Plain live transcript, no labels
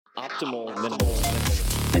Optimal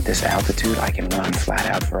minimalism. At this altitude, I can run flat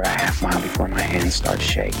out for a half mile before my hands start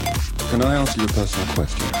shaking. Can I ask you a personal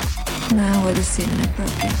question? Now would seem an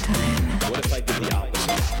appropriate time. What if I did the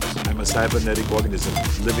opposite? I'm a cybernetic organism,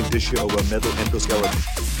 living tissue over a metal endoskeleton.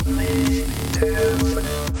 Tim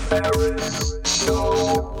Ferriss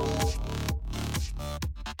Show.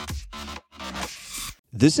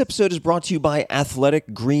 This episode is brought to you by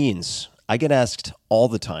Athletic Greens. I get asked all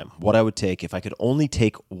the time what I would take if I could only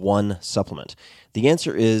take one supplement. The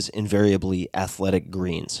answer is invariably Athletic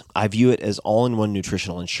Greens. I view it as all-in-one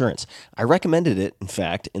nutritional insurance. I recommended it, in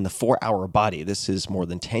fact, in the 4-Hour Body. This is more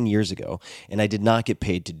than 10 years ago, and I did not get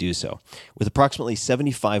paid to do so. With approximately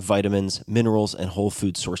 75 vitamins, minerals, and whole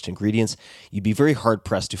food-sourced ingredients, you'd be very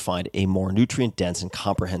hard-pressed to find a more nutrient-dense and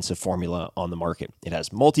comprehensive formula on the market. It has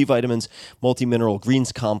multivitamins, multi-mineral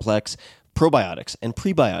greens complex, probiotics and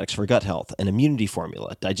prebiotics for gut health, an immunity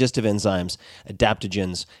formula, digestive enzymes,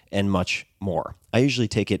 adaptogens, and much more. I usually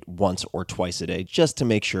take it once or twice a day just to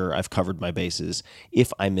make sure I've covered my bases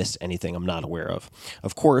if I missed anything I'm not aware of.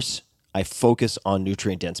 Of course, I focus on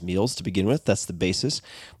nutrient-dense meals to begin with. That's the basis.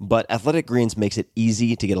 But Athletic Greens makes it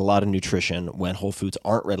easy to get a lot of nutrition when whole foods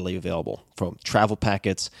aren't readily available. From travel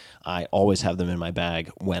packets, I always have them in my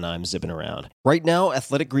bag when I'm zipping around. Right now,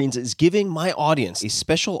 Athletic Greens is giving my audience a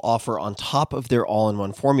special offer on top of their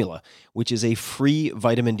all-in-one formula, which is a free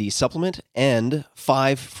vitamin D supplement and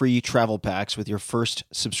 5 free travel packs with your first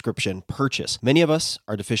subscription purchase. Many of us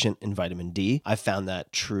are deficient in vitamin D. I've found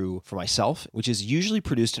that true for myself, which is usually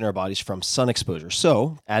produced in our bodies from sun exposure.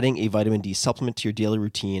 So adding a vitamin D supplement to your daily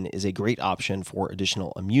routine is a great option for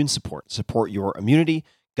additional immune support. Support your immunity,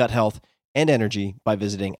 gut health, and energy by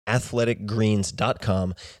visiting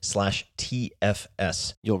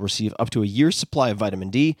athleticgreens.com/TFS. You'll receive up to a year's supply of vitamin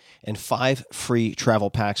D and 5 free travel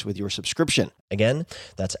packs with your subscription. Again,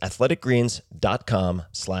 that's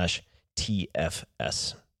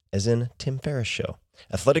athleticgreens.com/TFS, as in Tim Ferriss Show.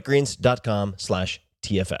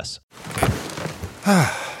 athleticgreens.com/TFS.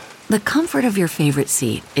 The comfort of your favorite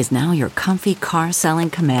seat is now your comfy car selling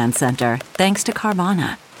command center, thanks to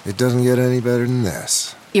Carvana. It doesn't get any better than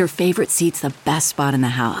this. Your favorite seat's the best spot in the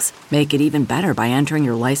house. Make it even better by entering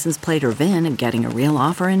your license plate or VIN and getting a real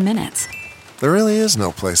offer in minutes. There really is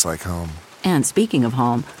no place like home. And speaking of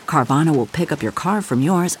home, Carvana will pick up your car from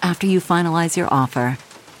yours after you finalize your offer.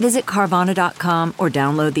 Visit Carvana.com or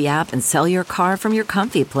download the app and sell your car from your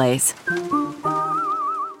comfy place.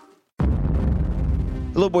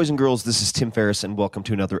 Hello, boys and girls. This is Tim Ferriss, and welcome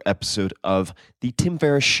to another episode of The Tim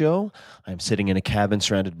Ferriss Show. I'm sitting in a cabin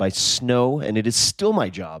surrounded by snow, and it is still my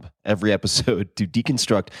job every episode to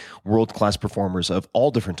deconstruct world-class performers of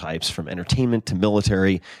all different types, from entertainment to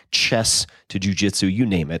military, chess to jiu-jitsu, you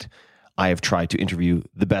name it. I have tried to interview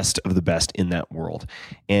the best of the best in that world.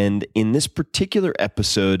 And in this particular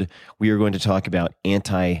episode, we are going to talk about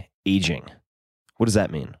anti-aging. What does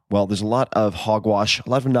that mean? Well, there's a lot of hogwash, a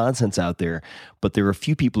lot of nonsense out there, but there are a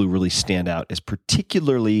few people who really stand out as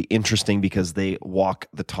particularly interesting because they walk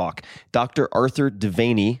the talk. Dr. Art De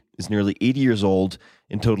Vany is nearly 80 years old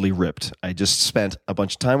and totally ripped. I just spent a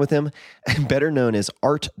bunch of time with him, better known as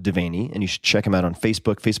Art De Vany, and you should check him out on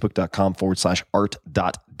Facebook,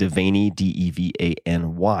 facebook.com/art.devany,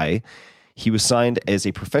 Devany. He was signed as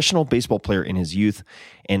a professional baseball player in his youth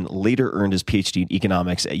and later earned his PhD in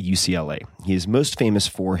economics at UCLA. He is most famous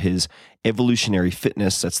for his evolutionary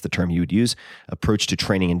fitness, that's the term you would use, approach to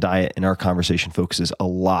training and diet, and our conversation focuses a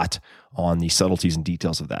lot on the subtleties and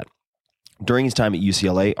details of that. During his time at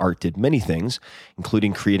UCLA, Art did many things,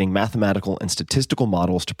 including creating mathematical and statistical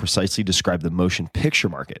models to precisely describe the motion picture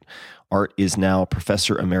market. Art is now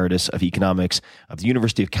Professor Emeritus of Economics of the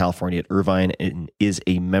University of California at Irvine and is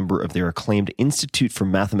a member of their acclaimed Institute for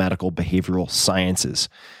Mathematical Behavioral Sciences.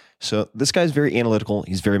 So this guy's very analytical,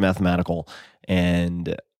 he's very mathematical,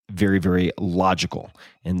 and very, very logical.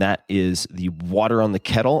 And that is the water on the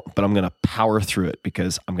kettle, but I'm going to power through it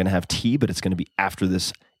because I'm going to have tea, but it's going to be after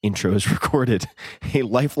this intro is recorded. A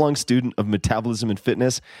lifelong student of metabolism and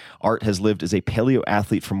fitness, Art has lived as a paleo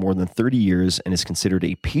athlete for more than 30 years and is considered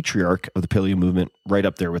a patriarch of the paleo movement, right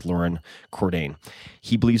up there with Lauren Cordain.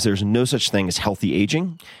 He believes there's no such thing as healthy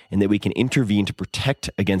aging and that we can intervene to protect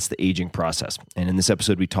against the aging process. And in this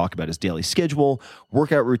episode, we talk about his daily schedule,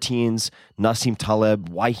 workout routines, Nassim Taleb,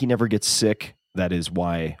 why he never gets sick, that is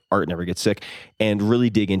why Art never gets sick, and really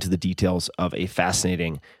dig into the details of a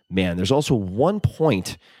fascinating man. There's also one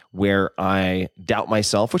point where I doubt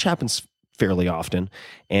myself, which happens fairly often,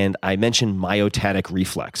 and I mention myotatic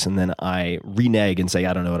reflex, and then I renege and say,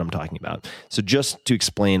 I don't know what I'm talking about. So just to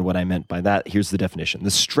explain what I meant by that, here's the definition. The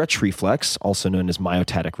stretch reflex, also known as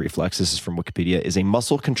myotatic reflex, this is from Wikipedia, is a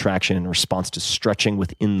muscle contraction in response to stretching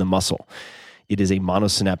within the muscle. It is a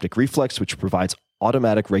monosynaptic reflex which provides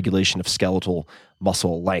automatic regulation of skeletal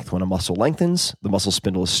muscle length. When a muscle lengthens, the muscle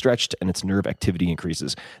spindle is stretched and its nerve activity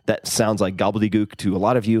increases. That sounds like gobbledygook to a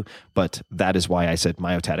lot of you, but that is why I said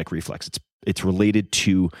myotatic reflex. It's related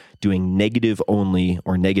to doing negative only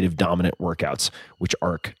or negative dominant workouts, which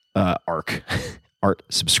Art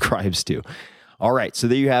subscribes to. All right, so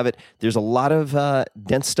there you have it. There's a lot of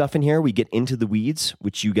dense stuff in here. We get into the weeds,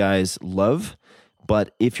 which you guys love.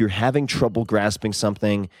 But if you're having trouble grasping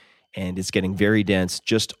something and it's getting very dense,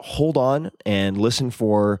 just hold on and listen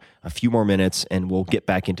for a few more minutes and we'll get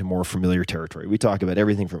back into more familiar territory. We talk about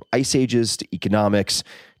everything from ice ages to economics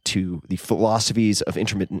to the philosophies of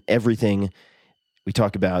intermittent everything. We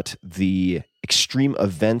talk about the extreme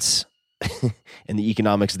events and the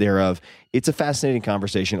economics thereof. It's a fascinating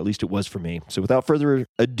conversation, at least it was for me. So without further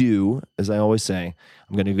ado, as I always say,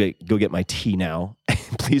 I'm going to go get my tea now.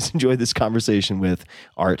 Please enjoy this conversation with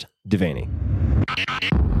Art De Vany.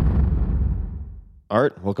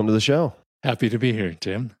 Art, welcome to the show. Happy to be here,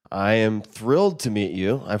 Tim. I am thrilled to meet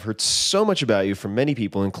you. I've heard so much about you from many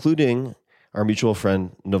people, including our mutual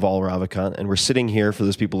friend, Naval Ravikant, and we're sitting here, for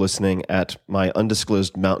those people listening, at my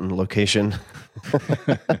undisclosed mountain location.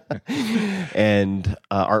 And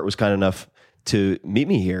Art was kind enough to meet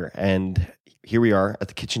me here, and here we are at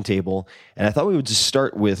the kitchen table. And I thought we would just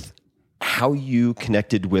start with how you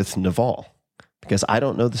connected with Naval, because I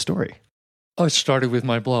don't know the story. Oh, it started with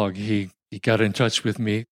my blog. He got in touch with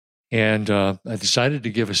me, and I decided to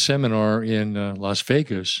give a seminar in Las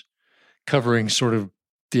Vegas covering sort of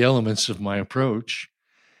the elements of my approach.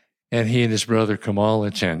 And he and his brother Kamal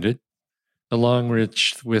attended, along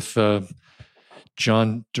with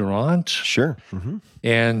John Durant. Sure. Mm-hmm.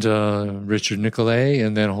 And Richard Nicolay,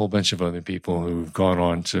 and then a whole bunch of other people who've gone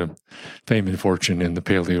on to fame and fortune in the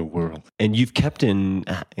paleo world. And you've kept in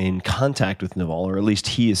contact with Naval, or at least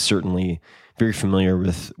he is certainly very familiar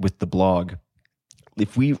with the blog.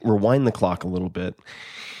 If we rewind the clock a little bit,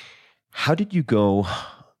 how did you go?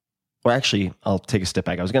 Well, actually, I'll take a step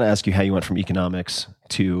back. I was going to ask you how you went from economics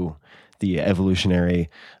to the evolutionary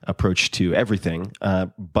approach to everything.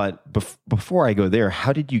 But before I go there,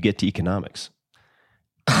 how did you get to economics?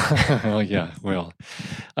 Oh, yeah. Well,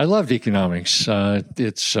 I loved economics.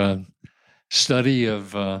 It's a study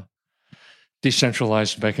of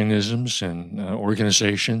decentralized mechanisms and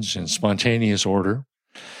organizations and spontaneous order.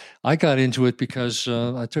 I got into it because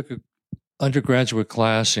I took an undergraduate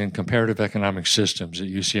class in comparative economic systems at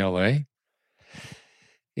UCLA.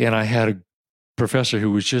 And I had a professor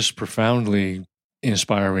who was just profoundly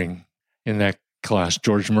inspiring in that class,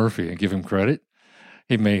 George Murphy. I give him credit.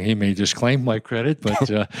 He may disclaim my credit,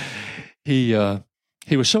 but he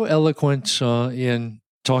was so eloquent in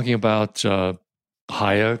talking about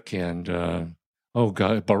Hayek and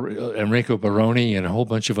Enrico Baroni and a whole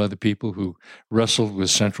bunch of other people who wrestled with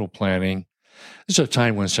central planning. This is a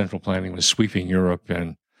time when central planning was sweeping Europe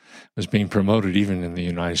and was being promoted even in the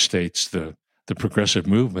United States. The progressive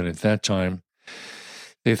movement at that time,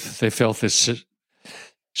 they felt that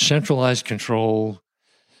centralized control,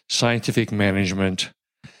 scientific management,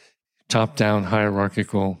 top-down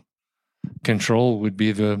hierarchical control would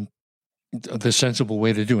be the sensible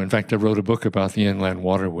way to do it. In fact, I wrote a book about the inland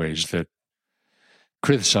waterways that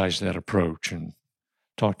criticized that approach and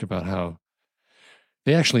talked about how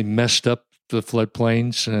they actually messed up the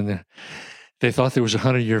floodplains, and they thought there was a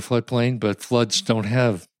 100-year floodplain, but floods don't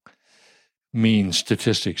have mean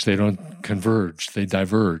statistics. They don't converge, they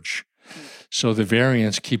diverge. So the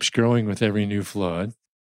variance keeps growing with every new flood.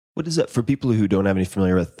 What is that for people who don't have any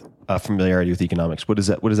familiarity with economics? What does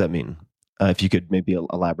that mean? If you could maybe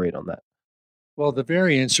elaborate on that. Well, the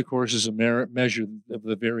variance, of course, is a measure of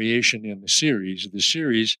the variation in the series. The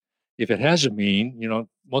series, if it has a mean,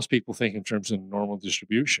 most people think in terms of normal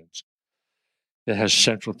distributions. It has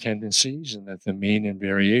central tendencies, and that the mean and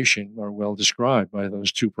variation are well described by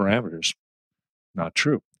those two parameters. Not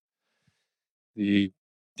true. The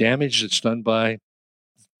damage that's done by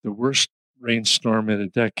the worst rainstorm in a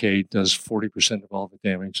decade does 40% of all the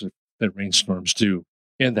damage that rainstorms do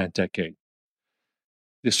in that decade.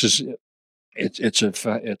 It's an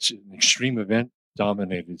extreme event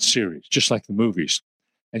dominated series, just like the movies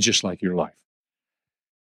and just like your life.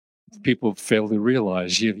 People fail to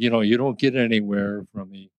realize you don't get anywhere from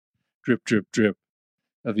the drip, drip, drip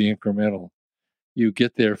of the incremental. You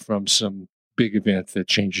get there from some big event that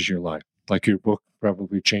changes your life, like your book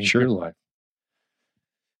probably changed your life.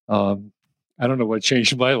 I don't know what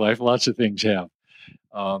changed my life. Lots of things have.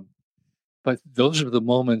 Um, but those are the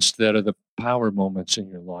moments that are the power moments in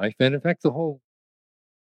your life. And in fact, the whole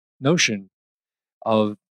notion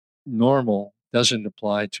of normal doesn't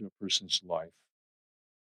apply to a person's life.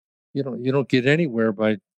 You don't get anywhere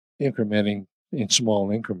by incrementing in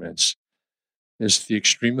small increments. There's the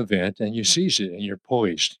extreme event, and you seize it, and you're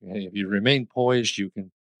poised. And if you remain poised, you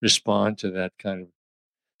can respond to that kind of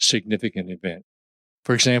significant event.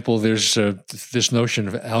 For example, there's this notion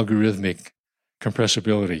of algorithmic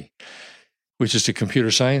compressibility, which is a computer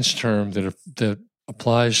science term that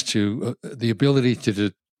applies to the ability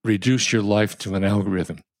to reduce your life to an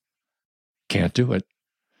algorithm. Can't do it.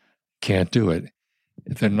 Can't do it.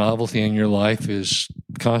 The novelty in your life is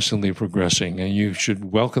constantly progressing, and you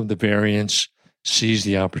should welcome the variance, seize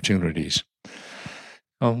the opportunities.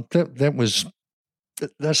 That's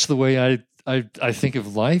the way I think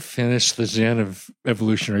of life, and it's the Zen of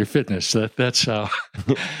evolutionary fitness. That's how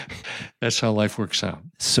that's how life works out.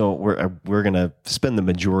 So we're going to spend the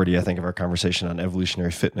majority, I think, of our conversation on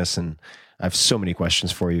evolutionary fitness, and I have so many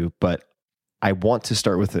questions for you, but I want to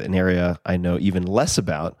start with an area I know even less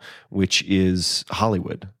about, which is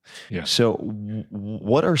Hollywood. Yeah. So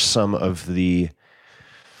what are some of the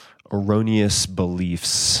erroneous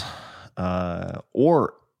beliefs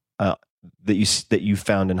or that you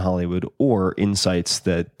found in Hollywood, or insights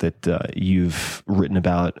that you've written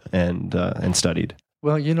about and studied?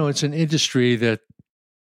 Well, it's an industry that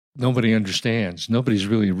nobody understands. Nobody's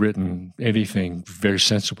really written anything very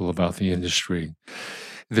sensible about the industry.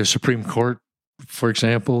 The Supreme Court, for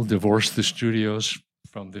example, divorced the studios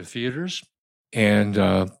from the theaters,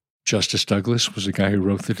 and Justice Douglas was the guy who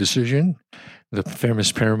wrote the decision. The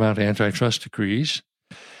famous Paramount antitrust decrees.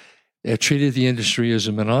 It treated the industry as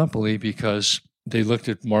a monopoly because they looked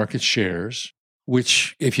at market shares,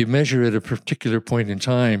 which, if you measure at a particular point in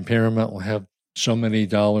time, Paramount will have so many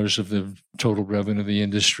dollars of the total revenue of the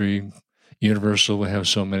industry, Universal will have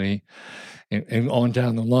so many, and on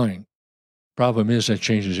down the line. Problem is that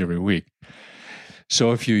changes every week.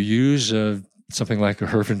 So if you use something like a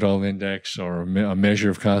Herfindahl index or a measure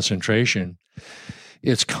of concentration,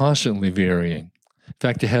 it's constantly varying. In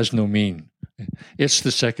fact, it has no mean. It's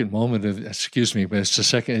the second moment of, but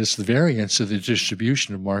it's the variance of the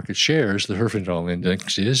distribution of market shares, the Herfindahl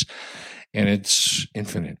index is, and it's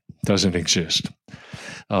infinite, doesn't exist.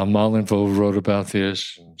 Molinvaux wrote about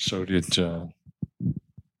this, and so did,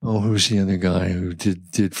 who's the other guy who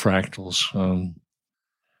did fractals?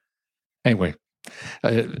 Anyway,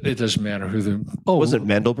 it doesn't matter who was it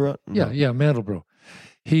Mandelbrot? Yeah, Mandelbrot.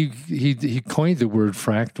 He coined the word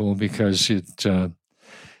fractal because it's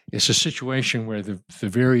a situation where the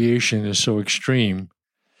variation is so extreme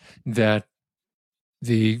that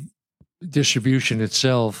the distribution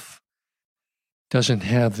itself doesn't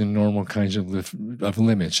have the normal kinds of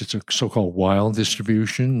limits. It's a so-called wild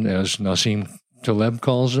distribution, as Nassim Taleb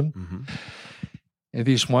calls them. Mm-hmm. And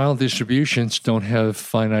these wild distributions don't have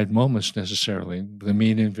finite moments necessarily. The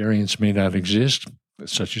mean invariance may not exist,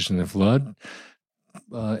 such as in the flood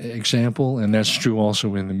example, and that's true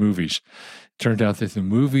also in the movies. It turned out that the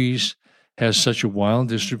movies has such a wild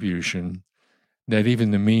distribution that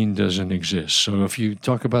even the mean doesn't exist. So if you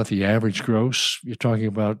talk about the average gross, you're talking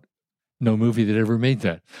about no movie that ever made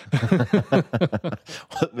that.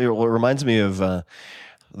 Well, it reminds me of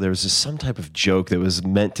there was some type of joke that was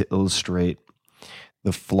meant to illustrate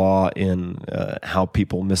the flaw in how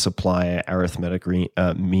people misapply arithmetic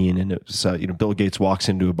mean. And it was, Bill Gates walks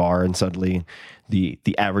into a bar and suddenly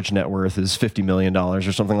the average net worth is $50 million or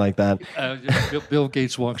something like that. Bill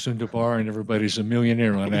Gates walks into a bar and everybody's a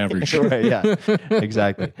millionaire on average. Right, yeah,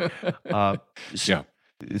 exactly. So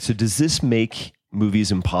does this make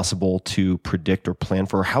movies impossible to predict or plan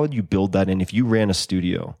for? How would you build that in? If you ran a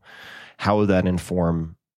studio, how would that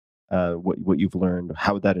inform what you've learned?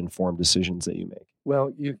 How would that inform decisions that you make?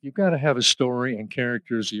 Well, you've got to have a story and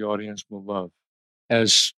characters the audience will love.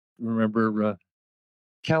 Remember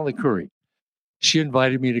Callie Curry. She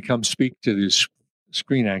invited me to come speak to this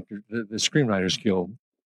the Screenwriters Guild.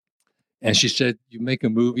 And she said, you make a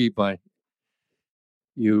movie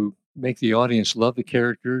you make the audience love the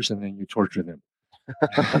characters and then you torture them.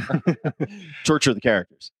 Torture the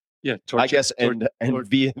characters. Yeah, torture, I guess, and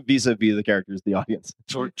vis-a-vis the characters, the audience.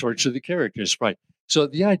 Torture the characters, right. So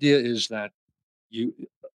the idea is that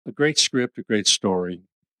a great script, a great story,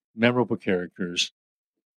 memorable characters,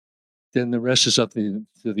 then the rest is up to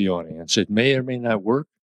the audience. It may or may not work.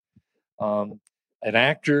 An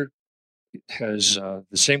actor has the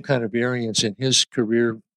same kind of variance in his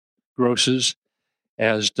career grosses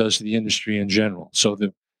as does the industry in general. So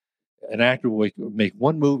an actor will make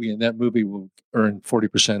one movie, and that movie will earn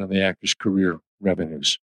 40% of the actor's career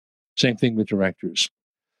revenues. Same thing with directors.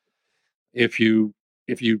 If you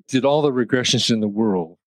did all the regressions in the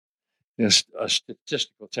world, there's a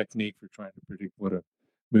statistical technique for trying to predict what a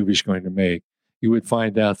movie's going to make, you would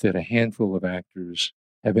find out that a handful of actors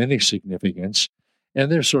have any significance,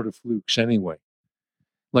 and they're sort of flukes anyway.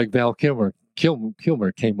 Like Val Kilmer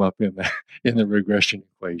came up in the regression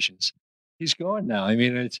equations. He's gone now. I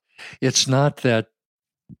mean, it's not that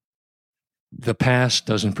the past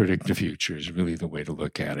doesn't predict the future is really the way to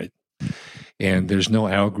look at it. And there's no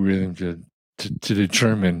algorithm to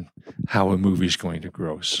determine how a movie's going to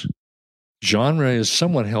gross. Genre is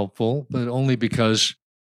somewhat helpful, but only because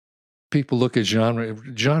people look at genre.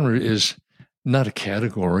 Genre is not a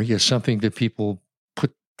category. It's something that people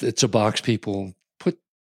put, it's a box people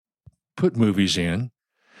put movies in.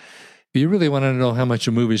 If you really want to know how much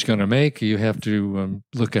a movie's going to make, you have to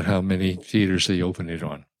look at how many theaters they open it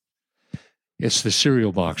on. It's the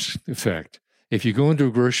cereal box effect. If you go into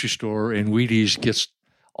a grocery store and Wheaties gets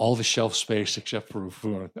all the shelf space except for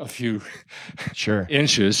a few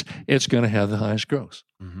inches, it's going to have the highest gross.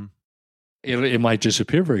 Mm-hmm. It might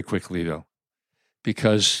disappear very quickly, though,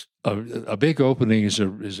 because a big opening is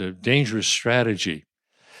a dangerous strategy.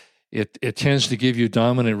 It tends to give you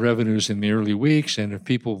dominant revenues in the early weeks, and if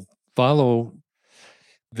people follow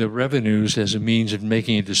the revenues as a means of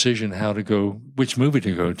making a decision which movie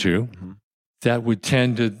to go to, mm-hmm. that would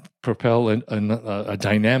tend to propel a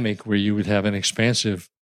dynamic where you would have an expansive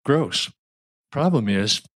gross. Problem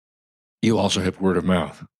is, you also have word of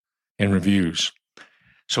mouth and reviews.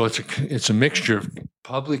 So it's a mixture of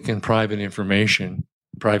public and private information.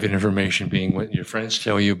 Private information being what your friends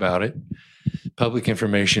tell you about it. Public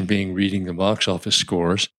information being reading the box office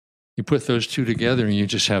scores. You put those two together and you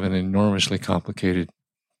just have an enormously complicated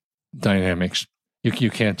dynamics. You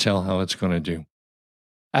can't tell how it's going to do.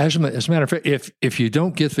 As a matter of fact, if you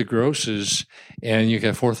don't get the grosses and you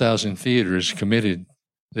got 4,000 theaters committed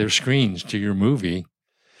their screens to your movie,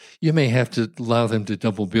 you may have to allow them to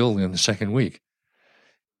double bill in the second week.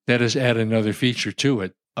 That is, add another feature to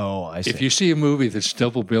it. Oh, I see. If you see a movie that's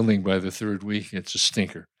double billing by the third week, it's a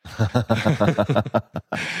stinker.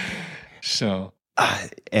 So, I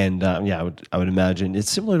would imagine it's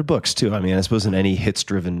similar to books too. I mean, I suppose in any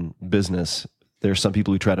hits-driven business, there are some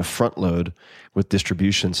people who try to front load with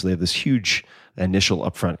distribution, so they have this huge initial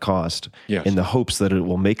upfront cost in the hopes that it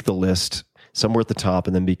will make the list somewhere at the top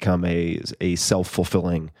and then become a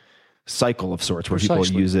self-fulfilling cycle of sorts where people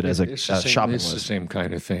use it as a shopping list. It's the same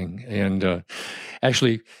kind of thing. And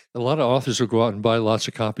actually, a lot of authors will go out and buy lots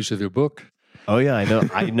of copies of their book. Oh, yeah, I know.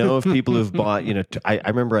 I know of people who've bought, I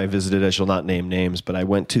remember I visited, I shall not name names, but I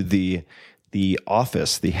went to the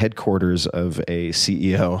office, the headquarters of a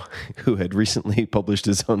CEO who had recently published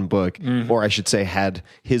his own book, or I should say had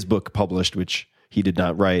his book published, which he did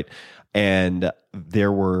not write. And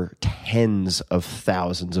there were tens of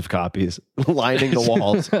thousands of copies lining the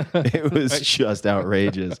walls. It was just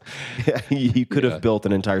outrageous. He could have built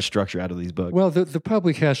an entire structure out of these books. Well, the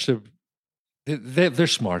public has to, they're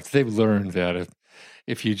smart. They've learned that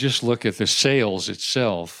if you just look at the sales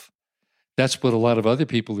itself, that's what a lot of other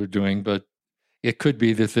people are doing, but it could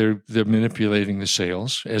be that they're manipulating the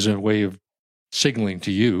sales as a way of signaling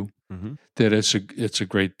to you that it's a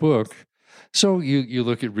great book. So you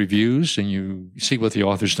look at reviews and you see what the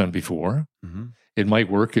author's done before. Mm-hmm. It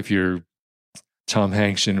might work if you're Tom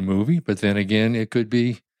Hanks in a movie, but then again, it could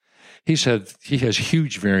be he has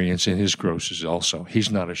huge variance in his grosses also.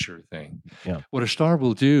 He's not a sure thing. Yeah. What a star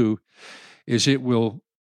will do is it will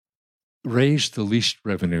raise the least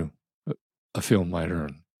revenue a film might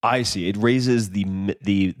earn. I see. It raises the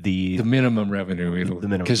minimum revenue.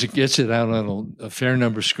 Because it gets it out on a fair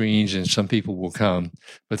number of screens, and some people will come.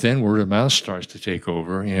 But then word of mouth starts to take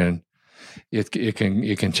over, and it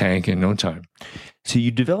can tank in no time. So you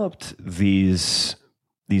developed these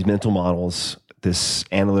mental models, these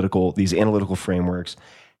analytical frameworks.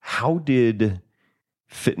 How did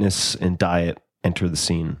fitness and diet enter the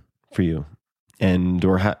scene for you,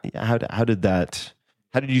 how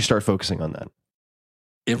did you start focusing on that?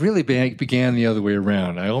 It really began the other way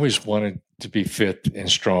around. I always wanted to be fit and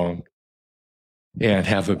strong and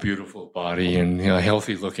have a beautiful body and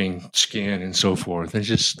healthy looking skin and so forth. I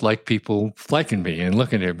just like people liking me and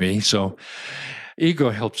looking at me. So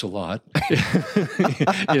ego helps a lot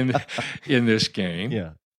in this game.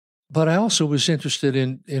 Yeah. But I also was interested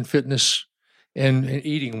in fitness and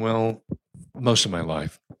eating well most of my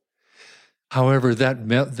life. However,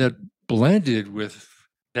 that blended with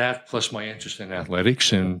that plus my interest in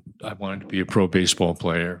athletics, and I wanted to be a pro baseball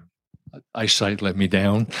player. Eyesight let me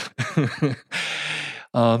down.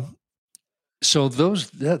 So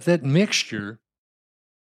that mixture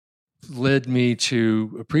led me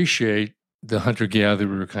to appreciate the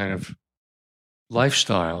hunter-gatherer kind of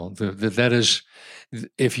lifestyle. That is,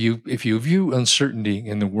 if you view uncertainty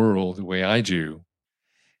in the world the way I do,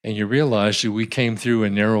 and you realize that we came through a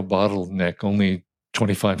narrow bottleneck, only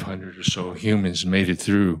 2,500 or so humans made it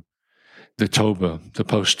through the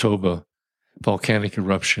post-Toba volcanic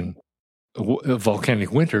eruption,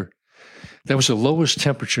 volcanic winter. That was the lowest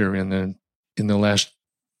temperature in the last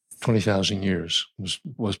 20,000 years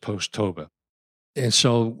was post-Toba. And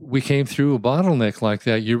so we came through a bottleneck like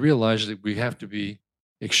that. You realize that we have to be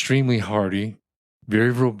extremely hardy,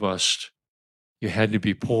 very robust. You had to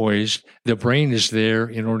be poised. The brain is there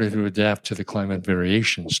in order to adapt to the climate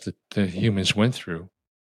variations that the humans went through.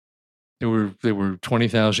 There were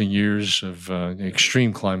 20,000 years of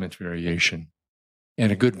extreme climate variation.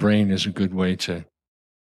 And a good brain is a good way to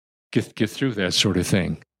get through that sort of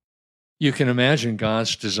thing. You can imagine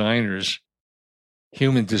God's designers,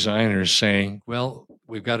 human designers, saying, well,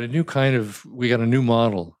 we got a new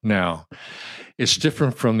model now. It's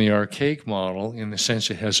different from the archaic model in the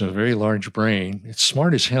sense it has a very large brain. It's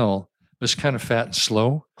smart as hell, but it's kind of fat and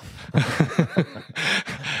slow.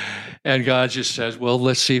 And God just says, well,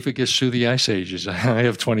 let's see if it gets through the ice ages. I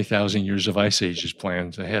have 20,000 years of ice ages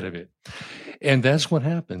planned ahead of it. And that's what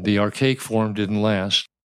happened. The archaic form didn't last.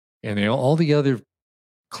 And all the other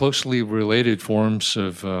closely related forms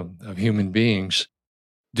of human beings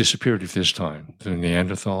disappeared at this time. The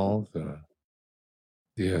Neanderthal,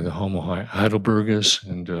 the Homo heidelbergus,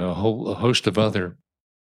 and a host of other.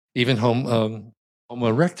 Even Homo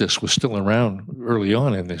erectus was still around early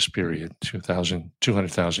on in this period,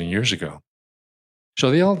 200,000 years ago.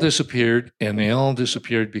 So they all disappeared, and they all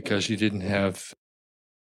disappeared because you didn't have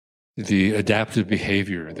the adaptive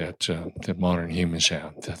behavior that modern humans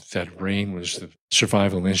have. That brain was the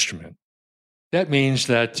survival instrument. That means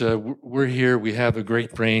that we're here, we have a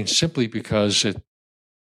great brain simply because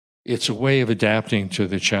it's a way of adapting to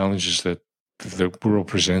the challenges that the world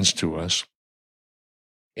presents to us.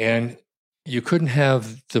 And you couldn't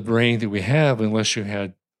have the brain that we have unless you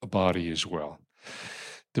had a body as well.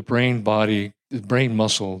 The brain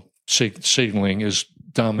muscle signaling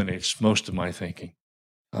dominates most of my thinking.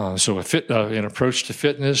 So an approach to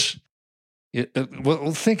fitness.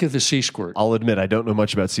 Well, think of the sea squirt. I'll admit I don't know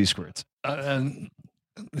much about sea squirts. The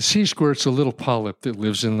sea squirt's a little polyp that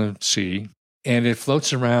lives in the sea, and it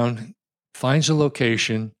floats around, finds a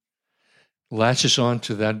location, latches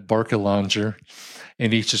onto that barkalonzer,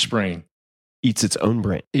 and eats its brain. Eats its own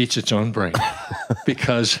brain. Eats its own brain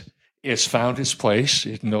because it's found its place.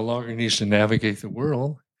 It no longer needs to navigate the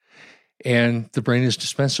world, and the brain is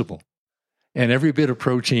dispensable. And every bit of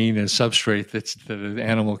protein and substrate that an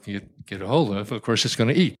animal can get a hold of course, it's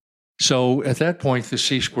going to eat. So at that point, the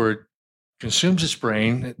sea squirt consumes its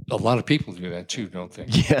brain. A lot of people do that too, don't they?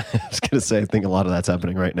 Yeah, I was going to say, I think a lot of that's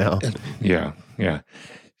happening right now. Yeah.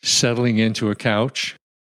 Settling into a couch,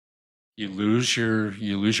 you lose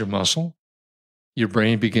your muscle. Your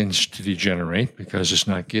brain begins to degenerate because it's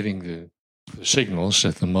not getting the signals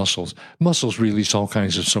that the muscles release all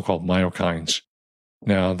kinds of so-called myokines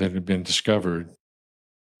now that have been discovered.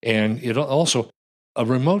 And it also, a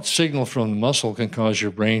remote signal from the muscle can cause your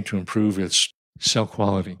brain to improve its cell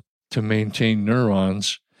quality. To maintain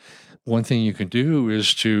neurons, one thing you can do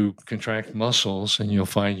is to contract muscles, and you'll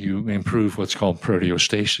find you improve what's called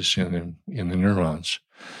proteostasis in the neurons.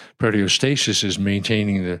 Proteostasis is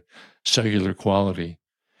maintaining the cellular quality,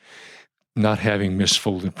 not having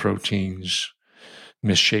misfolded proteins,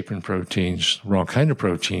 misshapen proteins, wrong kind of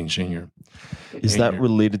proteins in your. Is that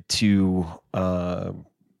related to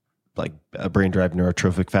like a brain-derived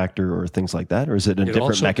neurotrophic factor or things like that, or is it a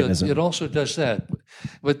different mechanism? It also does that.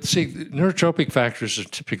 But see, neurotropic factors are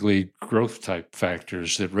typically growth-type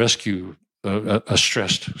factors that rescue a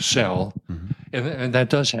stressed cell, and that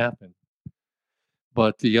does happen.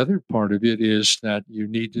 But the other part of it is that you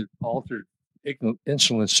need to alter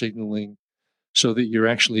insulin signaling so that you're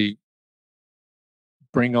actually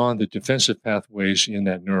bring on the defensive pathways in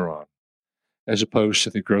that neuron, as opposed to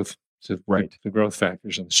the growth the growth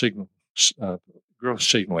factors and the growth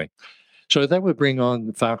signaling. So that would bring on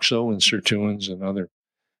the FOXO and sirtuins and other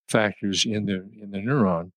factors in the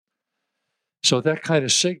neuron. So that kind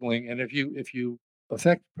of signaling, and if you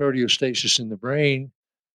affect proteostasis in the brain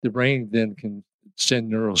then can send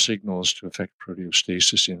neural signals to affect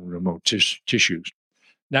proteostasis in remote tissues.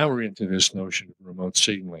 Now we're into this notion of remote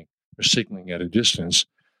signaling, or signaling at a distance,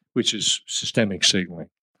 which is systemic signaling.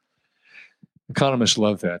 Economists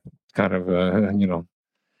love that kind of, the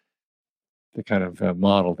kind of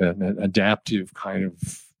model, that adaptive kind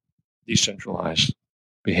of decentralized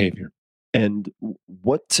behavior. And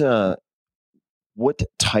what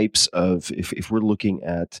types of, if we're looking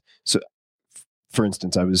at, so for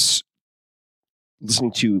instance, I was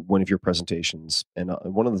listening to one of your presentations, and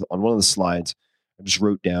on one of the slides, I just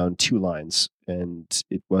wrote down 2 lines, and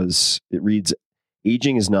it reads,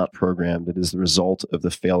 "Aging is not programmed; it is the result of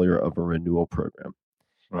the failure of a renewal program."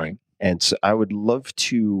 Right. And so, I would love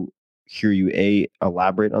to hear you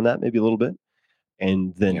elaborate on that maybe a little bit,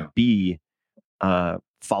 and then Yeah. B,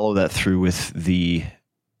 follow that through with the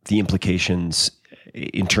implications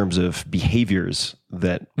in terms of behaviors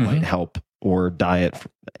that might help, or diet,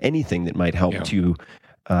 anything that might help to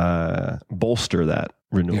bolster that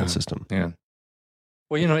renewal system. Yeah.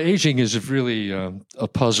 Well, aging is really a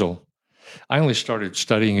puzzle. I only started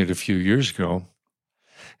studying it a few years ago,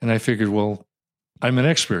 and I figured, well, I'm an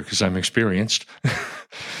expert because I'm experienced.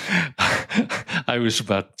 I was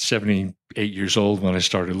about 78 years old when I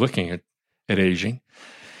started looking at aging.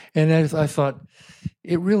 And I thought,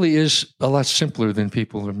 it really is a lot simpler than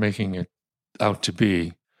people are making it out to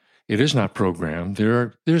be. It is not programmed.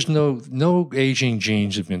 There's no aging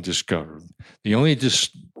genes have been discovered. The only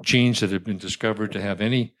genes that have been discovered to have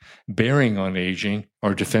any bearing on aging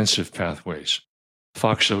are defensive pathways,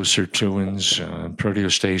 FOXO-sirtuins,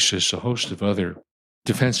 proteostasis, a host of other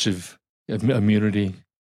defensive immunity,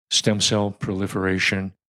 stem cell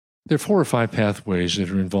proliferation. There are 4 or 5 pathways that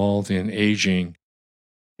are involved in aging.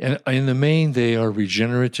 And in the main, they are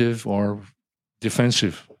regenerative or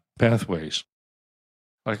defensive pathways.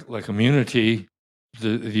 Like immunity,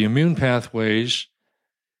 the immune pathways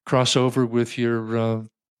cross over with your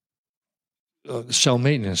cell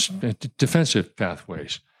maintenance, defensive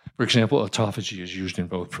pathways. For example, autophagy is used in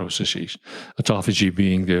both processes. Autophagy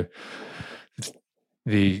being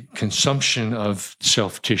the consumption of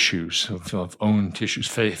self-tissues, of own tissues.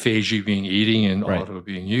 Phagy being eating, and auto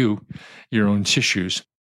being your own tissues.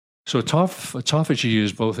 So autophagy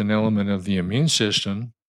is both an element of the immune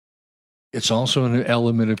system. It's also an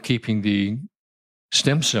element of keeping the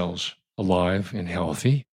stem cells alive and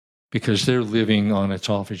healthy, because they're living on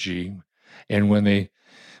autophagy. And when they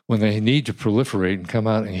need to proliferate and come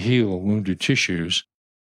out and heal wounded tissues,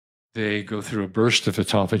 they go through a burst of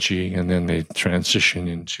autophagy, and then they transition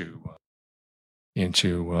into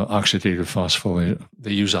oxidative phosphorylation.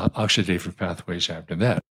 They use oxidative pathways after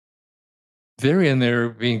that. They're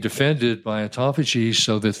being defended by autophagy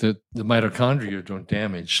so that the mitochondria don't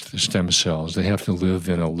damage the stem cells. They have to live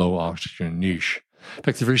in a low oxygen niche. In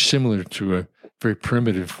fact, they're very similar to a very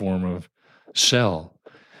primitive form of cell.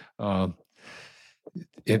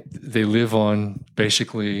 They live on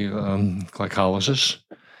basically glycolysis,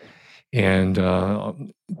 and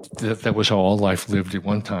that was how all life lived at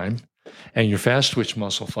one time. And your fast twitch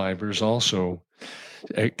muscle fibers also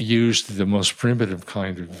used the most primitive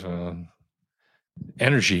kind of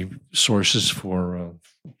energy sources for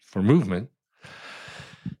movement.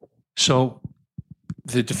 So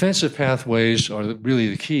the defensive pathways are really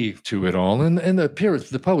the key to it all. And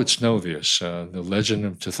the poets know this. The legend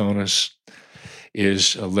of Tithonus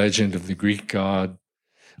is a legend of the Greek god.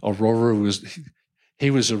 Aurora was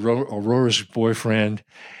Aurora's boyfriend,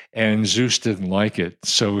 and Zeus didn't like it.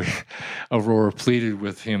 So Aurora pleaded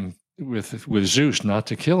with Zeus not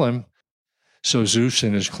to kill him. So Zeus,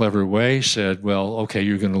 in his clever way, said, well, okay,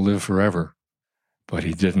 you're going to live forever. But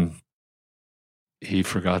he didn't. He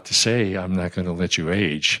forgot to say, I'm not going to let you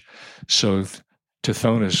age. So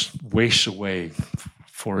Tithonus wastes away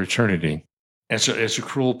for eternity. It's a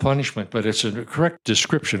cruel punishment, but it's a correct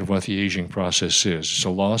description of what the aging process is. It's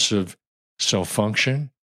a loss of cell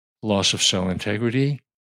function, loss of cell integrity,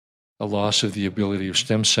 a loss of the ability of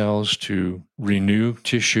stem cells to renew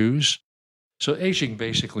tissues. So aging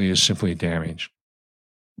basically is simply damage.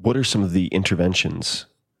 What are some of the interventions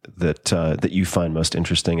that you find most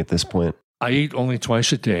interesting at this point? I eat only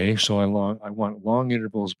twice a day, so I want long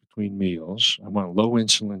intervals between meals. I want low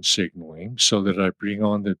insulin signaling so that I bring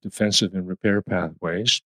on the defensive and repair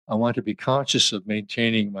pathways. I want to be conscious of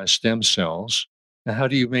maintaining my stem cells. Now, how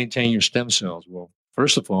do you maintain your stem cells? Well,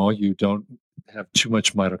 first of all, you don't have too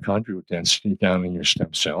much mitochondrial density down in your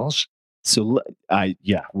stem cells. So I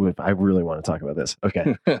really want to talk about this.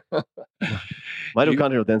 Okay.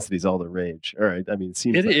 Mitochondrial density is all the rage. All right. I mean,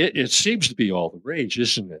 it seems to be all the rage,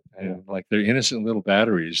 isn't it? And like they're innocent little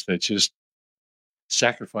batteries that just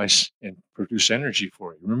sacrifice and produce energy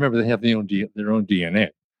for you. Remember, they have their own DNA.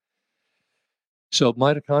 So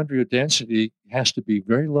mitochondrial density has to be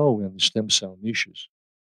very low in the stem cell niches.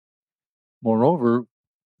 Moreover,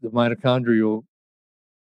 the mitochondrial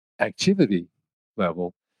activity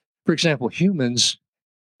level, for example,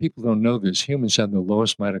 people don't know this, humans have the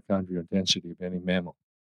lowest mitochondrial density of any mammal.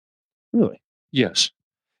 Really? Yes.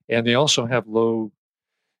 And they also have low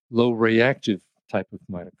reactive type of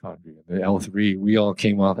mitochondria, the L3. We all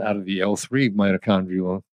came out of the L3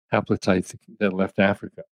 mitochondrial haplotype that left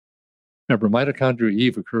Africa. Remember, mitochondria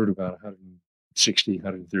Eve occurred about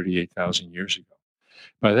 138,000 years ago.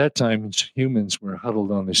 By that time, humans were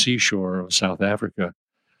huddled on the seashore of South Africa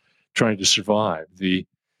trying to survive. The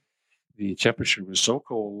temperature was so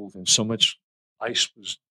cold and so much ice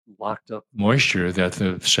was locked up moisture that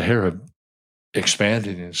the Sahara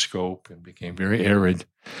expanded in scope and became very arid.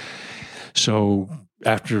 So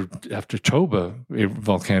after Toba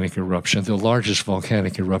volcanic eruption, the largest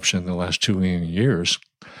volcanic eruption in the last 2 million years,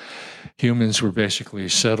 humans were basically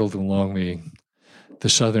settled along the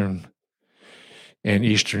southern and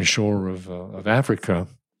eastern shore of Africa,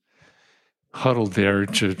 huddled there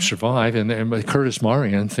to survive. And Curtis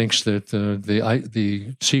Marian thinks that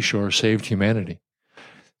the seashore saved humanity.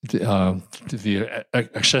 The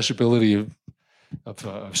accessibility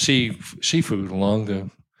of seafood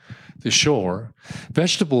along the shore.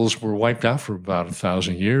 Vegetables were wiped out for about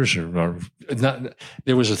 1,000 years, or not.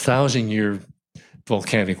 There was a 1,000-year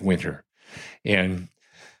volcanic winter, and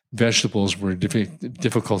vegetables were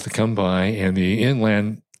difficult to come by, and the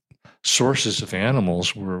inland sources of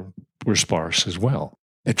animals were sparse as well.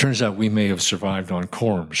 It turns out we may have survived on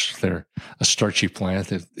corms. They're a starchy plant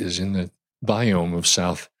that is in the biome of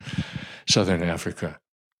southern Africa.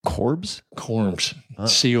 Corms? Corms.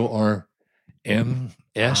 Corms.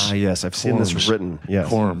 Yes, I've seen this written. Yes.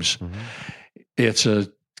 Corms. Mm-hmm. It's a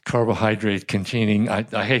carbohydrate containing,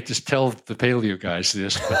 I hate to tell the paleo guys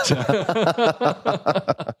this, but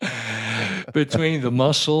between the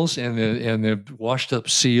mussels and the washed up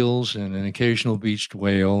seals and an occasional beached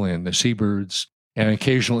whale and the seabirds and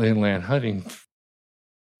occasional inland hunting,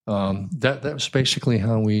 that was basically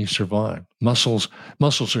how we survived. Mussels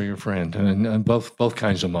are your friend, and both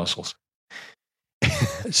kinds of mussels.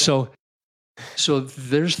 So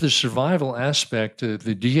there's the survival aspect. The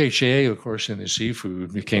DHA, of course, in the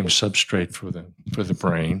seafood became substrate for the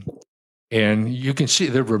brain, and you can see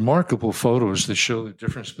there are remarkable photos that show the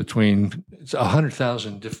difference between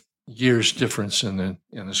 100,000 years difference in the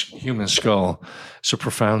human skull. It's a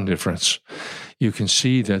profound difference. You can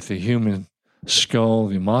see that the human skull,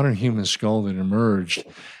 the modern human skull that emerged,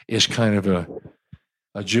 is kind of a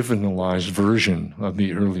juvenilized version of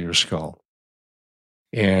the earlier skull,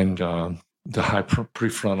 and the high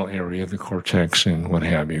prefrontal area, the cortex, and what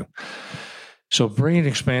have you. So brain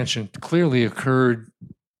expansion clearly occurred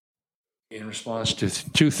in response to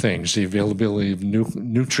two things: the availability of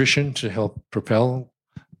nutrition to help propel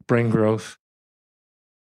brain growth,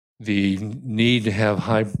 the need to have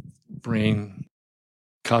high brain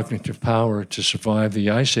cognitive power to survive the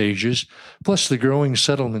ice ages, plus the growing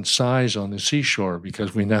settlement size on the seashore,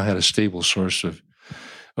 because we now had a stable source of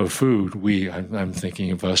food. I'm thinking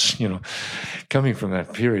of us, coming from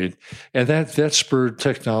that period. And that spurred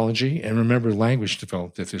technology. And remember, language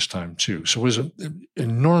developed at this time too. So it was an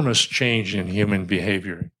enormous change in human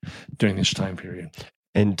behavior during this time period.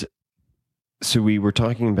 And so we were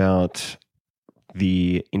talking about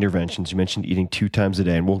the interventions. You mentioned eating 2 times a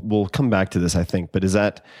day, and we'll come back to this, I think. But is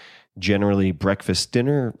that generally breakfast,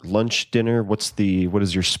 dinner, lunch, dinner? What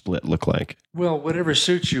does your split look like? Well, whatever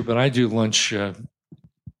suits you, but I do lunch.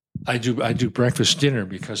 I do breakfast, dinner,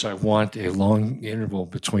 because I want a long interval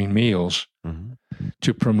between meals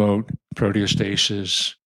to promote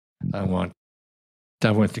proteostasis. I want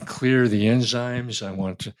to clear the enzymes. I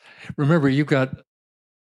want to remember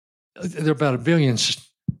there are about 1 billion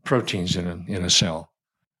proteins in a cell,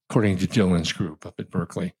 according to Dylan's group up at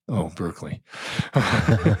Berkeley. Oh, Berkeley.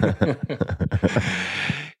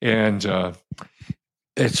 And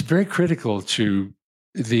it's very critical to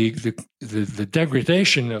the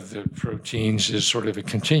degradation of the proteins is sort of a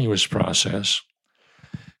continuous process,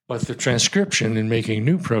 but the transcription and making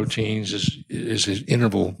new proteins is an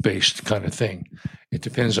interval-based kind of thing. It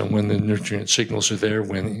depends on when the nutrient signals are there,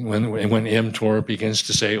 when mTOR begins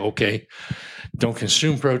to say, okay, don't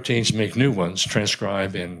consume proteins, make new ones,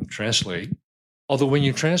 transcribe and translate. Although when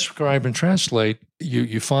you transcribe and translate,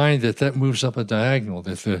 you find that moves up a diagonal,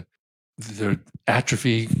 that the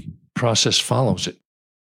atrophy process follows it,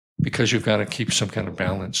 because you've got to keep some kind of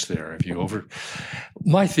balance there.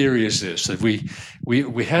 My theory is this: that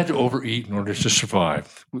we had to overeat in order to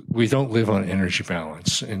survive. We don't live on energy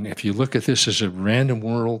balance, and if you look at this as a random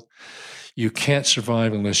world, you can't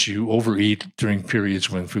survive unless you overeat during periods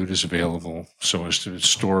when food is available, so as to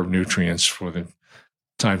store nutrients for the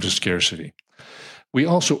times of scarcity. We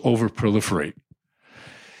also overproliferate.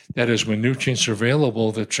 That is, when nutrients are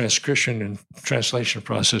available, the transcription and translation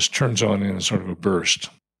process turns on in a sort of a burst.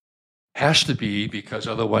 Has to be, because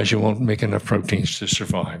otherwise you won't make enough proteins to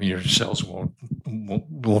survive. Your cells won't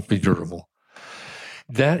be durable.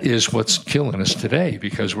 That is what's killing us today,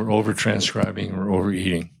 because we're over-transcribing, we're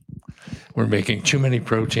overeating. We're making too many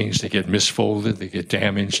proteins. They get misfolded, they get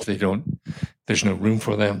damaged, there's no room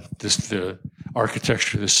for them. The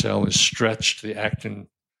architecture of the cell is stretched, the actin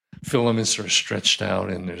filaments are stretched out,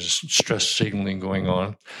 and there's stress signaling going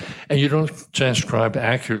on. And you don't transcribe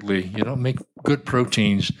accurately. You don't make good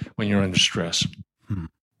proteins when you're under stress.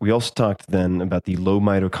 We also talked then about the low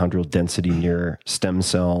mitochondrial density near stem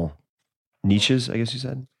cell niches, I guess you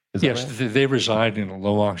said? Is that Yes, right? they reside in a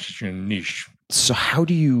low oxygen niche. So how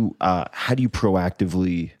do you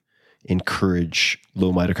proactively encourage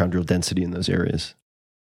low mitochondrial density in those areas?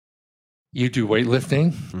 You do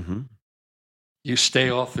weightlifting. Mm-hmm. You stay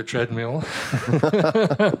off the treadmill.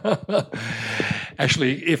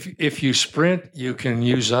 Actually, if you sprint, you can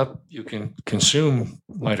consume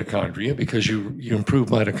mitochondria, because you improve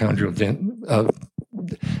mitochondrial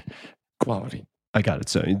quality. I got it.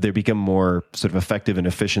 So they become more sort of effective and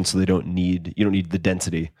efficient, so you don't need the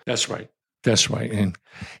density. That's right. And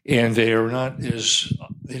they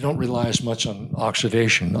don't rely as much on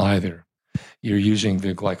oxidation either. You're using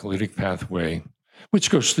the glycolytic pathway, which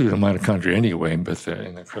goes through the mitochondria anyway, but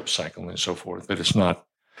in the Krebs cycle and so forth. But it's not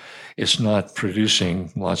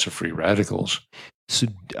producing lots of free radicals. So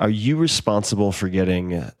are you responsible for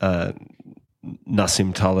getting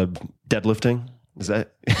Nassim Taleb deadlifting? Is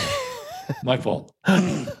that my fault?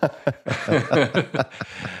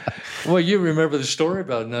 Well, you remember the story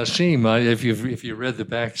about Nassim. If you read the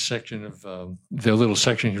back section of the little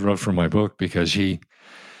section he wrote for my book, because here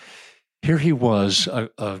he was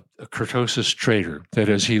a kurtosis trader. That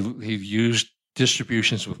is, he used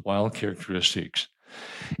distributions with wild characteristics.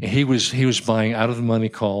 And he was buying out of the money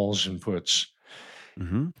calls and puts,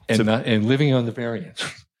 mm-hmm. and living on the variance.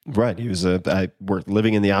 Right. He was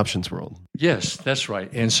living in the options world. Yes, that's right.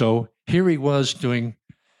 And so here he was doing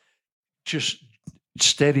just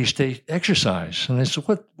steady state exercise. And I said,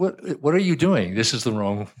 what are you doing? This is the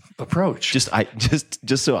wrong approach. Just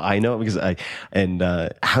so I know, because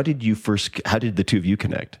how did the two of you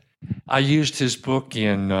connect? I used his book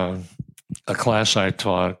in a class I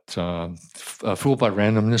taught, Fooled by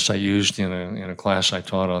Randomness. I used in a class I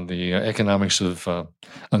taught on the economics of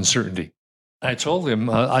uncertainty. I told him,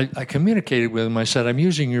 I communicated with him. I said, I'm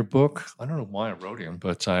using your book. I don't know why I wrote him,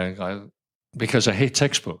 but because I hate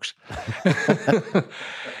textbooks.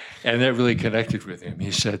 And that really connected with him.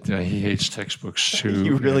 He said he hates textbooks too.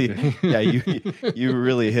 You really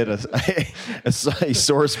hit a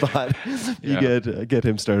sore spot. You get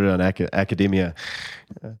him started on academia.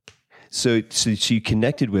 So you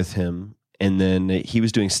connected with him, and then he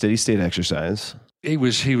was doing steady state exercise. He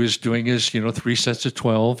was doing his 3 sets of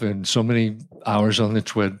 12 and so many hours on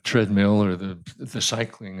the treadmill or the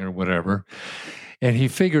cycling or whatever, and he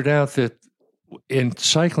figured out that in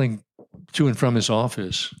cycling to and from his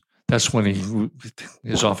office, that's when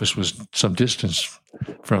his office was some distance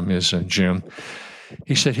from his gym.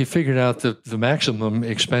 He said he figured out that the maximum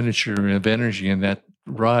expenditure of energy in that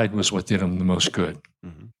ride was what did him the most good.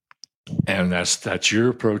 Mm-hmm. And that's your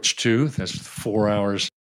approach too. That's 4 hours.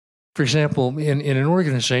 For example, in an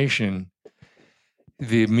organization,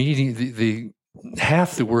 the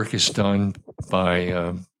half the work is done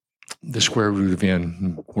by the square root of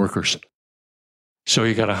n workers. So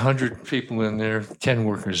you got 100 people in there, 10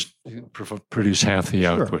 workers produce half the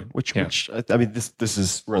output. Which I mean, this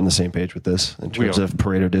is, we're on the same page with this in terms of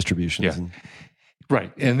Pareto distributions. Yeah.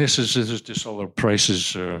 Right, and this is just all of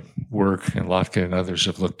Price's work, and Lotka and others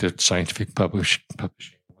have looked at scientific publishing, what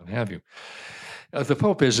have you. The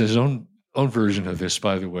Pope has his own version of this,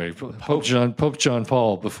 by the way. Pope John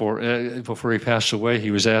Paul, before he passed away,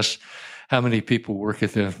 he was asked how many people work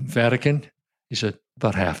at the Vatican. He said,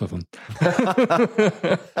 about half of them.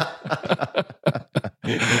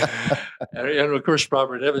 And of course,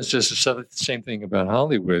 Robert Evans says the same thing about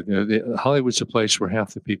Hollywood. Hollywood's a place where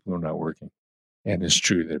half the people are not working. And it's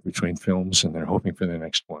true that between films and they're hoping for the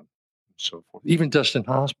next one, and so forth. Even Dustin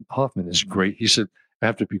Hoffman is great. He said, I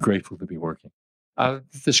have to be grateful to be working.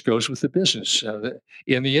 This goes with the business.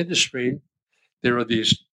 In the industry, there are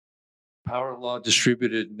these power law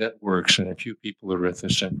distributed networks, and a few people are at the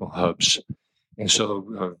central hubs. And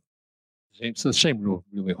so the same rule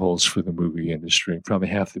really holds for the movie industry. Probably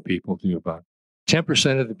half the people do about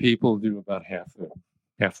 10% of the people do about half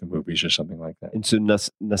the movies or something like that. And so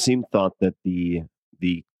Nassim thought that the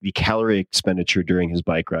calorie expenditure during his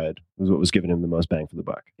bike ride was what was giving him the most bang for the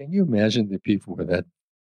buck. Can you imagine that people were that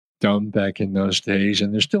dumb back in those days?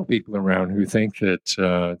 And there's still people around who think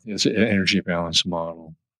that it's an energy balance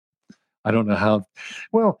model. I don't know how.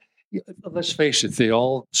 Well, Yeah, let's face it, they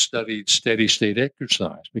all studied steady state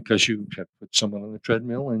exercise because you have put someone on the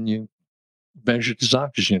treadmill and you measured his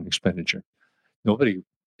oxygen expenditure. Nobody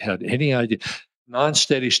had any idea.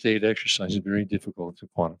 Non-steady state exercise is very difficult to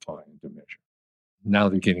quantify and to measure. Now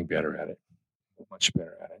they're getting better at it, much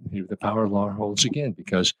better at it. The power law holds again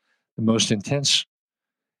because the most intense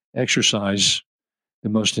exercise, the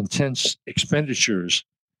most intense expenditures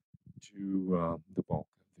to the bulk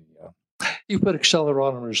of you put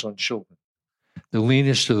accelerometers on children. The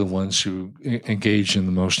leanest are the ones who engage in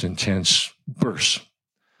the most intense bursts.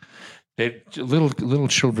 Little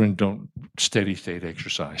children don't steady state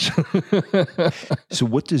exercise. So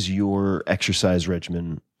what does your exercise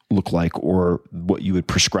regimen look like, or what you would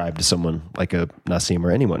prescribe to someone like a Nassim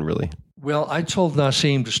or anyone really? Well, I told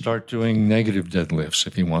Nassim to start doing negative deadlifts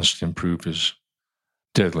if he wants to improve his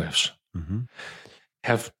deadlifts. Mm-hmm.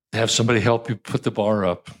 Have somebody help you put the bar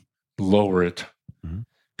up, lower it,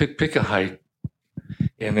 pick a height,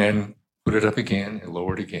 and then put it up again and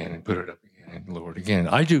lower it again and put it up again and lower it again.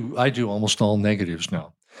 I do almost all negatives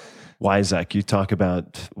now. Why is that? Can you talk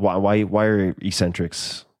about why are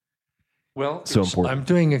eccentrics so important? I'm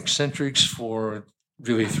doing eccentrics for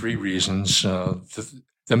really three reasons.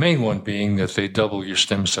 The main one being that they double your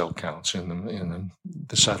stem cell counts in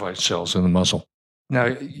the satellite cells in the muscle.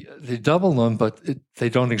 Now, they double them, but they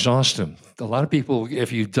don't exhaust them. A lot of people,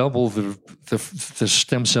 if you double the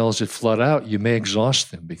stem cells that flood out, you may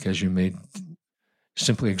exhaust them because you may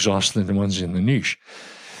simply exhaust the ones in the niche.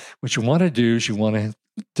 What you want to do is you want to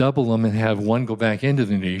double them and have one go back into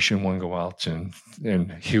the niche and one go out and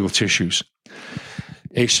heal tissues.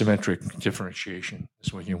 Asymmetric differentiation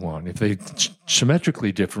is what you want. If they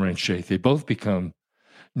symmetrically differentiate, they both become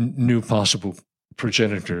new possible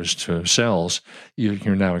progenitors to cells.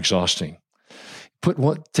 You're now exhausting.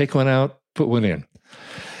 Take one out, put one in.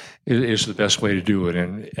 It is the best way to do it,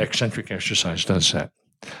 and eccentric exercise does that.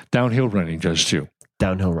 Downhill running does too.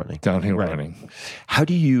 Downhill running. Running. How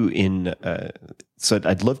do you so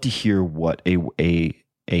I'd love to hear what a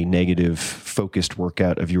negative focused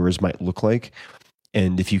workout of yours might look like.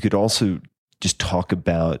 And if you could also just talk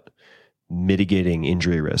about mitigating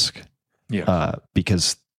injury risk. Yeah.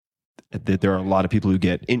 Because there are a lot of people who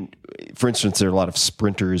get in, for instance, there are a lot of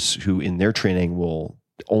sprinters who in their training will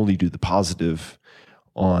only do the positive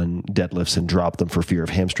on deadlifts and drop them for fear of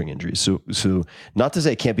hamstring injuries. So not to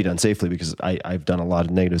say it can't be done safely, because I've done a lot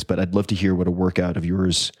of negatives, but I'd love to hear what a workout of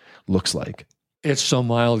yours looks like. It's so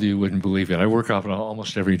mild you wouldn't believe it. I work out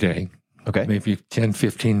almost every day. Okay. Maybe 10,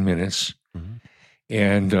 15 minutes. Mm-hmm.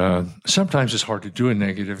 And sometimes it's hard to do a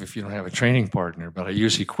negative if you don't have a training partner, but I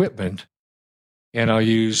use equipment, and I'll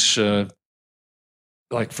use,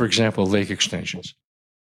 like, for example, leg extensions.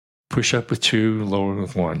 Push up with 2, lower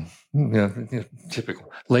with 1.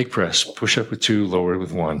 Typical. Leg press, push up with 2, lower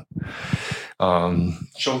with 1.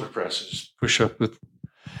 Shoulder presses, push up with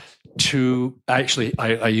 2. Actually,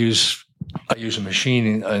 I use a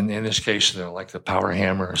machine, in this case, like the power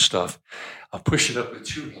hammer stuff. I'll push it up with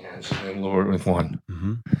 2 hands and then lower it with 1.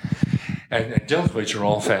 Mm-hmm. And deltoids are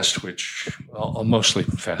all fast twitch, mostly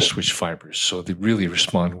fast twitch fibers, so they really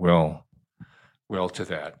respond well to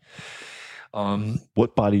that.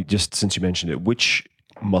 What body, just since you mentioned it, which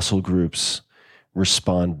muscle groups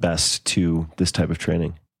respond best to this type of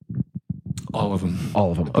training? All of them.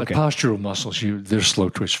 All of them. But okay. Postural muscles, they're slow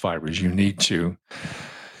twitch fibers. They need to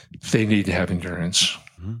have endurance.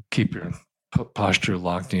 Mm-hmm. Keep your posture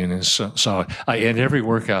locked in and solid. I end every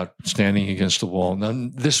workout standing against the wall. Now,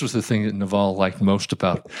 this was the thing that Naval liked most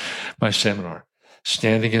about my seminar.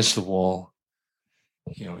 Stand against the wall.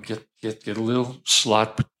 Get a little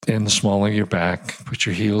slot in the small of your back. Put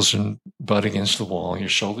your heels and butt against the wall. Your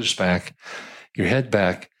shoulders back. Your head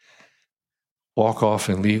back. Walk off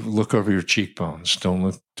and look over your cheekbones.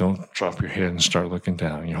 Don't drop your head and start looking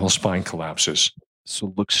down. Your whole spine collapses.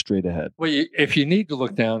 So look straight ahead. Well, if you need to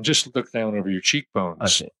look down, just look down over your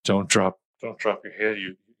cheekbones. Don't drop your head.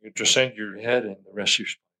 You descend your head and the rest of your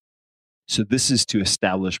spine. So this is to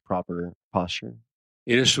establish proper posture?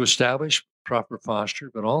 It is to establish proper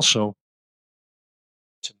posture, but also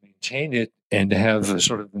to maintain it and to have the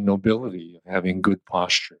sort of the nobility of having good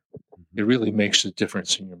posture. It really makes a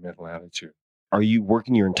difference in your mental attitude. Are you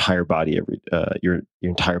working your entire body every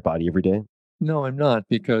day? No, I'm not,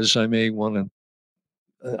 because I might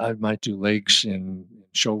do legs and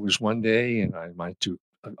shoulders one day, and I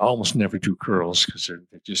almost never do curls because they're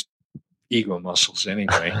just ego muscles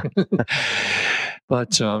anyway.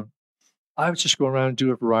 But I would just go around and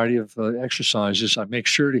do a variety of exercises. I make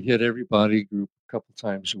sure to hit every body group a couple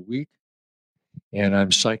times a week, and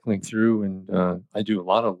I'm cycling through, and I do a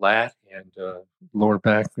lot of lat and lower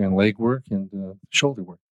back and leg work and shoulder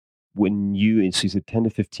work. when so you said 10 to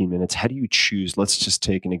 15 minutes, how do you choose? Let's just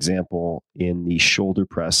take an example in the shoulder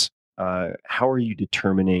press. How are you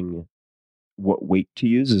determining what weight to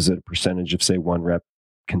use? Is it a percentage of, say, 1 rep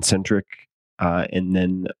concentric? And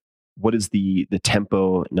then what is the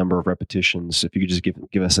tempo, number of repetitions? If you could just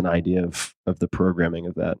give us an idea of the programming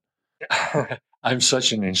of that. I'm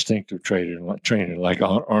such an instinctive trainer like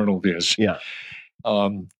Arnold is. Yeah.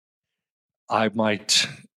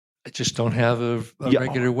 I just don't have a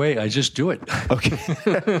regular way. I just do it.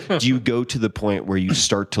 Okay. Do you go to the point where you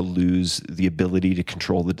start to lose the ability to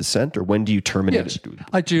control the descent, or when do you terminate Yes, it?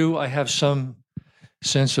 I do. I have some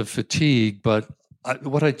sense of fatigue, but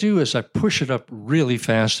what I do is I push it up really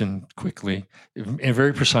fast and quickly in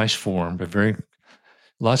very precise form, but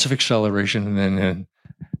lots of acceleration, and then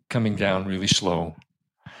coming down really slow.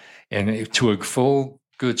 And to a full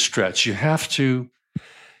good stretch, you have to.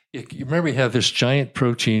 You remember you have this giant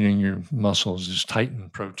protein in your muscles, this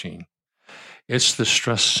titin protein. It's the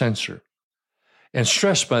stress sensor. And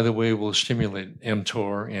stress, by the way, will stimulate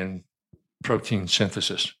mTOR and protein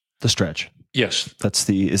synthesis. The stretch. Yes.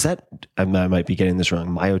 I might be getting this wrong,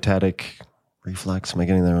 myotatic reflex? Am I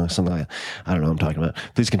getting that wrong? Something like that. I don't know what I'm talking about.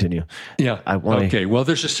 Please continue. Yeah. Okay. Well,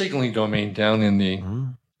 there's a signaling domain down in the,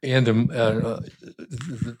 and the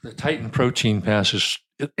titin protein passes,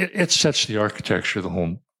 it sets the architecture of the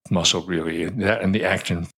whole muscle, really, and the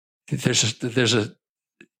actin. There's a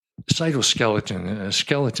cytoskeleton, a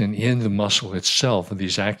skeleton in the muscle itself of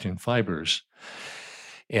these actin fibers,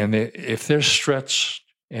 and if they're stretched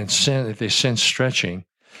and if they sense stretching,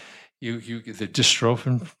 you the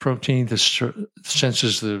dystrophin protein that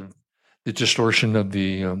senses the distortion of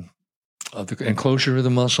the enclosure of the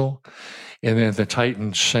muscle, and then the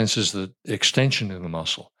titin senses the extension of the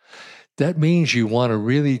muscle. That means you want to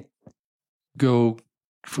really go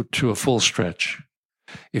to a full stretch.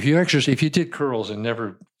 If you did curls and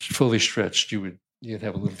never fully stretched, you'd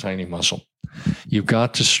have a little tiny muscle. You've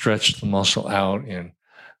got to stretch the muscle out, and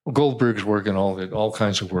Goldberg's work and all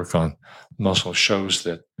kinds of work on muscle shows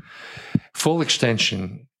that full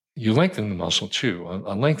extension, you lengthen the muscle too.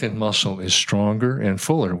 A lengthened muscle is stronger and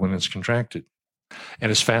fuller when it's contracted,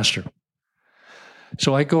 and it's faster.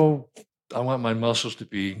 So I want my muscles to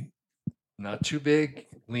be not too big,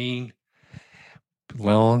 lean,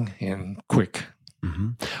 long, and quick.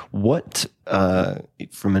 Mm-hmm. What,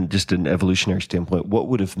 from just an evolutionary standpoint, what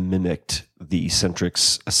would have mimicked the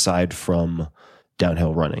eccentrics aside from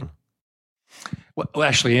downhill running? Well,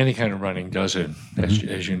 actually, any kind of running does it,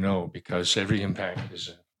 as you know, because every impact is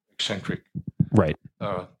an eccentric right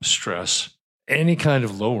stress. Any kind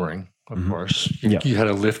of lowering, of course. You had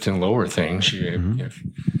to lift and lower things.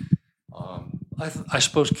 I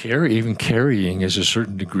suppose carrying is a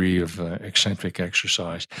certain degree of eccentric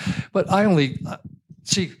exercise, but I only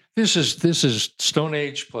see this is Stone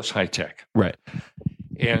Age plus high tech, right?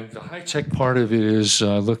 And the high tech part of it is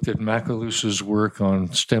looked at Macalusa's work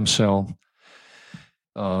on stem cell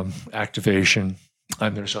activation,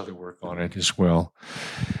 and there's other work on it as well.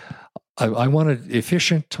 I wanted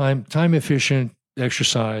efficient time efficient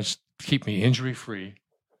exercise to keep me injury free.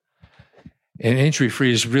 And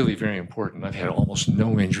injury-free is really very important. I've had almost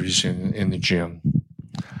no injuries in the gym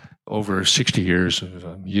over 60 years of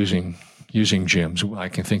using gyms. I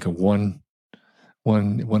can think of one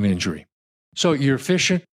injury. So you're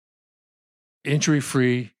efficient,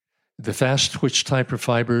 injury-free. The fast twitch type of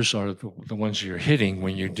fibers are the ones you're hitting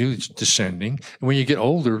when you do descending. And when you get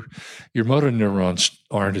older, your motor neurons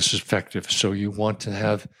aren't as effective. So you want to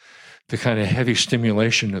have the kind of heavy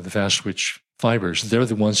stimulation of the fast twitch fibers. They're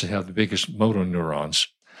the ones that have the biggest motor neurons.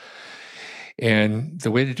 And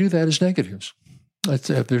the way to do that is negatives. It's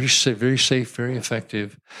very safe, very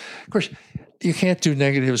effective. Of course, you can't do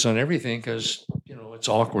negatives on everything because, it's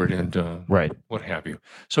awkward and what have you.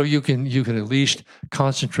 So you can at least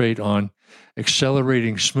concentrate on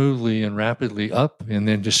accelerating smoothly and rapidly up and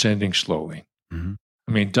then descending slowly. Mm-hmm.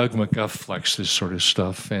 I mean, Doug McGuff flexed this sort of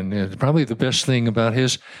stuff. And probably the best thing about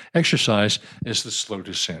his exercise is the slow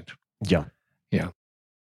descent. Yeah. Yeah.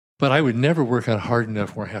 But I would never work out hard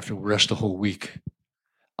enough where I have to rest a whole week.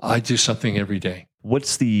 I do something every day.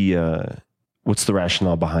 What's the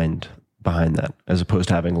rationale behind that, as opposed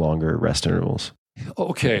to having longer rest intervals?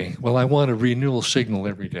 Okay. Well, I want a renewal signal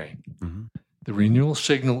every day. Mm-hmm. The renewal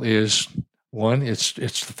signal is, one, it's the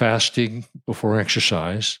fasting before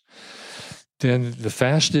exercise. Then the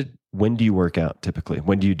fasted. When do you work out typically?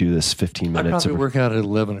 When do you do this 15 minutes? I probably work out at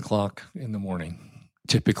 11 o'clock in the morning,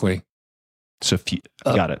 typically. So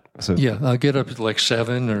got it. So yeah, I'll get up at like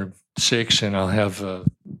 7 or 6, and I'll have a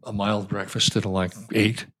mild breakfast at like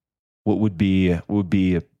 8. What would be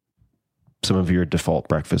some of your default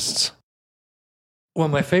breakfasts? Well,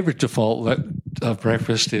 my favorite default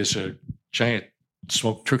breakfast is a giant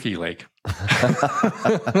smoked turkey leg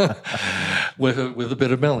with a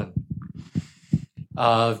bit of melon.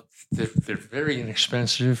 They're very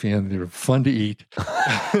inexpensive and they're fun to eat.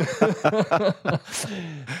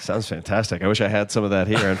 Sounds fantastic. I wish I had some of that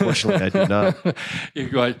here. Unfortunately, I do not. You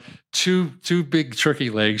got two big turkey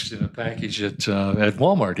legs in a package at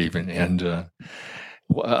Walmart even, and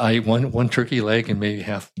I one turkey leg and maybe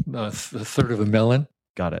half a third of a melon.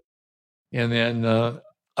 Got it. And then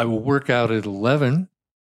I will work out at 11.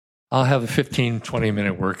 I'll have a 15,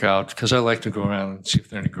 20-minute workout because I like to go around and see if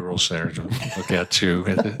there are any girls there to look at too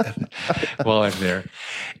while I'm there.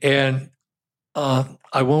 And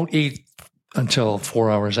I won't eat until 4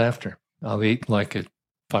 hours after. I'll eat like at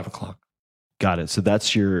 5 o'clock. Got it. So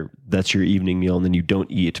that's your evening meal, and then you don't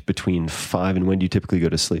eat between 5 and when do you typically go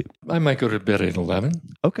to sleep? I might go to bed at 11.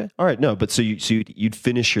 Okay. All right. No, but so you'd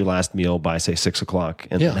finish your last meal by say 6 o'clock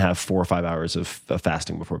and then have 4 or 5 hours of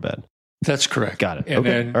fasting before bed. That's correct. Got it. And okay.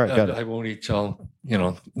 then All right, got it. I won't eat till,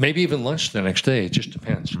 maybe even lunch the next day. It just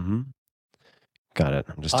depends. Mm-hmm. Got it.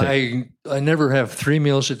 I'm just I never have 3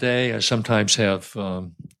 meals a day. I sometimes have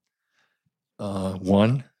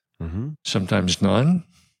one, sometimes none,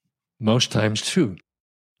 most times 2.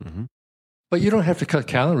 Mm-hmm. But you don't have to cut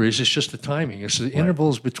calories. It's just the timing. It's the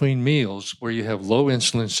intervals between meals where you have low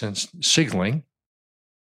insulin signaling,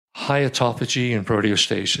 high autophagy and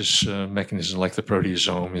proteostasis mechanisms like the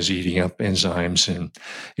proteasome is eating up enzymes and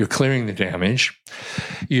you're clearing the damage.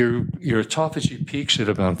 Your autophagy peaks at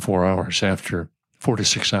about 4 hours after 4 to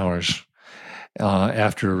 6 hours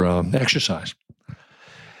after exercise.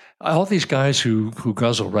 All these guys who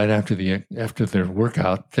guzzle right after their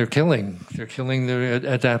workout, they're killing their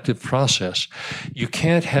adaptive process. You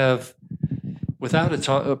can't have without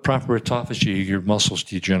a proper autophagy, your muscles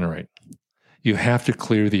degenerate. You have to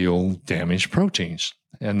clear the old damaged proteins,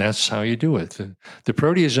 and that's how you do it. The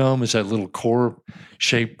proteasome is that little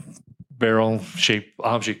core-shaped, barrel-shaped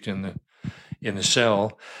object in the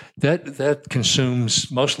cell that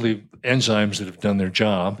consumes mostly enzymes that have done their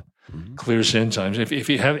job, clears enzymes. If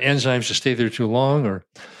you have enzymes that stay there too long,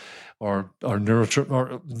 or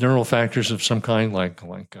neural factors of some kind, like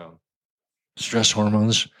stress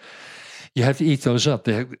hormones, you have to eat those up.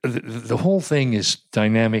 The whole thing is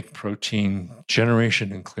dynamic protein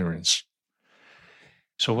generation and clearance.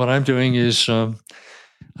 So what I'm doing is I'm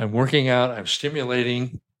working out, I'm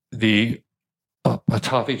stimulating the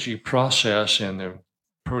autophagy process and the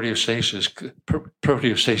proteostasis.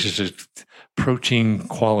 Proteostasis is protein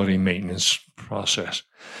quality maintenance process.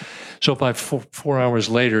 So by 4 hours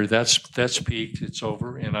later, that's peaked, it's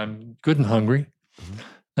over, and I'm good and hungry.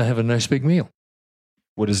 I have a nice big meal.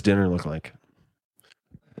 What does dinner look like?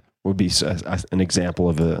 What would be an example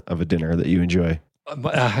of a dinner that you enjoy?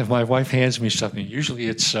 My wife hands me something. Usually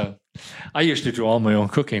it's, I used to do all my own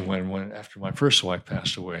cooking when after my first wife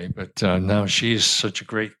passed away, but now she's such a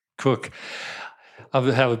great cook. I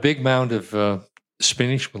would have a big mound of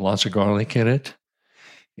spinach with lots of garlic in it.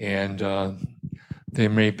 And there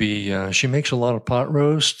may be, she makes a lot of pot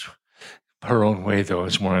roast. Her own way, though.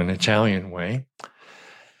 It's more an Italian way.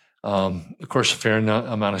 Of course, a fair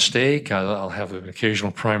amount of steak. I'll have an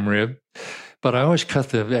occasional prime rib, but I always cut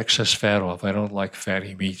the excess fat off. I don't like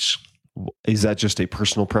fatty meats. Is that just a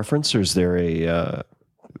personal preference, or is there a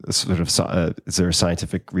is there a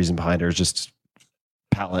scientific reason behind it, or just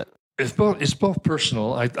palate? It's both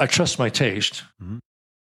personal. I trust my taste,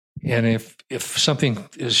 and if something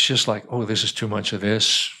is just like, oh, this is too much of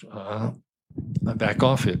this, I back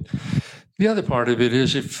off it. The other part of it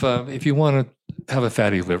is if you want to have a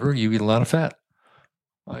fatty liver, you eat a lot of fat.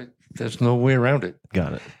 There's no way around it.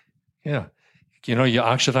 Got it. Yeah. You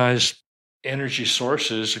oxidize energy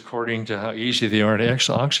sources according to how easy they are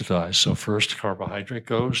to oxidize. So first carbohydrate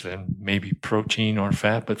goes, then maybe protein or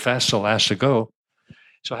fat, but fat still has to go.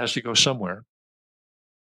 So it has to go somewhere.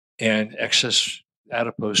 And excess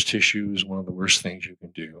adipose tissue is one of the worst things you can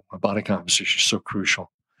do. My body composition is so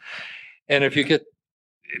crucial. And if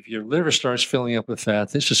your liver starts filling up with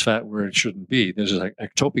fat, this is fat where it shouldn't be. This is like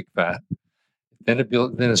ectopic fat. Then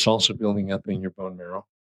it's also building up in your bone marrow,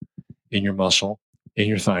 in your muscle, in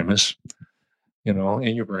your thymus, in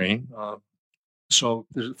your brain. So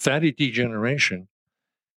the fatty degeneration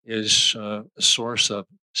is a source of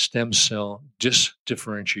stem cell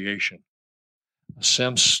differentiation. A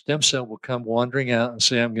stem cell will come wandering out and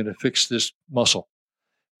say, I'm going to fix this muscle,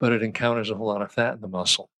 but it encounters a whole lot of fat in the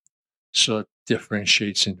muscle. So it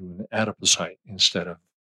differentiates into an adipocyte instead of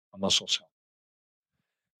a muscle cell.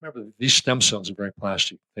 Remember, these stem cells are very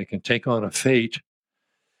plastic. They can take on a fate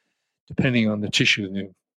depending on the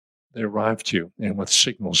tissue they arrive to and what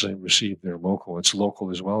signals they receive. They're local. It's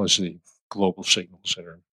local as well as the global signals that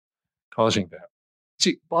are causing that.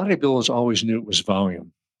 See, bodybuilders always knew it was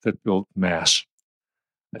volume that built mass.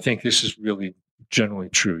 I think this is really generally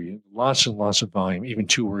true. Lots and lots of volume, even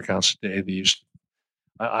 2 workouts a day. They used.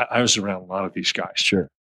 I was around a lot of these guys. Sure.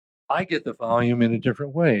 I get the volume in a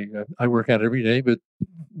different way. I work out every day, but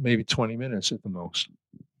maybe 20 minutes at the most,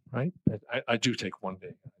 right? I do take one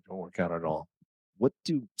day. I don't work out at all. What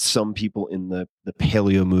do some people in the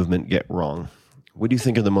paleo movement get wrong? What do you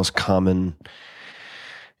think are the most common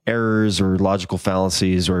errors or logical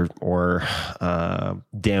fallacies or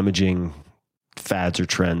damaging fads or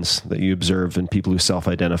trends that you observe in people who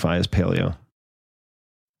self-identify as paleo?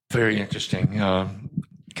 Very interesting,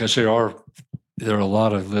 because there are a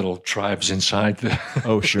lot of little tribes inside the.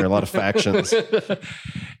 Oh, sure, a lot of factions.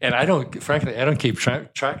 And I don't keep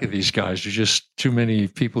track of these guys. There's just too many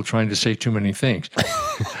people trying to say too many things.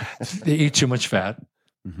 They eat too much fat.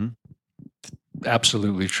 Mm-hmm.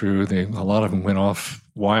 Absolutely true. A lot of them went off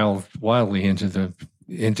wildly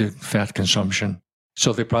into fat consumption.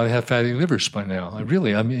 So they probably have fatty livers by now.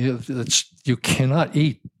 You cannot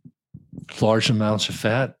eat large amounts of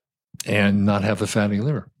fat and not have a fatty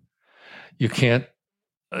liver. You can't.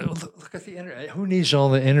 Look at the energy. Who needs all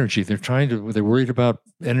the energy? They're worried about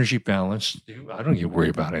energy balance. I don't get worried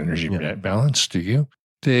about energy balance. Do you?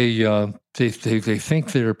 They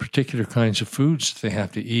think there are particular kinds of foods that they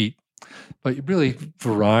have to eat, but really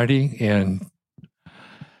variety and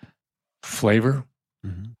flavor,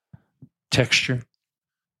 mm-hmm. texture,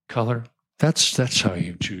 color. That's how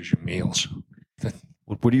you choose your meals.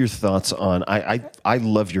 What are your thoughts on? I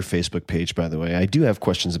love your Facebook page, by the way. I do have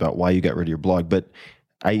questions about why you got rid of your blog, but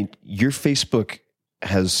your Facebook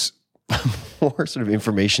has more sort of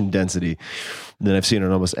information density than I've seen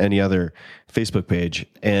on almost any other Facebook page.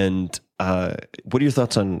 And what are your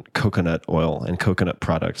thoughts on coconut oil and coconut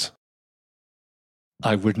products?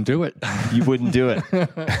 I wouldn't do it. You wouldn't do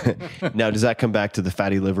it. Now, does that come back to the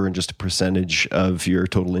fatty liver and just a percentage of your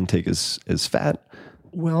total intake is fat?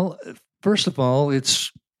 Well, first of all,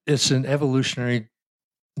 it's an evolutionary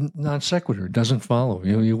non sequitur. It doesn't follow.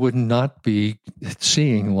 You would not be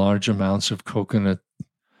seeing large amounts of coconut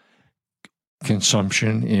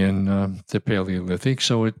consumption in the Paleolithic.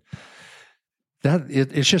 So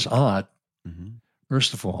it's just odd, mm-hmm.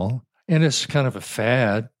 first of all, and it's kind of a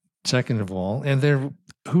fad. Second of all, and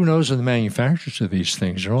who knows the manufacturers of these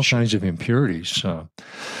things? There are all kinds of impurities that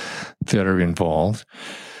are involved.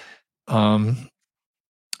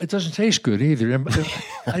 It doesn't taste good either.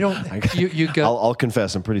 I don't. You got. I'll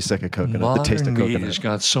confess, I'm pretty sick of coconut. The taste of modern meat coconut has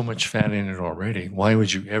got so much fat in it already. Why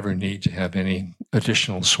would you ever need to have any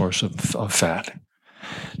additional source of fat?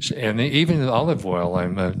 And even olive oil,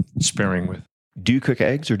 I'm sparing with. Do you cook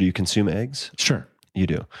eggs or do you consume eggs? Sure, you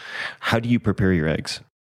do. How do you prepare your eggs?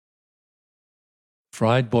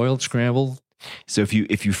 Fried, boiled, scrambled. So if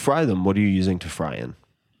you fry them, what are you using to fry in?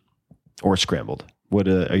 Or scrambled? What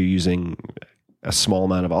are you using? A small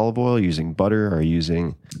amount of olive oil? Are you using butter? Are you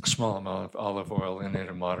using a small amount of olive oil in at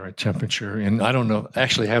a moderate temperature? And I don't know.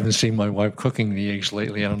 Actually, I haven't seen my wife cooking the eggs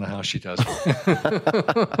lately. I don't know how she does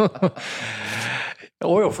it.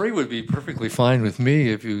 Oil-free would be perfectly fine with me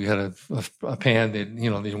if you had a pan that,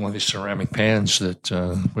 one of these ceramic pans that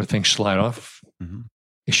where things slide off. Mm-hmm.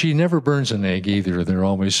 She never burns an egg either. They're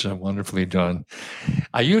always wonderfully done.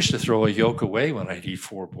 I used to throw a yolk away when I'd eat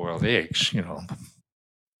 4 boiled eggs,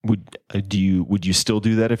 Would you still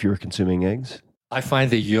do that if you were consuming eggs? I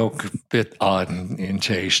find the yolk a bit odd in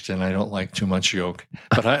taste, and I don't like too much yolk.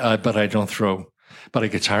 But I don't throw. But I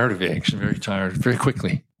get tired of eggs. I'm very tired very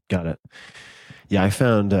quickly. Got it. Yeah, I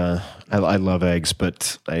found I love eggs,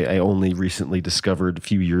 but I only recently discovered a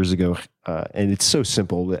few years ago, and it's so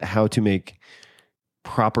simple, how to make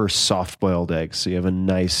proper soft-boiled eggs. So you have a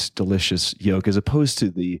nice, delicious yolk, as opposed to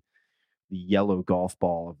the yellow golf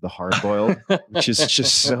ball of the hard-boiled, which is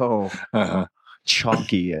just so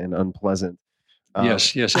chalky and unpleasant.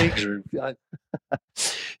 Yes, eggs are.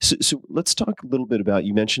 So let's talk a little bit about.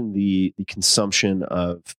 You mentioned the consumption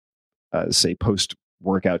of, say,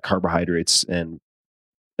 post-workout carbohydrates and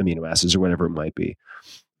amino acids or whatever it might be.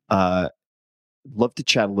 Love to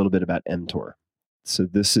chat a little bit about mTOR. So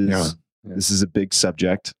this is a big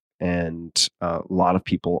subject, and a lot of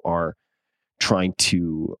people are trying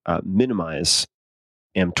to minimize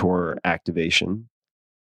mTOR activation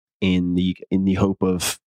in the hope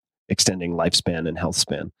of extending lifespan and health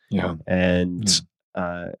span. Yeah. And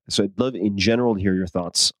so I'd love in general to hear your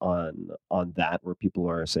thoughts on that, where people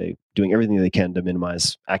are, say, doing everything they can to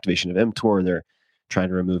minimize activation of mTOR. They're trying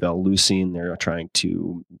to remove L-leucine. They're trying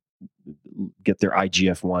to get their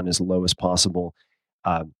IGF-1 as low as possible.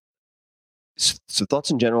 So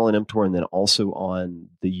thoughts in general on mTOR, and then also on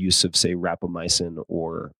the use of, say, rapamycin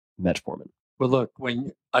or metformin. Well, look,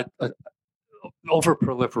 when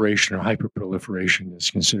overproliferation or hyperproliferation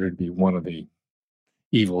is considered to be one of the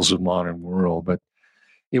evils of modern world, but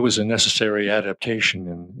it was a necessary adaptation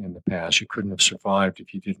in the past. You couldn't have survived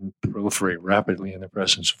if you didn't proliferate rapidly in the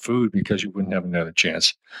presence of food, because you wouldn't have another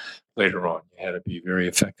chance later on. You had to be very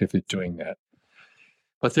effective at doing that.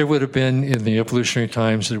 But there would have been, in the evolutionary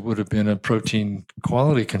times, there would have been a protein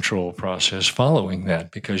quality control process following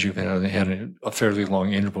that, because you had a fairly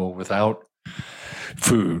long interval without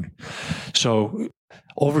food. So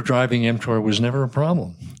overdriving mTOR was never a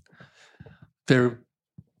problem. They're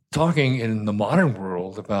talking in the modern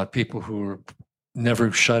world about people who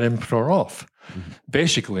never shut mTOR off. Mm-hmm.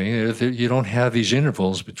 Basically, you don't have these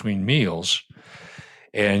intervals between meals,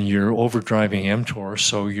 and you're overdriving mTOR,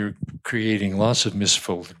 so you're creating lots of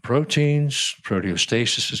misfolded proteins.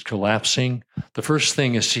 Proteostasis is collapsing. The first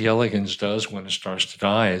thing a C. elegans does when it starts to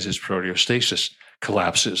die is its proteostasis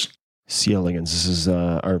collapses. C. elegans, this is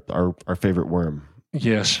our favorite worm.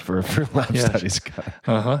 Yes. For lab studies.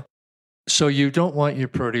 Uh-huh. So you don't want your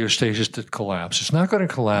proteostasis to collapse. It's not going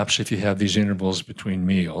to collapse if you have these intervals between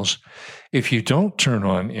meals. If you don't turn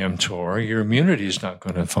on mTOR, your immunity is not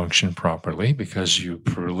going to function properly, because you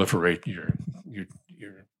proliferate your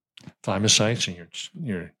thymocytes and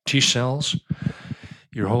your T cells.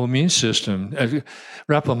 Your whole immune system.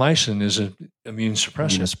 Rapamycin is an immune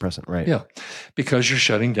suppressant. Immunosuppressant, right. Yeah, because you're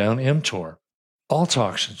shutting down mTOR. All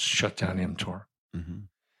toxins shut down mTOR. Mm-hmm.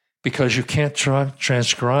 Because you can't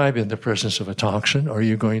transcribe in the presence of a toxin, or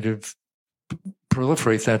you're going to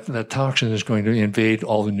proliferate. That toxin is going to invade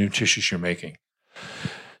all the new tissues you're making.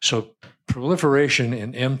 So proliferation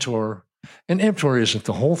in mTOR, and mTOR isn't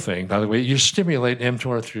the whole thing, by the way. You stimulate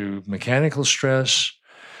mTOR through mechanical stress.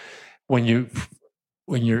 When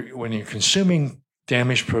you're consuming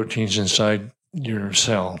damaged proteins inside your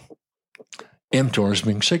cell, mTOR is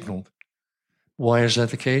being signaled. Why is that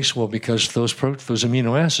the case? Well, because those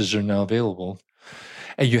amino acids are now available,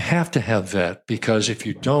 and you have to have that, because if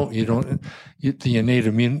you don't, the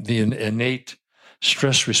innate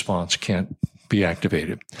stress response can't be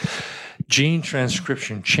activated. Gene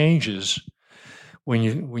transcription changes when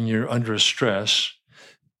you're under a stress.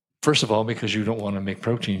 First of all, because you don't want to make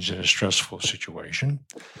proteins in a stressful situation.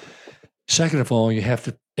 Second of all, you have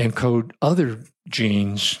to encode other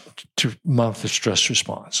genes to mount the stress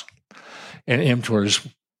response. And mTOR is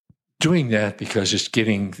doing that because it's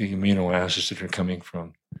getting the amino acids that are coming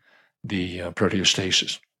from the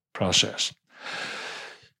proteostasis process.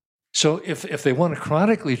 So if they want to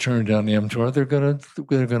chronically turn down mTOR, they're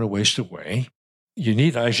going to waste away. You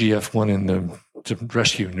need IGF-1 to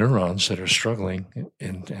rescue neurons that are struggling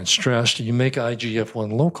and stressed. You make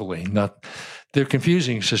IGF-1 locally. They're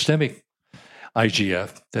confusing systemic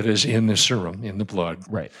IGF that is in the serum, in the blood,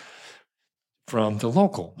 right, from the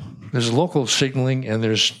local. There's local signaling and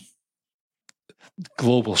there's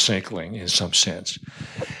global signaling in some sense.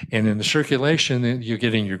 And in the circulation, you're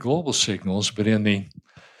getting your global signals, but in the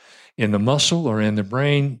muscle or in the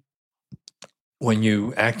brain, when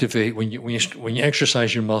you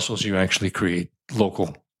exercise your muscles, you actually create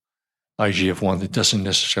local IGF-1 that doesn't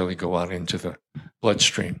necessarily go out into the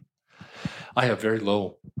bloodstream. I have very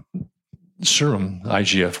low serum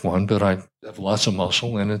IGF-1, but I have lots of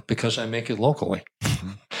muscle in it because I make it locally.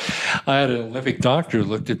 I had an Olympic doctor who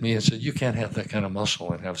looked at me and said, "You can't have that kind of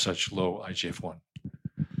muscle and have such low IGF-1."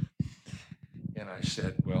 And I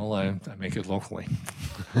said, "Well, I make it locally."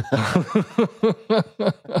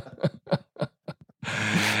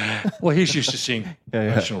 Well, he's used to seeing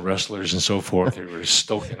professional wrestlers and so forth who were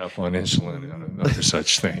stoking up on insulin and other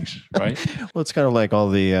such things, right? Well, it's kind of like all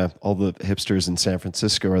the hipsters in San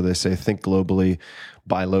Francisco, where they say think globally,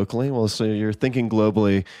 buy locally. Well, so you're thinking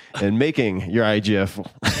globally and making your IGF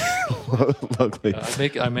locally.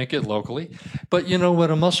 I make it locally, but you know what?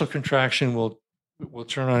 A muscle contraction will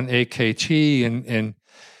turn on AKT, and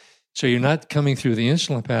so you're not coming through the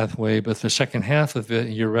insulin pathway, but the second half of it,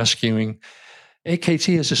 you're rescuing.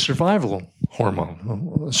 AKT is a survival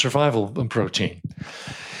hormone, a survival protein.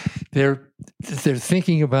 They're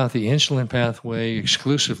thinking about the insulin pathway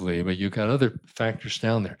exclusively, but you've got other factors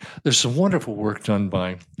down there. There's some wonderful work done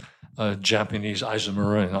by Japanese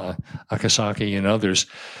Izumura and Akasaki and others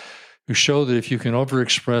who show that if you can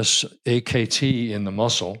overexpress AKT in the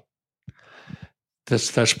muscle,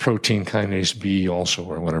 that's protein kinase B also,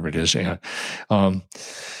 or whatever it is, it'll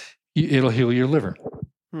heal your liver.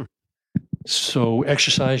 So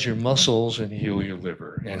exercise your muscles and heal your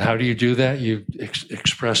liver. And how do you do that? You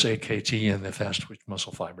express AKT in the fast twitch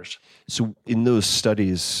muscle fibers. So in those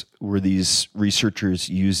studies, were these researchers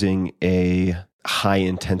using a high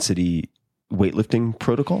intensity weightlifting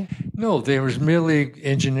protocol? No, they were merely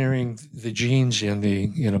engineering the genes in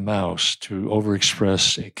a mouse to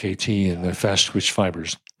overexpress AKT in the fast twitch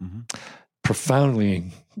fibers. Mm-hmm.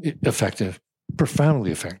 Profoundly effective.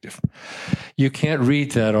 You can't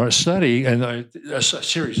read that or study, and a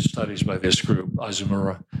series of studies by this group,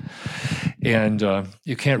 Azumura, and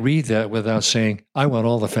you can't read that without saying, I want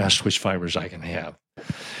all the fast twitch fibers I can have.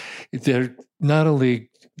 They're not only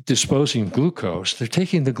disposing glucose, they're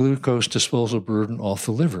taking the glucose disposal burden off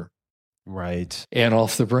the liver. Right. And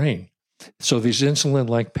off the brain. So these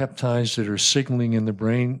insulin-like peptides that are signaling in the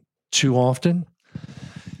brain too often,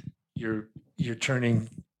 you're turning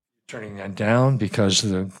that down because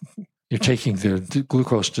you're taking the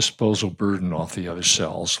glucose disposal burden off the other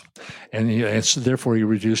cells, and therefore you're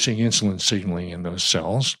reducing insulin signaling in those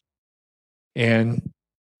cells. And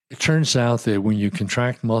it turns out that when you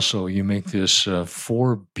contract muscle, you make this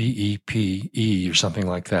 4-BEPE or something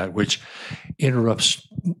like that, which interrupts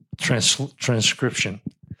transcription.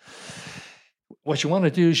 What you want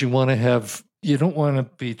to do is you don't want to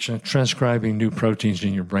be transcribing new proteins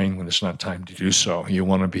in your brain when it's not time to do so. You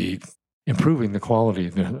want to be improving the quality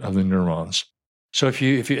of the neurons. So if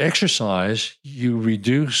you exercise, you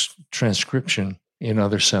reduce transcription in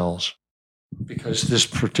other cells because this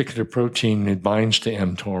particular protein, it binds to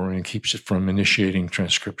mTOR and keeps it from initiating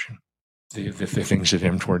transcription, the things that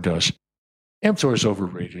mTOR does. mTOR is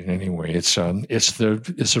overrated anyway. It's the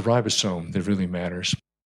ribosome that really matters.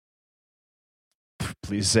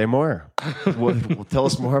 Please say more. Tell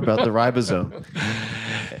us more about the ribosome.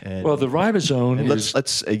 Well, the ribosome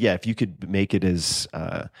let's if you could make it as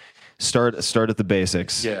start at the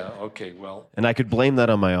basics. Yeah. Okay. Well, and I could blame that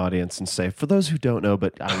on my audience and say, for those who don't know,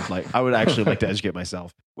 but I would actually like to educate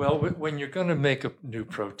myself. Well, when you're going to make a new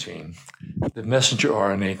protein, the messenger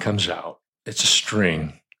RNA comes out. It's a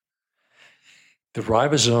string. The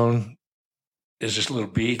ribosome is this little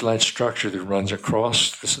bead-like structure that runs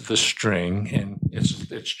across the string, and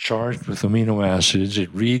it's charged with amino acids.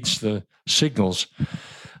 It reads the signals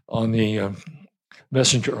on the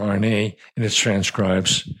messenger RNA, and it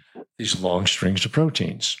transcribes these long strings of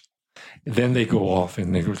proteins. And then they go off,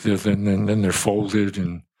 and then they're folded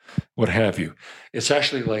and what have you. It's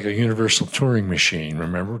actually like a universal Turing machine.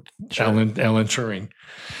 Remember, sure. Alan Turing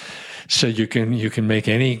said you can make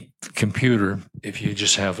any computer if you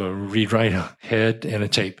just have a read-write head and a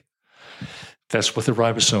tape. That's what the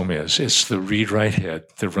ribosome is. It's the read-write head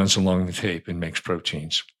that runs along the tape and makes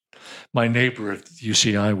proteins. My neighbor at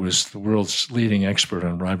UCI was the world's leading expert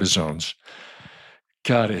on ribosomes.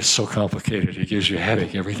 God, it's so complicated. It gives you a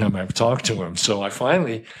headache every time I talk to him. So I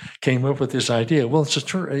finally came up with this idea. Well, it's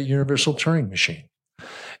a universal Turing machine.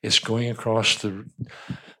 It's going across the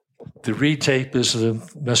read tape is the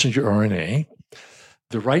messenger RNA.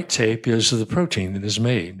 The write tape is the protein that is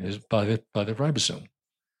made by the ribosome.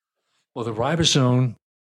 Well, the ribosome,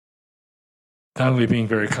 not only being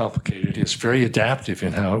very complicated, it's very adaptive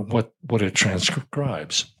in what it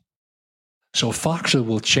transcribes. So FOXA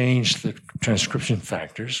will change the transcription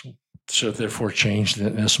factors, so therefore change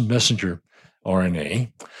the messenger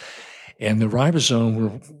RNA. And the ribosome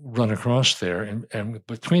will run across there. And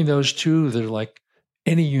between those two, they're like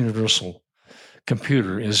any universal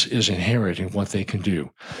computer is inherent in what they can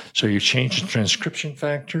do. So you change the transcription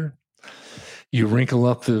factor, you wrinkle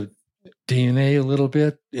up the DNA a little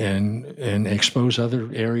bit and expose other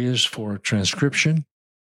areas for transcription.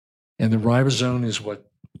 And the ribosome is what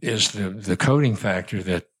is the coding factor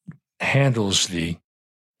that handles the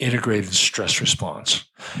integrated stress response.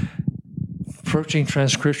 Protein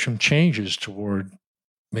transcription changes toward,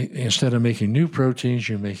 instead of making new proteins,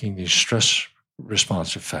 you're making these stress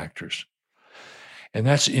responsive factors. And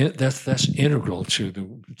that's integral to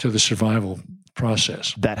the survival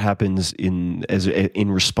process. That happens in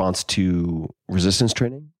response to resistance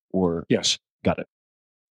training, or yes, got it.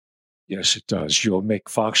 Yes, it does. You'll make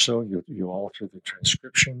FOXO. You alter the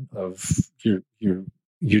transcription of your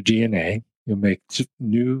DNA. You'll make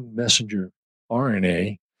new messenger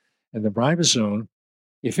RNA, and the ribosome,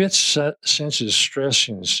 if it senses stress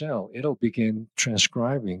in the cell, it'll begin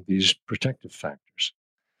transcribing these protective factors.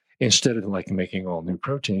 Instead of like making all new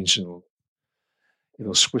proteins, it'll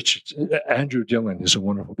switch it. Andrew Dillon has a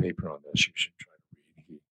wonderful paper on this. You should try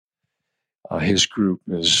to read. His group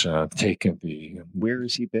has taken the. Where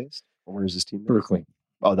is he based? Or where is his team based? Berkeley.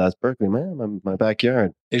 Oh, that's Berkeley, man. My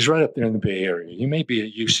backyard. He's right up there in the Bay Area. He may be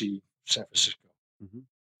at UC San Francisco. Mm-hmm.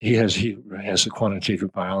 He has a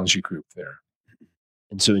quantitative biology group there.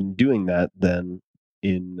 And so in doing that, then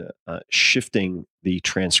in shifting the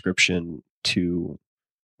transcription to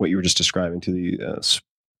what you were just describing, to the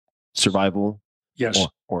survival, Yes,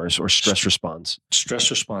 or stress response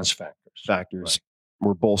factors. Right.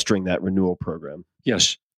 We're bolstering that renewal program.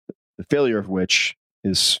 Yes. The failure of which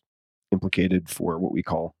is implicated for what we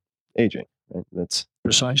call aging. Right? That's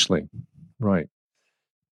precisely right.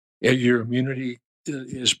 Your immunity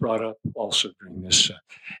is brought up also during this.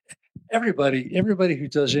 Everybody who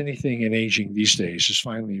does anything in aging these days has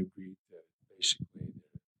finally agreed that basically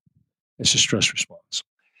it's a stress response.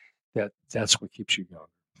 That's what keeps you young.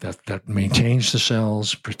 That maintains the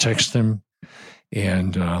cells, protects them,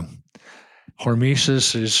 and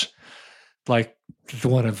hormesis is like they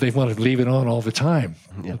want to leave it on all the time,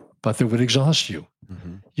 but that would exhaust you.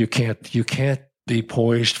 Mm-hmm. You can't be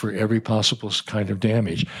poised for every possible kind of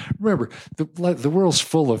damage. Remember, the world's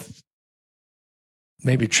full of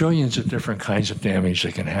maybe trillions of different kinds of damage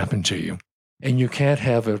that can happen to you, and you can't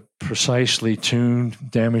have a precisely tuned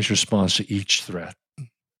damage response to each threat.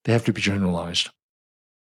 They have to be generalized,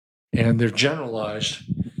 and they're generalized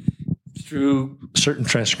through certain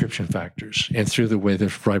transcription factors and through the way the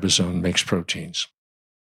ribosome makes proteins.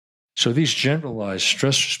 So these generalized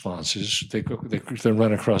stress responses, they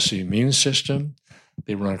run across the immune system,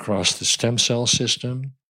 they run across the stem cell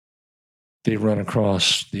system, they run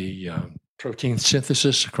across the protein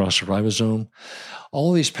synthesis, across the ribosome.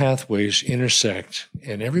 All these pathways intersect,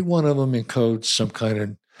 and every one of them encodes some kind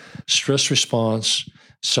of stress response,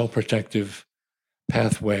 cell protective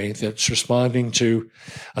pathway that's responding to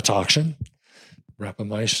a toxin,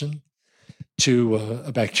 rapamycin, to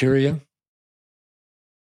a bacteria.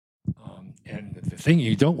 And the thing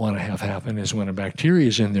you don't want to have happen is when a bacteria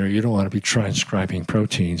is in there, you don't want to be transcribing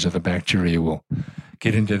proteins, or the bacteria will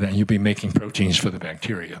get into that and you'll be making proteins for the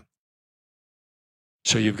bacteria.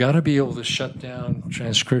 So you've got to be able to shut down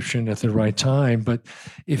transcription at the right time. But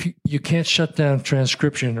if you can't shut down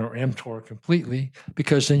transcription or mTOR completely,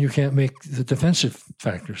 because then you can't make the defensive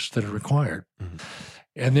factors that are required. Mm-hmm.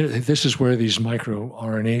 And this is where these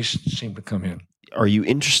microRNAs seem to come in. Are you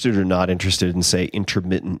interested or not interested in, say,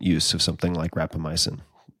 intermittent use of something like rapamycin?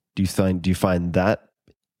 Do you find that,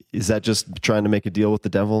 is that just trying to make a deal with the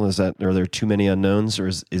devil? Are there too many unknowns, or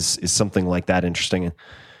is something like that interesting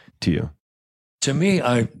to you? To me,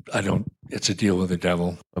 I don't. It's a deal with the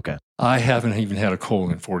devil. Okay. I haven't even had a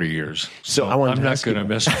cold in 40 years, so I'm not going to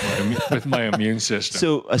mess with my immune system.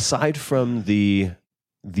 So aside from the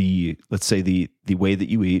let's say the way that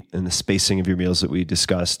you eat and the spacing of your meals that we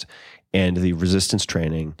discussed, and the resistance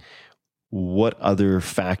training, what other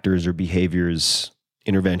factors or behaviors,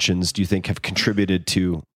 interventions do you think have contributed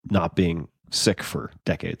to not being sick for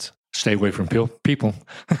decades? Stay away from people.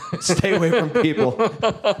 Stay away from people.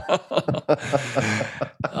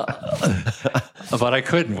 But I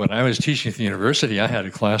couldn't. When I was teaching at the university, I had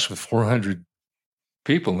a class with 400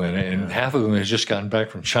 people in it, and half of them had just gotten back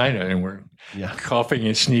from China and were coughing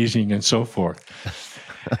and sneezing and so forth.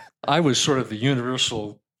 I was sort of the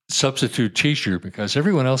universal substitute teacher because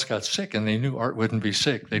everyone else got sick and they knew Art wouldn't be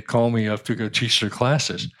sick. They'd call me up to go teach their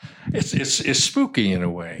classes. It's spooky in a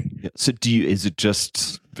way. So is it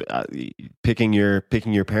just picking your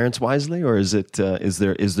parents wisely, or is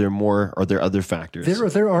there more? Are there other factors?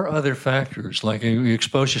 There are other factors, like you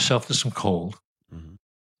expose yourself to some cold, mm-hmm.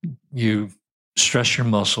 You stress your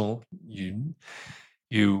muscle, you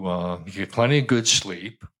get plenty of good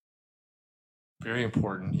sleep. Very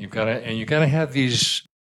important. You gotta have these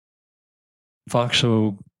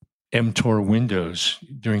FOXO mTOR windows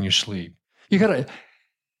during your sleep. You gotta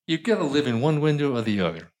live in one window or the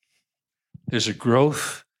other. There's a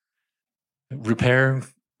growth, repair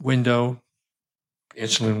window,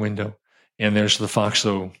 insulin window, and there's the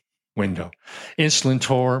FOXO window. Insulin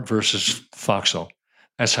TOR versus FOXO.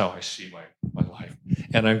 That's how I see my life.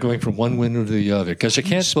 And I'm going from one window to the other because it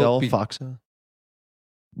can't spell FOXO.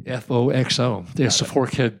 FOXO. It's a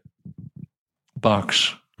forkhead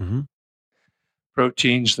box. Mm-hmm.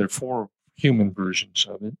 Proteins, there are 4 human versions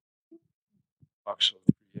of it.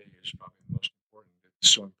 FOXO3A is probably the most important. It's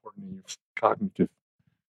so important in your cognitive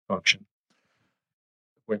function.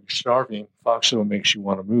 When you're starving, FOXO makes you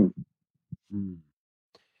want to move. Mm.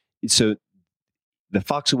 So the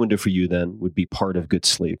FOXO window for you then would be part of good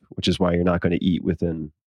sleep, which is why you're not going to eat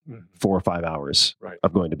within 4 or 5 hours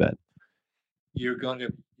of going to bed. You're going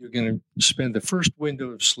to spend the first window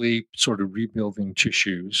of sleep sort of rebuilding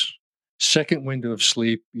tissues. Second window of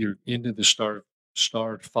sleep, you're into the starved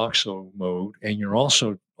FOXO mode, and you're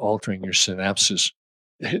also altering your synapses.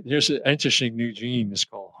 There's an interesting new gene. It's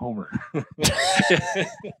called Homer.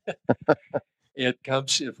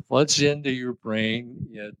 It floods into your brain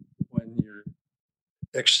when your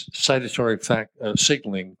excitatory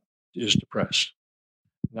signaling is depressed.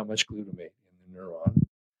 Not much glutamate in the neuron.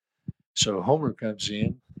 So Homer comes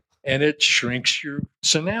in and it shrinks your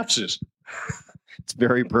synapses. It's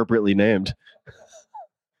very appropriately named.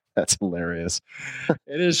 That's hilarious.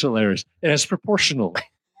 It is hilarious. And it's proportional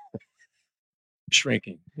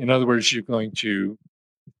shrinking. In other words, you're going to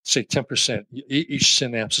say 10%. Each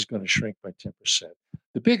synapse is going to shrink by 10%.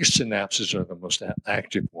 The biggest synapses are the most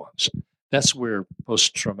active ones. That's where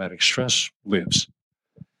post-traumatic stress lives.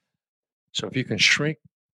 So if you can shrink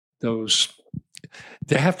those,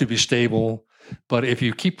 they have to be stable. But if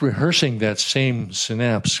you keep rehearsing that same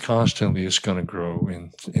synapse constantly, it's going to grow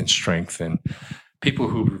in strength. And people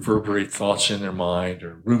who reverberate thoughts in their mind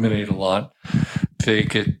or ruminate a lot, they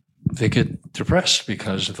get depressed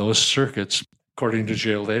because of those circuits. According to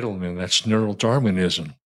Gerald Edelman, that's neural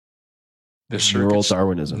Darwinism. Neural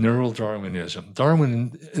Darwinism. Neural Darwinism.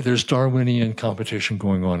 There's Darwinian competition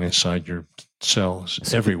going on inside your cells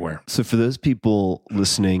everywhere. So for those people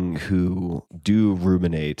listening who do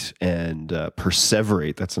ruminate and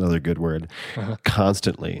perseverate, that's another good word,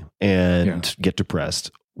 constantly and get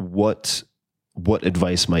depressed, what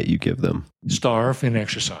advice might you give them? Starve and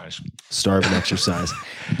exercise. Starve and exercise.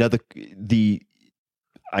 Now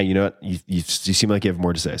you know what? You seem like you have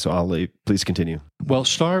more to say, so please continue. Well,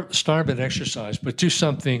 starve and exercise, but do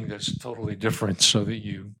something that's totally different so that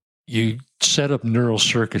you set up neural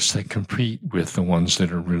circuits that compete with the ones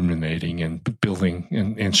that are ruminating and building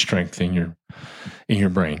and strength in your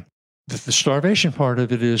brain. The starvation part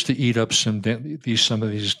of it is to eat up some of these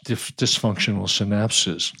dysfunctional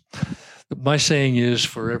synapses. My saying is,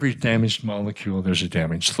 for every damaged molecule, there's a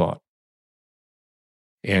damaged thought,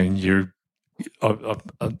 and you're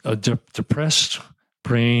a depressed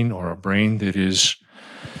brain or a brain that is,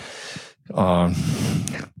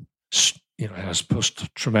 has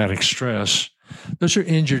post-traumatic stress. Those are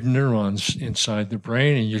injured neurons inside the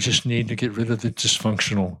brain, and you just need to get rid of the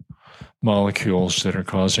dysfunctional molecules that are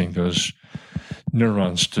causing those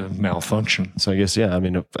neurons to malfunction. So I guess,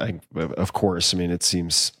 of course, it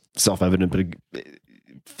seems self-evident, but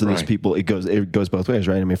for those people, it goes both ways,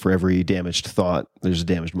 right? For every damaged thought, there's a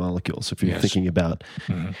damaged molecule. So if you're thinking about,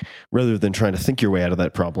 rather than trying to think your way out of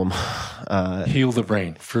that problem, heal the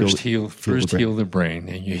brain. Heal the brain,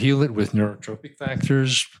 and you heal it with neurotropic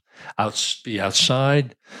factors. Be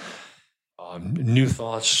outside, new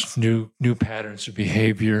thoughts, new patterns of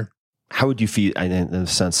behavior. How would you feed? I know it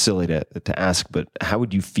sounds silly to ask, but how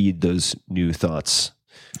would you feed those new thoughts?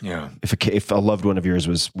 Yeah. If a loved one of yours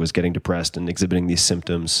was getting depressed and exhibiting these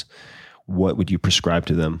symptoms, what would you prescribe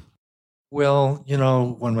to them? Well,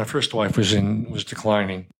 when my first wife was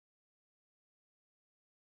declining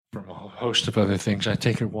from a host of other things, I'd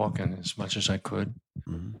take her walking as much as I could.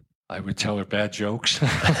 Mm-hmm. I would tell her bad jokes.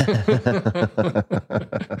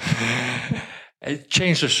 It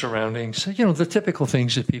changed her surroundings. The typical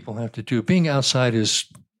things that people have to do. Being outside is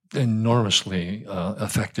enormously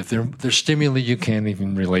effective. They're stimuli you can't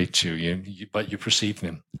even relate to, but you perceive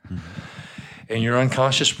them. Mm-hmm. And your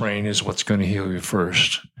unconscious brain is what's going to heal you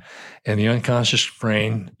first. And the unconscious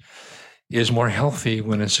brain is more healthy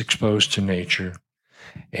when it's exposed to nature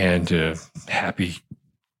and happy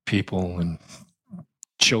people and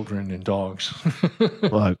children and dogs.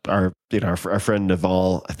 Well, our friend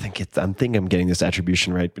Naval, I think I'm getting this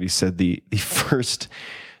attribution right, but he said the first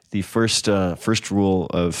rule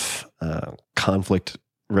of conflict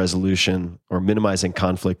resolution or minimizing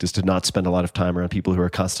conflict is to not spend a lot of time around people who are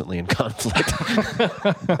constantly in conflict.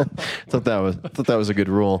 thought that was a good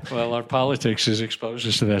rule. Well, our politics is exposed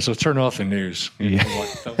us to that, so turn off the news.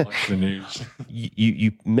 Don't watch the news.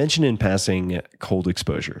 You mentioned in passing cold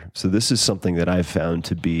exposure. So this is something that I've found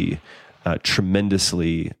to be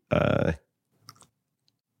tremendously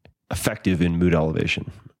effective in mood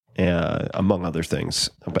elevation. Among other things.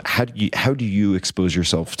 But how do you expose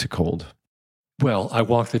yourself to cold? Well, I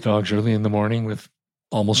walk the dogs early in the morning with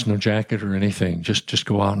almost no jacket or anything. Just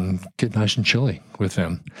go out and get nice and chilly with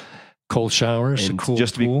them. Cold showers, and a cool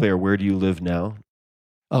just to be clear, where do you live now?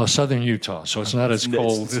 Oh, southern Utah. So it's not as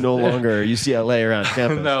cold. It's no longer UCLA around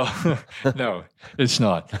campus. No, it's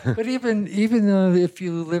not. But even if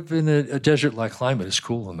you live in a desert-like climate, it's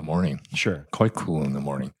cool in the morning. Sure. Quite cool in the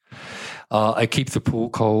morning. I keep the pool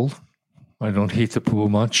cold. I don't heat the pool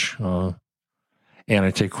much. And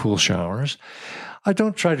I take cool showers. I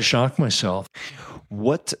don't try to shock myself.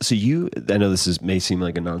 I know may seem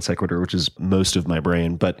like a non sequitur, which is most of my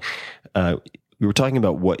brain, but we were talking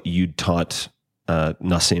about what you taught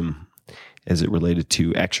Nassim as it related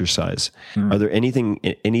to exercise. Are there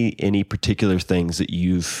any particular things that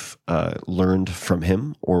you've learned from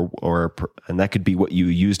him, and that could be what you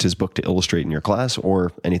used his book to illustrate in your class,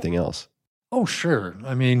 or anything else? Oh, sure.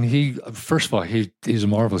 I mean, first of all, he's a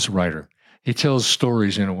marvelous writer. He tells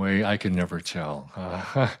stories in a way I can never tell.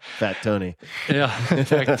 Fat Tony. Yeah,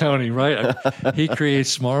 Fat Tony, right? He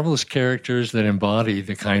creates marvelous characters that embody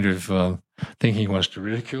the kind of thing he wants to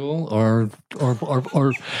ridicule or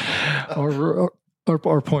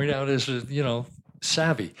point out as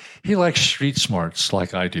savvy. He likes street smarts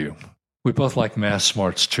like I do. We both like math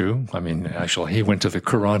smarts too. I mean, actually, he went to the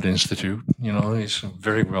Courant Institute. He's a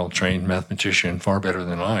very well-trained mathematician, far better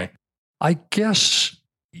than I. I guess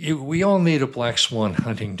we all need a black swan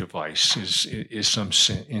hunting device in some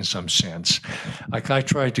sense. Like, I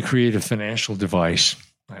tried to create a financial device.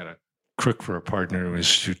 I had a crook for a partner who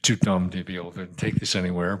was too dumb to be able to take this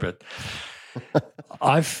anywhere, but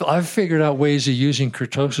I've figured out ways of using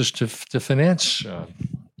kurtosis to finance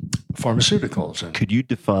pharmaceuticals. And could you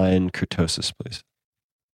define kurtosis, please,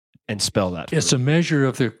 and spell that? It's a measure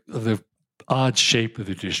of the odd shape of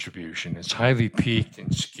the distribution. It's highly peaked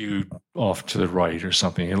and skewed off to the right or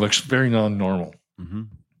something. It looks very non-normal. Mm-hmm.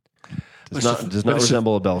 Does not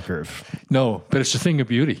resemble a bell curve. No, but it's a thing of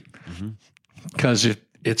beauty because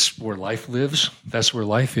it's where life lives. That's where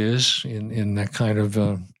life is in that kind of.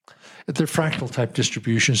 They're fractal type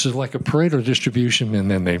distributions. It's like a Pareto distribution, and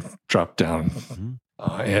then they drop down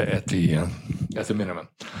at the minimum.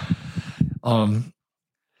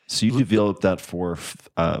 So you developed that for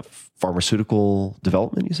pharmaceutical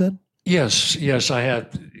development, you said? Yes, I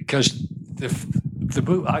had, because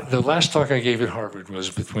the last talk I gave at Harvard was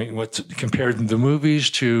compared the movies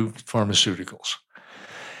to pharmaceuticals,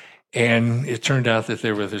 and it turned out that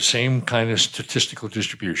they were the same kind of statistical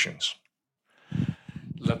distributions.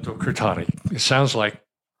 Leptokurtotic. It sounds like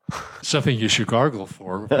something you should gargle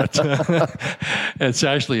for, but it's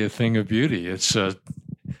actually a thing of beauty. It's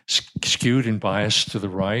skewed and biased to the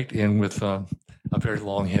right, and with a very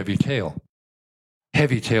long, heavy tail.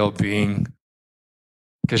 Heavy tail being,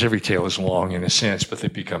 because every tail is long in a sense, but they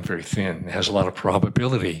become very thin. It has a lot of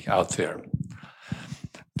probability out there.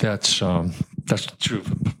 That's true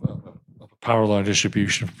of a power law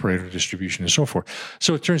distribution, of Pareto distribution, and so forth.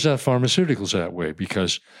 So it turns out pharmaceuticals that way,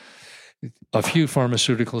 because a few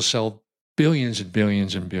pharmaceuticals sell billions and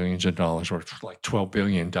billions and billions of dollars, or like $12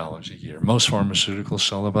 billion a year. Most pharmaceuticals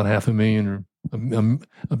sell about $500,000 or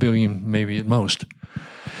 $1 billion, maybe at most.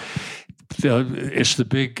 It's the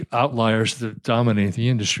big outliers that dominate the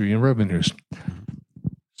industry in revenues.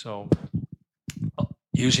 So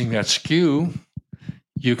using that skew,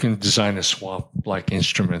 you can design a swap-like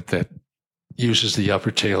instrument that uses the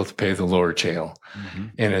upper tail to pay the lower tail. Mm-hmm.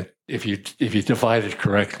 And if you divide it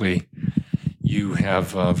correctly, you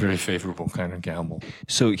have a very favorable kind of gamble.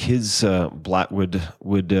 So his would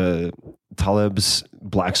Taleb's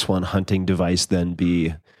black swan hunting device then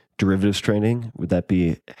be derivatives training? Would that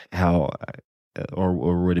be how, or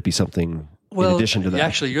would it be something in addition to that?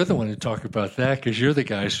 Actually, you're the one to talk about that, because you're the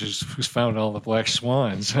guys who's found all the black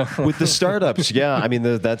swans. With the startups, yeah. I mean,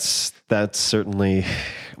 that's certainly.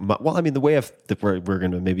 Well, I mean, the way we're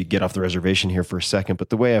going to maybe get off the reservation here for a second, but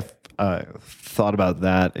the way I've thought about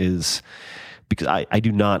that is because I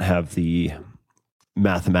do not have the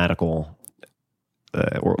mathematical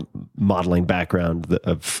or modeling background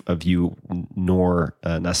of you, nor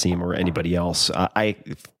Nassim or anybody else.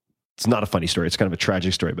 It's not a funny story. It's kind of a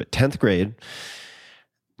tragic story. But 10th grade,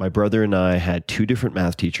 my brother and I had two different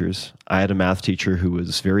math teachers. I had a math teacher who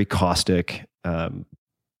was very caustic,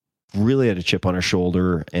 really had a chip on her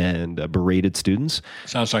shoulder, and berated students.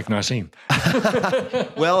 Sounds like Nassim.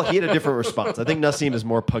 Well, he had a different response. I think Nassim is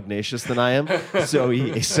more pugnacious than I am. So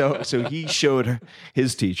he showed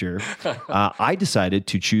his teacher. I decided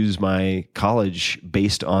to choose my college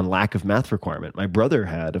based on lack of math requirement. My brother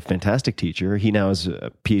had a fantastic teacher. He now has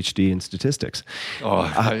a PhD in statistics.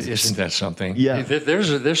 Oh, isn't that something? Yeah.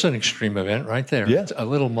 There's an extreme event right there. Yeah. It's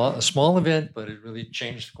a small event, but it really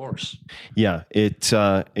changed the course. Yeah.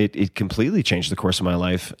 It completely changed the course of my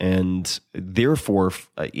life. And therefore,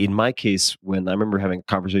 in my case, when I remember having a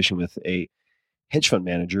conversation with a hedge fund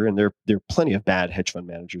manager, and there are plenty of bad hedge fund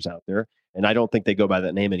managers out there, and I don't think they go by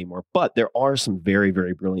that name anymore, but there are some very,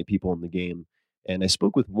 very brilliant people in the game. And I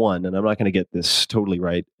spoke with one, and I'm not going to get this totally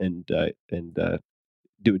right and do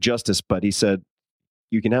it justice, but he said,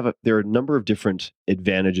 there are a number of different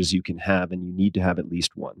advantages you can have, and you need to have at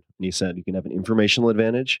least one. And he said, you can have an informational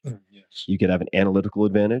advantage. Yes. You could have an analytical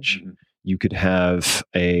advantage. Mm-hmm. You could have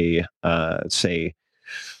a,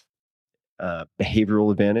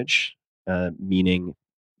 behavioral advantage, meaning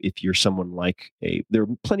if you're someone like there are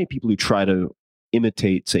plenty of people who try to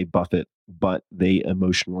imitate, say, Buffett, but they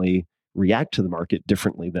emotionally react to the market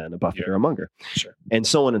differently than a Buffett or a Munger, Sure. and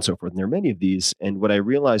so on and so forth. And there are many of these. And what I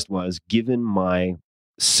realized was, given my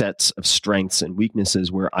sets of strengths and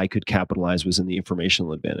weaknesses where I could capitalize was in the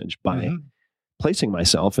informational advantage by placing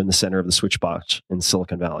myself in the center of the switchbox in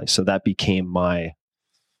Silicon Valley. So that became my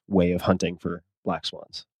way of hunting for black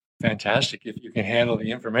swans. Fantastic. If you can handle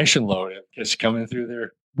the information load, it's coming through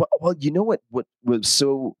there. Well, you know what was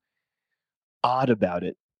so odd about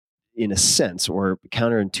it, in a sense, or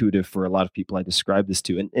counterintuitive for a lot of people I describe this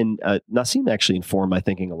to, and Nassim actually informed my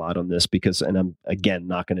thinking a lot on this, because, and I'm again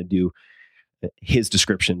not going to do his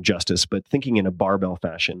description justice, but thinking in a barbell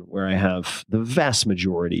fashion, where I have the vast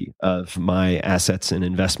majority of my assets and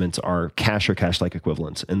investments are cash or cash-like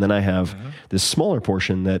equivalents, and then I have this smaller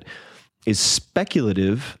portion that is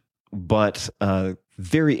speculative, but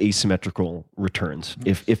very asymmetrical returns,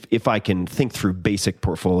 if I can think through basic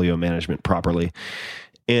portfolio management properly.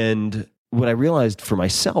 And what I realized for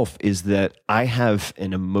myself is that I have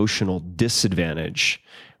an emotional disadvantage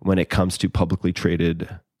when it comes to publicly traded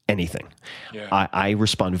anything. Yeah. I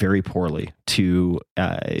respond very poorly to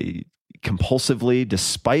compulsively,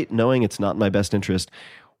 despite knowing it's not in my best interest,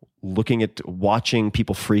 watching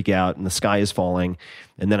people freak out and the sky is falling,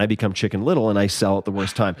 and then I become Chicken Little and I sell at the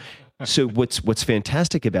worst time. So what's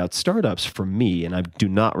fantastic about startups for me, and I do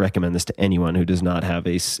not recommend this to anyone who does not have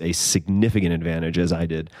a significant advantage as I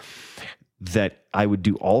did, that I would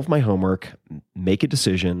do all of my homework, make a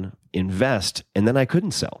decision, invest, and then I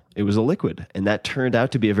couldn't sell. It was a liquid, and that turned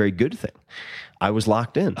out to be a very good thing. I was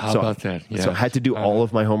locked in. How about that? Yeah. So I had to do all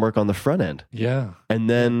of my homework on the front end. Yeah. And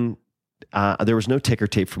then there was no ticker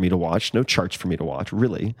tape for me to watch, no charts for me to watch,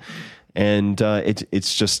 really. And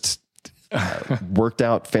it's just worked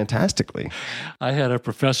out fantastically. I had a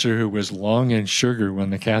professor who was long in sugar when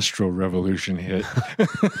the Castro Revolution hit.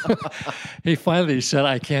 He finally said,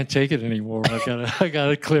 "I can't take it anymore. I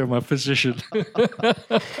gotta clear my position."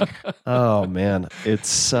 Oh man,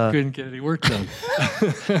 it's couldn't get any work done.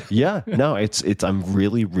 Yeah, no, it's I'm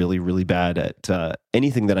really, really, really bad at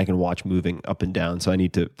anything that I can watch moving up and down. So I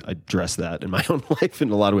need to address that in my own life in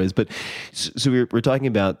a lot of ways. But so we're talking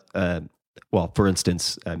about. Well, for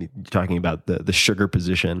instance, you're talking about the sugar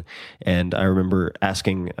position, and I remember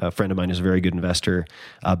asking a friend of mine who's a very good investor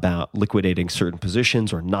about liquidating certain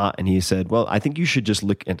positions or not, and he said, "Well, I think you should just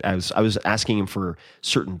look at." I was asking him for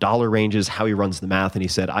certain dollar ranges, how he runs the math, and he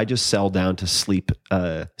said, "I just sell down to sleep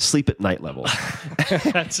at night levels."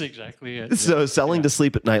 That's exactly it. So selling to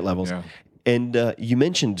sleep at night levels, and you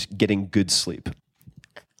mentioned getting good sleep.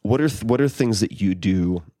 What are things that you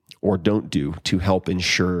do or don't do to help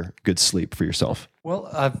ensure good sleep for yourself?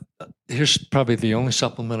 Well, here's probably the only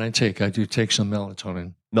supplement I take. I do take some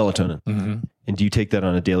melatonin. Melatonin. Mm-hmm. And do you take that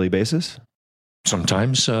on a daily basis?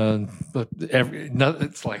 Sometimes, but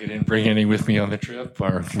it's like I didn't bring any with me on the trip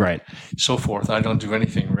or so forth. I don't do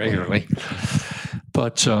anything regularly.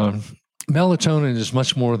 But melatonin is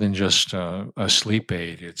much more than just a sleep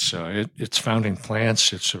aid. It's found in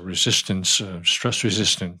plants. It's a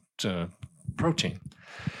stress-resistant protein.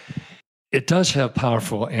 It does have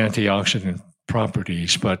powerful antioxidant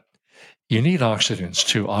properties, but you need oxidants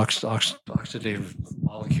too. Oxidative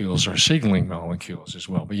molecules are signaling molecules as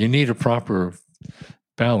well, but you need a proper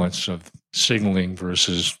balance of signaling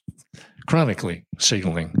versus chronically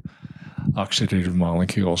signaling oxidative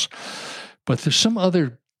molecules. But there's some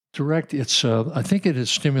other direct, I think it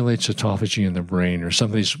stimulates autophagy in the brain or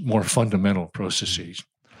some of these more fundamental processes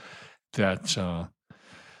that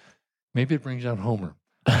maybe it brings out Homer.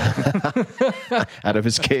 Out of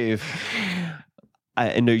his cave.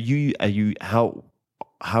 And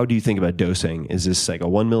how do you think about dosing? Is this like a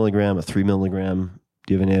 1 milligram, a 3 milligram?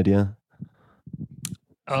 Do you have any idea?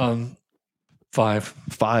 5,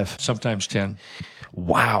 sometimes 10.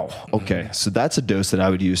 Wow. Okay. So that's a dose that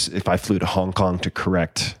I would use if I flew to Hong Kong to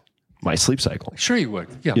correct my sleep cycle. Sure you would.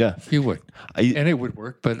 Yeah. You would. And it would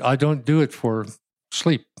work, but I don't do it for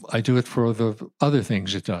sleep. I do it for the other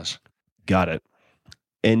things it does. Got it.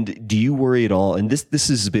 And do you worry at all? And this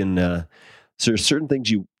has been so there's certain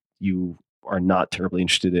things you are not terribly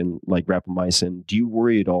interested in, like rapamycin. Do you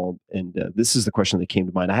worry at all? And this is the question that came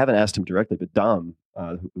to mind. I haven't asked him directly, but Dom,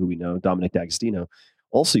 who we know, Dominic D'Agostino,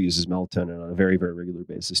 also uses melatonin on a very, very regular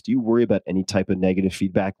basis. Do you worry about any type of negative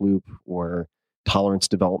feedback loop or tolerance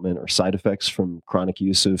development or side effects from chronic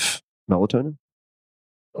use of melatonin?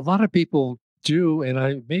 A lot of people do,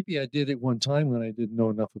 and maybe I did it one time when I didn't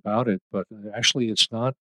know enough about it, but actually it's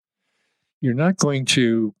not. You're not going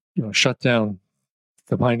to shut down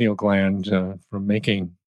the pineal gland from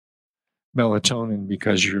making melatonin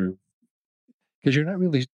because because you're not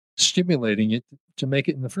really stimulating it to make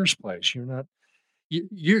it in the first place.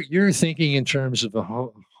 You're thinking in terms of a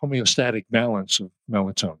homeostatic balance of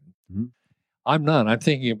melatonin. Mhm. I'm not. I'm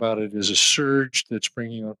thinking about it as a surge that's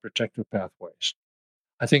bringing on protective pathways.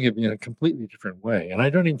 I think of it in a completely different way, and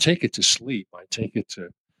I don't even take it to sleep. I take it to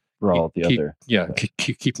For all the other.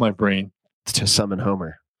 keep my brain. To summon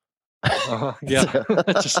Homer.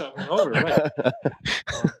 Just something over, right?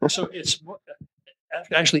 So it's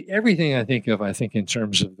actually everything I think of. I think in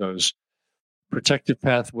terms of those protective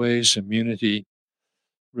pathways, immunity,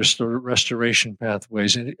 restoration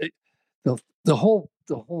pathways, and the whole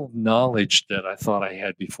knowledge that I thought I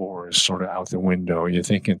had before is sort of out the window. You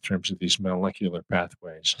think in terms of these molecular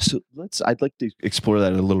pathways. So I'd like to explore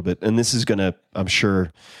that a little bit, and this is going to, I'm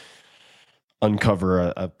sure,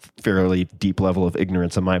 uncover a fairly deep level of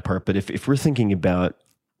ignorance on my part. But if we're thinking about,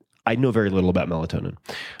 I know very little about melatonin,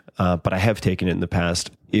 but I have taken it in the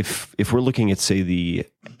past. If we're looking at, say,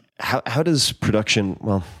 how does production,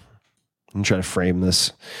 well, I'm trying to frame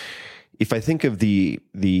this. If I think of the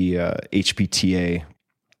HPTA,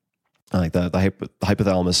 like the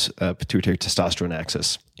hypothalamus pituitary testosterone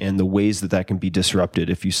axis, and the ways that can be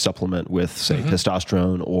disrupted if you supplement with, say,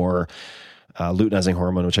 testosterone or luteinizing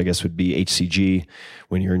hormone, which I guess would be HCG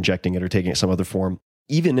when you're injecting it or taking it some other form.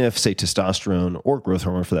 Even if, say, testosterone or growth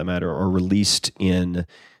hormone, for that matter, are released in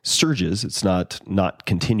surges, it's not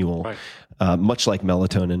continual, right. Much like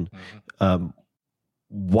melatonin.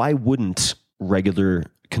 Why wouldn't regular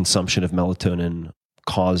consumption of melatonin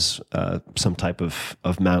cause some type of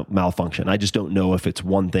malfunction? I just don't know if it's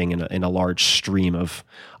one thing in a large stream of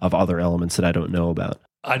other elements that I don't know about.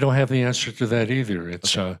 I don't have the answer to that either.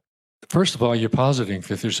 It's first of all, you're positing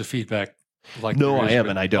that there's a feedback. No, I am,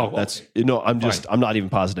 and I don't. I'm not even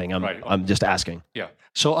positing. Right. I'm just asking. Yeah.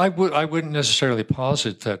 So I wouldn't necessarily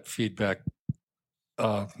posit that feedback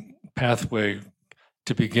pathway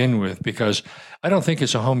to begin with, because I don't think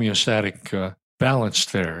it's a homeostatic balance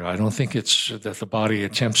there. I don't think it's that the body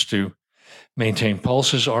attempts to maintain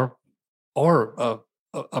pulses or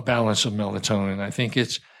a balance of melatonin. I think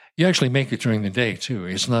you actually make it during the day too.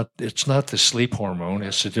 It's not the sleep hormone.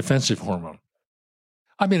 It's a defensive hormone.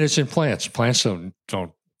 I mean, it's in plants. Plants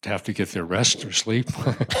don't have to get their rest or sleep.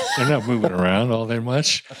 They're not moving around all that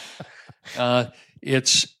much.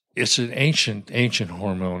 It's an ancient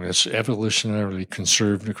hormone. It's evolutionarily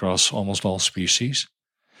conserved across almost all species.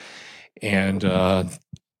 And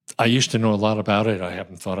I used to know a lot about it. I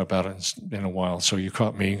haven't thought about it in a while. So you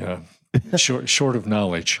caught me short of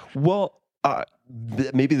knowledge. Well,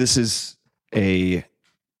 maybe this is a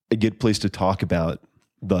good place to talk about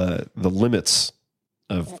the limits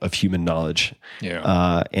of human knowledge.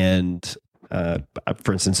 Yeah.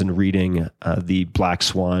 For instance, in reading the Black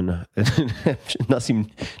Swan, Nassim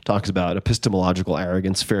talks about epistemological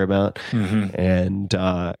arrogance a fair amount, and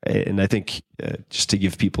I think just to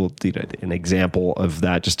give people an example of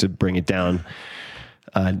that, just to bring it down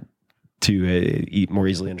to a more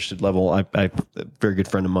easily understood level, a very good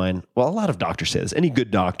friend of mine. Well, a lot of doctors say this. Any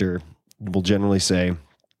good doctor will generally say,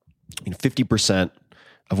 50%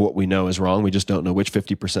 of what we know is wrong. We just don't know which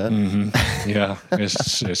 50%. Yeah,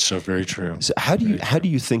 it's so very true. So how do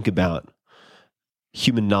you think about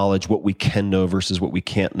human knowledge, what we can know versus what we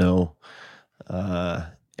can't know?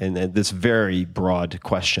 And this very broad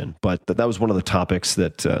question, but that was one of the topics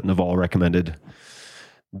that Naval recommended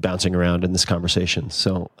bouncing around in this conversation.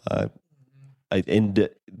 So,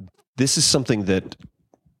 this is something that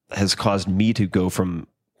has caused me to go from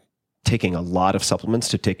taking a lot of supplements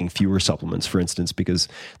to taking fewer supplements, for instance, because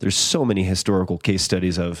there's so many historical case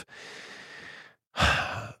studies of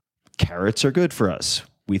carrots are good for us.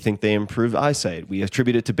 We think they improve eyesight. We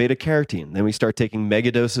attribute it to beta carotene. Then we start taking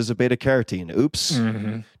mega doses of beta carotene. Oops.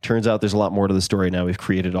 Turns out there's a lot more to the story now. We've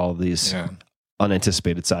created all of these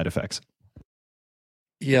unanticipated side effects.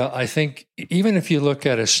 Yeah, I think even if you look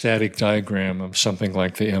at a static diagram of something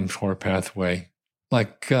like the mTOR pathway,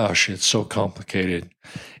 like, gosh, it's so complicated.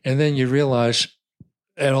 And then you realize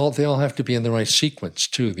they all have to be in the right sequence,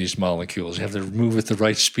 too, these molecules. You have to move at the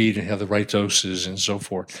right speed and have the right doses and so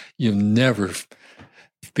forth. You'll never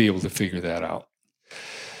be able to figure that out.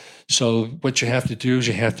 So what you have to do is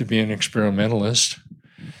you have to be an experimentalist,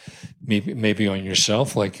 maybe on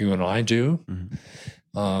yourself like you and I do.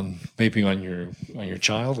 Maybe on your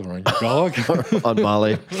child or on your dog. On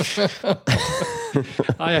Molly.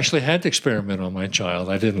 I actually had to experiment on my child.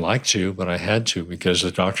 I didn't like to, but I had to because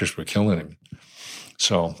the doctors were killing him.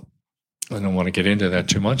 So I don't want to get into that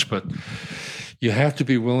too much, but you have to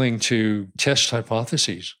be willing to test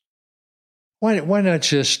hypotheses. Why not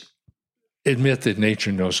just admit that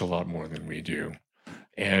nature knows a lot more than we do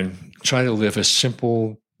and try to live a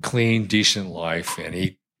simple, clean, decent life and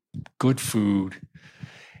eat good food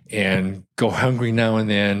and go hungry now and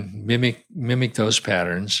then, mimic those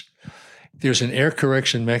patterns. There's an error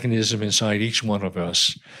correction mechanism inside each one of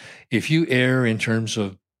us. If you err in terms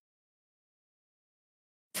of,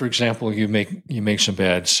 for example, you make some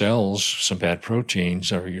bad cells, some bad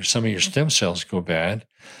proteins, or some of your stem cells go bad,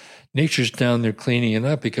 nature's down there cleaning it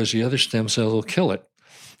up because the other stem cells will kill it.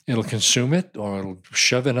 It'll consume it, or it'll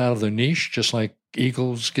shove it out of the niche, just like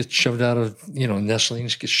eagles get shoved out of,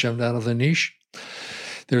 nestlings get shoved out of the niche.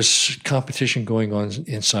 There's competition going on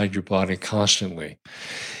inside your body constantly.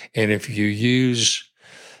 And if you use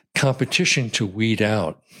competition to weed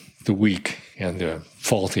out the weak and the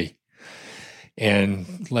faulty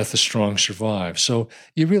and let the strong survive. So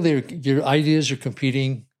your ideas are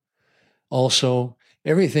competing. Also,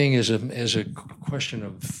 everything is a question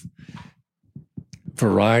of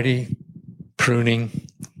variety, pruning,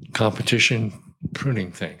 competition,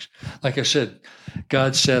 pruning things. Like I said,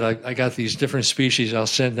 God said, I got these different species I'll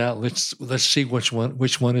send out. Let's see which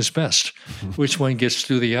one is best, which one gets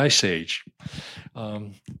through the ice age.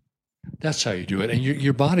 That's how you do it. And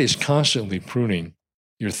your body is constantly pruning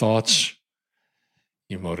your thoughts,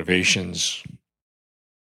 your motivations,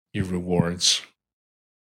 your rewards.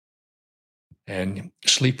 And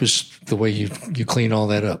sleep is the way you clean all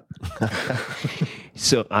that up.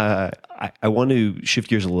 So I want to shift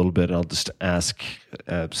gears a little bit, and I'll just ask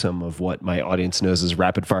some of what my audience knows as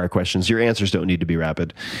rapid fire questions. Your answers don't need to be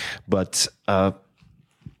rapid, but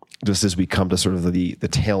just as we come to sort of the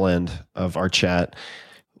tail end of our chat,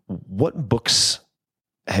 what books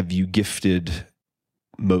have you gifted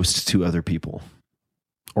most to other people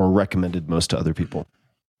or recommended most to other people?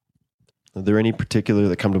 Are there any particular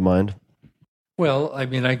that come to mind? Well, I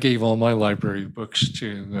mean, I gave all my library books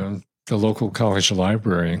to the local college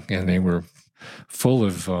library, and they were full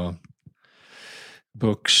of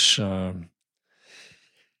books. Not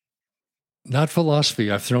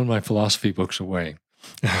philosophy. I've thrown my philosophy books away.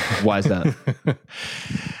 Why is that?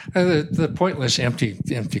 The pointless,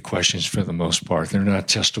 empty questions for the most part. They're not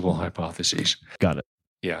testable hypotheses. Got it.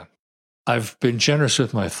 Yeah. I've been generous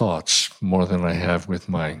with my thoughts more than I have with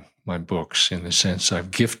my books, in the sense I've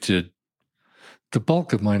gifted the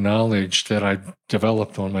bulk of my knowledge that I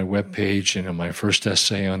developed on my webpage and in my first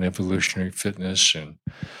essay on evolutionary fitness, and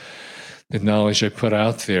the knowledge I put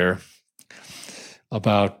out there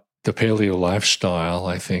about the paleo lifestyle,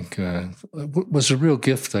 I think was a real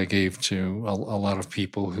gift I gave to a lot of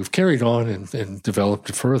people who've carried on and developed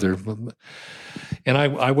it further. And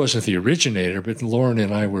I wasn't the originator, but Lauren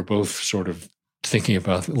and I were both sort of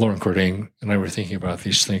Lauren Cordain and I were thinking about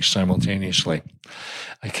these things simultaneously.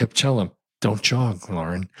 I kept telling him, don't jog,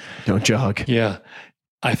 Lauren. Don't jog. Yeah.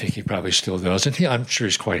 I think he probably still does. And I'm sure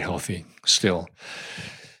he's quite healthy still.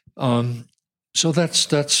 So that's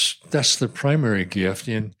the primary gift.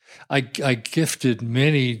 And I gifted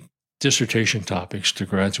many dissertation topics to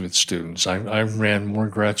graduate students. I ran more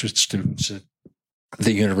graduate students at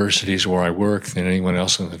the universities where I worked than anyone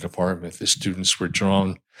else in the department. The students were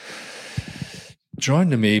drawn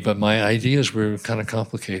to me, but my ideas were kind of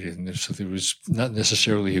complicated, and so there was not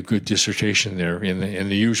necessarily a good dissertation there in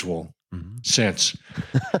the usual sense.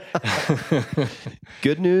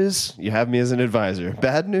 Good news, you have me as an advisor.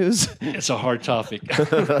 Bad news, it's a hard topic.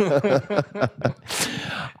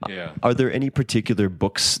 Yeah. Are there any particular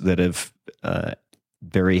books that have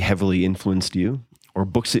very heavily influenced you, or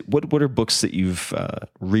books? What are books that you've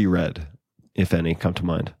reread, if any, come to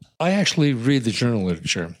mind? I actually read the journal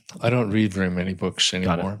literature. I don't read very many books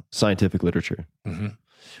anymore. Got it. Scientific literature. Mm-hmm.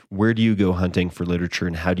 Where do you go hunting for literature,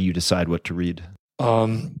 and how do you decide what to read?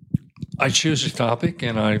 I choose a topic,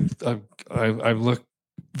 and I look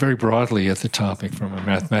very broadly at the topic from a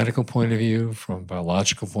mathematical point of view, from a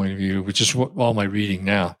biological point of view, which is all my reading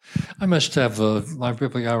now. I must have my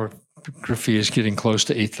bibliography is getting close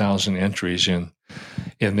to 8,000 entries in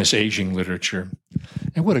this aging literature.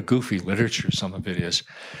 And what a goofy literature some of it is.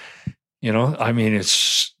 I mean,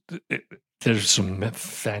 there's some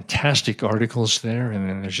fantastic articles there, and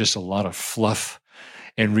then there's just a lot of fluff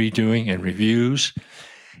and redoing and reviews.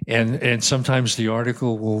 And sometimes the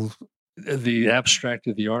abstract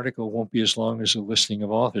of the article won't be as long as a listing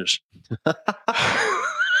of authors.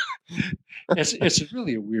 It's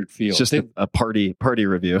really a weird field. It's just a party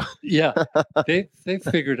review. Yeah, they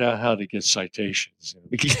figured out how to get citations.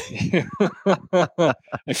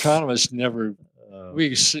 Economists never.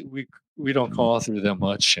 We don't co-author that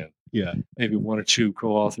much, and maybe one or two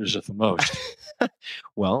co-authors at the most.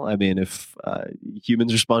 Well, I mean, if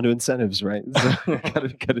humans respond to incentives, right? So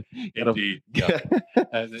gotta, Indeed. Yeah.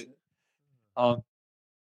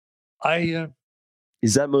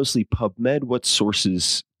 Is that mostly PubMed? What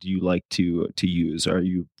sources do you like to use? Are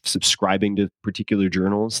you subscribing to particular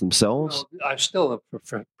journals themselves? Well, I'm still a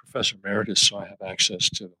professor emeritus, so I have access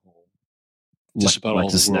to the whole, just about all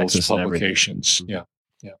the world's publications. Yeah,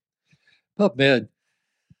 yeah. PubMed.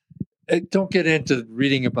 Don't get into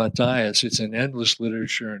reading about diets. It's an endless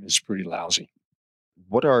literature, and it's pretty lousy.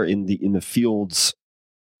 What are in the fields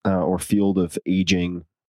or field of aging,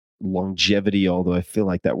 longevity? Although I feel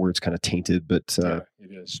like that word's kind of tainted, but yeah,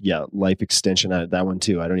 it is. Yeah, life extension. That one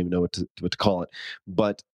too. I don't even know what to call it.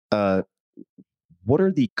 But what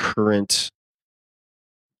are the current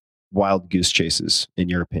wild goose chases, in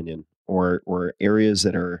your opinion, or areas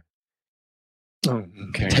that are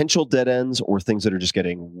potential dead ends, or things that are just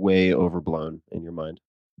getting way overblown in your mind?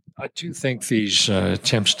 I do think these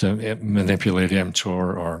attempts to manipulate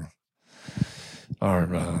mTOR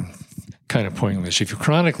are kind of pointless. If you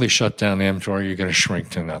chronically shut down mTOR, you're going to shrink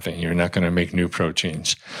to nothing. You're not going to make new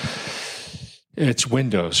proteins. It's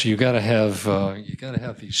windows. You got to have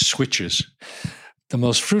these switches. The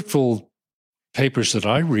most fruitful papers that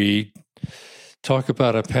I read talk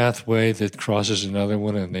about a pathway that crosses another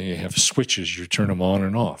one, and they have switches. You turn them on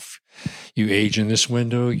and off. You age in this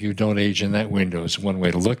window, you don't age in that window. It's one way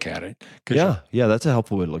to look at it. Yeah, that's a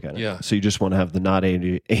helpful way to look at it. Yeah. So you just want to have the not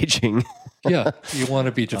aging. Yeah, you want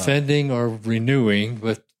to be defending or renewing,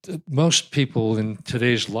 but most people in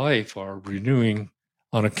today's life are renewing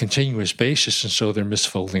on a continuous basis, and so they're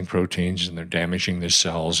misfolding proteins and they're damaging their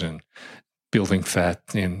cells and building fat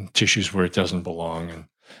in tissues where it doesn't belong,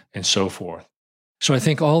 and so forth. So I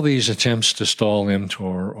think all these attempts to stall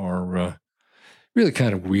mTOR are really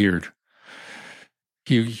kind of weird.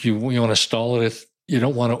 You want to stall it. You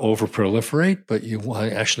don't want to over-proliferate, but you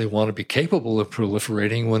actually want to be capable of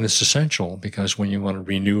proliferating when it's essential, because when you want to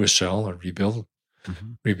renew a cell or rebuild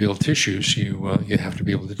tissues, you have to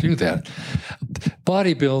be able to do that.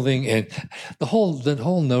 Bodybuilding and the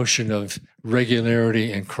whole notion of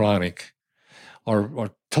regularity and chronic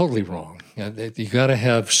are totally wrong. You got to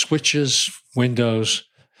have switches, windows,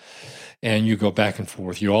 and you go back and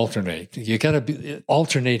forth. You alternate. You got to be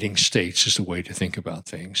alternating states is the way to think about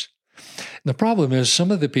things. And the problem is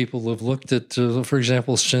some of the people have looked at, for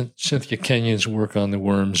example, Cynthia Kenyon's work on the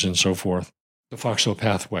worms and so forth, the FOXO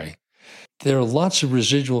pathway. There are lots of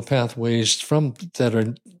residual pathways that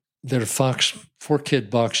are FOX 4-kid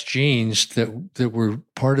box genes that were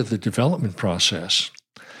part of the development process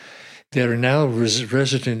that are now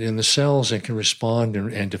resident in the cells and can respond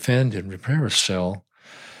and defend and repair a cell.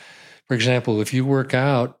 For example, if you work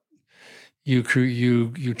out, you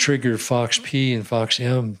trigger FOXP and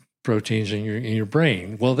FOXM proteins in your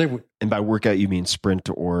brain. Well, and by workout you mean sprint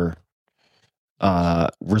or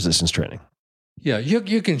resistance training. Yeah,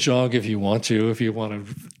 you can jog if you want to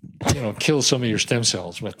kill some of your stem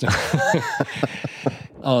cells, but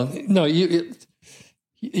no,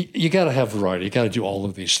 you got to have variety. You got to do all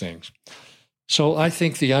of these things. So I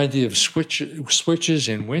think the idea of switches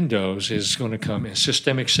in windows is going to come. And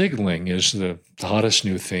systemic signaling is the hottest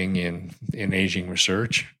new thing in aging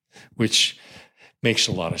research, which makes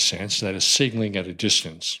a lot of sense. That is signaling at a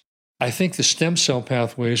distance. I think the stem cell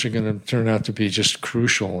pathways are going to turn out to be just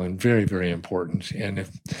crucial and very, very important. And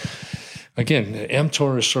again,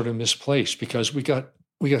 mTOR is sort of misplaced because we got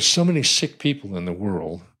so many sick people in the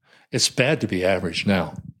world. It's bad to be average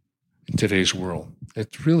now in today's world.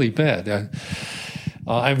 It's really bad.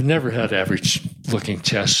 I've never had average-looking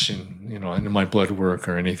tests in my blood work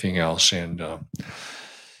or anything else, and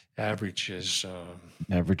average is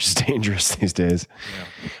dangerous these days.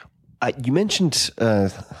 Yeah. You mentioned.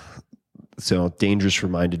 So dangerous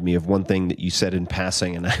reminded me of one thing that you said in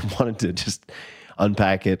passing, and I wanted to just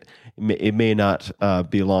unpack it. It may not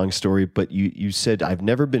be a long story, but you said, I've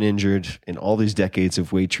never been injured in all these decades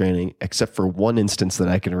of weight training, except for one instance that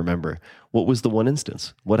I can remember. What was the one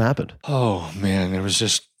instance? What happened? Oh, man, there was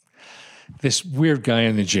just this weird guy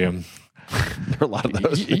in the gym. There are a lot of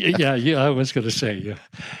those. Yeah, I was going to say, yeah.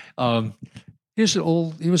 He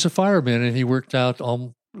was a fireman, and he worked out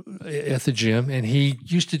at the gym, and he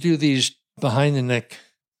used to do these behind the neck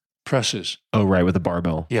presses. Oh, right, with a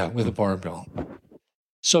barbell. Yeah, with a barbell.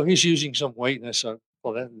 So he's using some weight, and I said,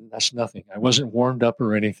 well, that's nothing. I wasn't warmed up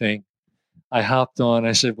or anything. I hopped on.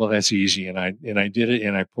 I said, well, that's easy. And I did it,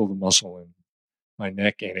 and I pulled a muscle in my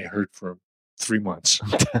neck, and it hurt for 3 months.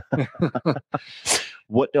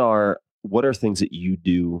 What are things that you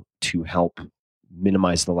do to help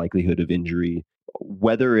minimize the likelihood of injury,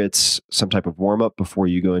 whether it's some type of warm up before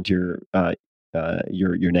you go into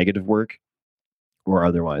your negative work or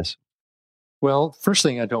otherwise? Well, first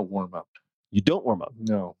thing, I don't warm up. You don't warm up?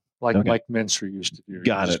 No, like okay. Mike Menser used to do.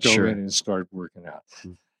 Got it. Just go sure. in and start working out.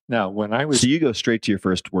 Now, when I was So you go straight to your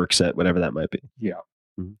first work set, whatever that might be. yeah,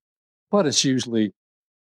 Mhm. but it's usually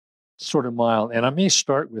sort of mild. And I may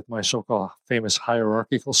start with my so-called famous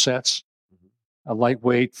hierarchical sets: a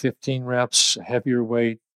lightweight 15 reps, a heavier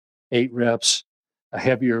weight 8 reps, a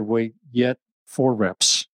heavier weight yet 4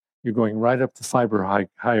 reps. You're going right up the fiber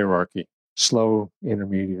hierarchy: slow,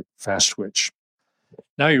 intermediate, fast twitch.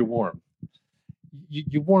 Now you're warm.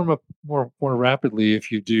 You warm up more rapidly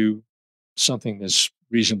if you do something that's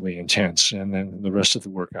reasonably intense, and then the rest of the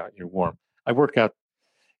workout you're warm. I work out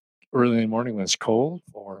early in the morning when it's cold,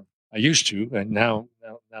 or I used to, and now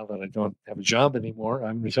that I don't have a job anymore,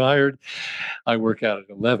 I'm retired. I work out at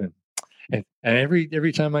 11, and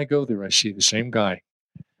every time I go there, I see the same guy.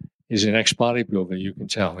 He's an ex-bodybuilder. You can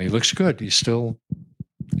tell he looks good.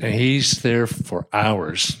 And he's there for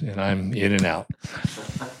hours, and I'm in and out.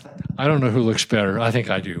 I don't know who looks better. I think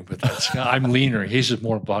I do, but I'm leaner. He's a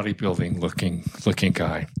more bodybuilding looking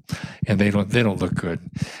guy, and they don't look good.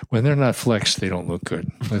 When they're not flexed, they don't look good.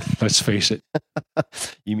 Let's face it.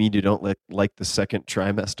 You mean you don't like the second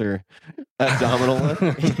trimester abdominal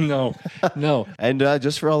one? No. And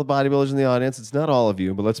just for all the bodybuilders in the audience, it's not all of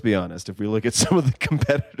you, but let's be honest. If we look at some of the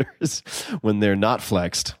competitors when they're not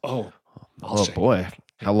flexed, oh boy,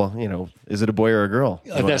 how long? Is it a boy or a girl?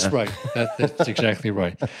 That's right. That's exactly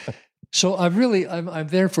right. So I'm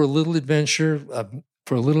there for a little adventure,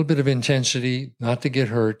 for a little bit of intensity, not to get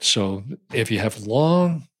hurt. So if you have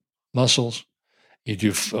long muscles, you do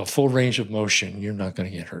a full range of motion, you're not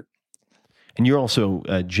going to get hurt. And you're also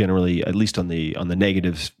generally, at least on the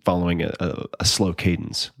negatives, following a slow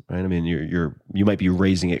cadence, right? I mean, you might be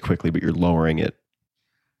raising it quickly, but you're lowering it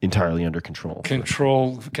entirely under control.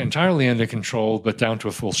 Entirely under control, but down to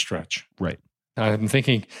a full stretch. Right. I'm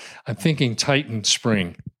thinking tightened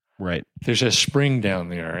spring. Right. There's a spring down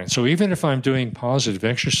there. And so even if I'm doing positive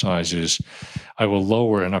exercises, I will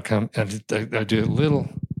lower and I'll come and I do a little,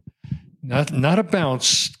 not a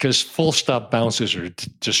bounce, because full stop bounces are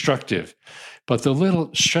destructive, but the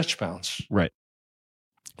little stretch bounce. Right.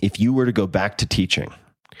 If you were to go back to teaching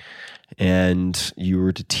and you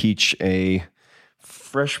were to teach a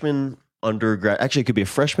freshman undergrad, actually it could be a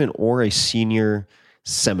freshman or a senior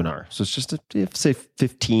seminar. So it's just say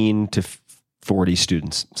 15 to 40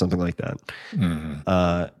 students, something like that.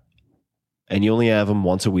 Mm-hmm. And you only have them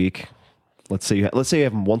once a week. Let's say you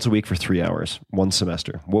have them once a week for 3 hours, one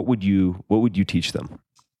semester. What would you teach them?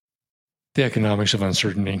 The economics of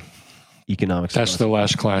uncertainty. Economics. That's the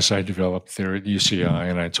last class I developed there at UCI,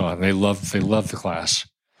 and I taught. And they loved the class.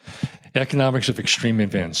 Economics of extreme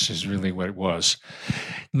events is really what it was.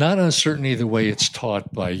 Not uncertainty the way it's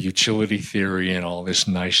taught by utility theory and all this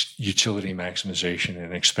nice utility maximization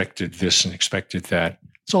and expected this and expected that.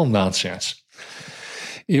 It's all nonsense.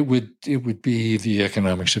 It would be the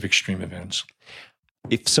economics of extreme events.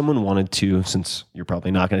 If someone wanted to, since you're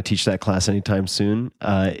probably not going to teach that class anytime soon,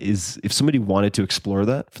 if somebody wanted to explore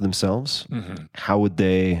that for themselves, mm-hmm. how would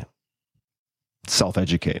they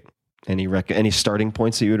self-educate? Any starting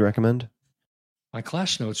points that you would recommend? My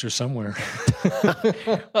class notes are somewhere.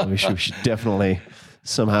 we should definitely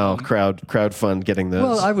somehow crowdfund getting those.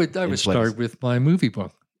 Well, I would start with my movie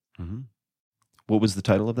book. Mm-hmm. What was the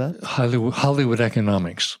title of that? Hollywood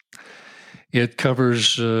Economics. It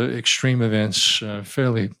covers extreme events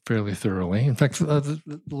fairly thoroughly. In fact, a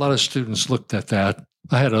lot of students looked at that.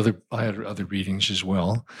 I had other readings as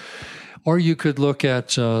well. Or you could look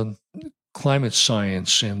at climate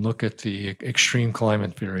science and look at the extremes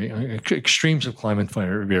of climate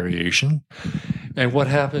variation. And what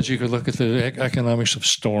happens, you could look at the economics of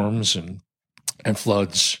storms and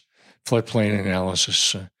floods, floodplain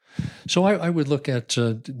analysis. So I would look at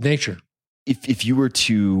nature. If you were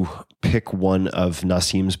to pick one of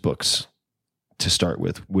Nassim's books to start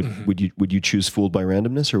with, would you choose Fooled by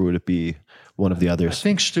Randomness, or would it be one of the others? I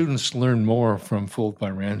think students learn more from Fooled by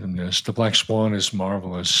Randomness. The Black Swan is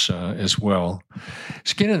marvelous as well.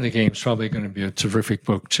 Skin in the Game is probably going to be a terrific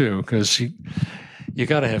book too, because you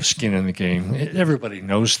got to have skin in the game. Everybody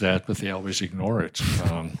knows that, but they always ignore it.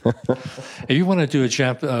 If you want to do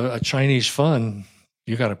a Chinese fun,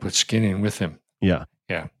 you got to put skin in with him. Yeah.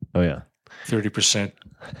 Yeah. Oh yeah. 30%.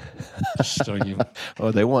 So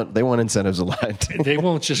they want incentives a lot. They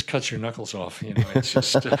won't just cut your knuckles off. It's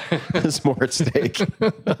just there's more at stake.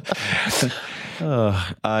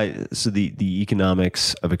 So the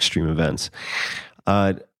economics of extreme events.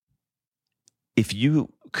 If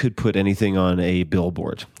you could put anything on a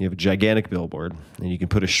billboard, you have a gigantic billboard, and you can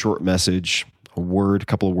put a short message, a word, a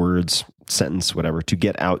couple of words, sentence, whatever, to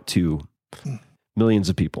get out to millions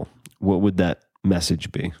of people. What would that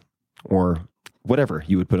message be? Or whatever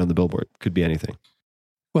you would put on the billboard. Could be anything.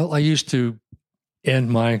 Well, I used to and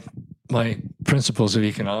my principles of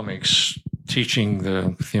economics teaching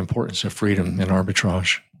the importance of freedom and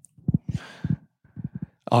arbitrage.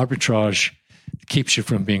 Arbitrage keeps you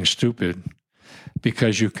from being stupid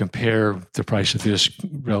because you compare the price of this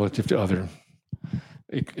relative to other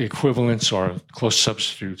equivalents or close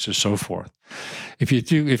substitutes or so forth. If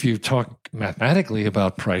you talk mathematically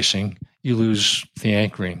about pricing, you lose the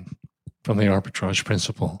anchoring from the arbitrage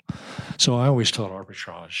principle. So I always taught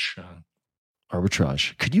arbitrage.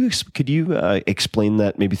 Arbitrage. Could you explain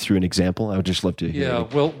that maybe through an example? I would just love to hear. Yeah,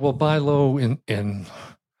 we'll buy low and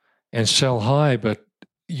sell high, but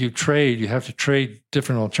you have to trade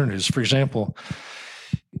different alternatives. For example,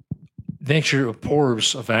 nature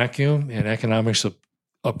abhors a vacuum and economics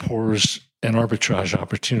abhors an arbitrage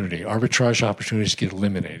opportunity. Arbitrage opportunities get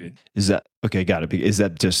eliminated. Is that okay? Got it. Is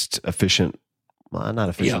that just efficient? Well, not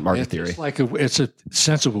efficient market theory. It's a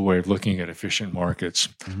sensible way of looking at efficient markets.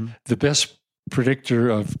 Mm-hmm. The best predictor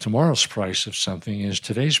of tomorrow's price of something is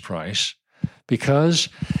today's price, because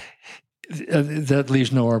that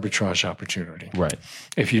leaves no arbitrage opportunity. Right.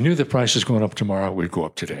 If you knew the price is going up tomorrow, it would go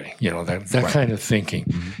up today. That right. kind of thinking.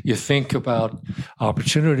 Mm-hmm. You think about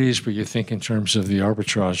opportunities, but you think in terms of the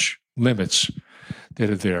arbitrage limits that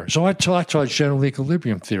are there. So I taught general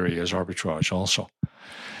equilibrium theory as arbitrage also.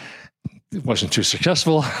 It wasn't too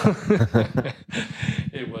successful.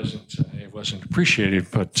 It wasn't appreciated,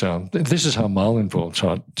 but this is how Malenville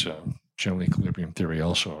taught general equilibrium theory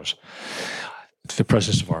also, is the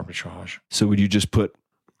presence of arbitrage. So would you just put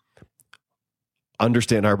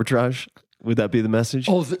understand arbitrage? Would that be the message?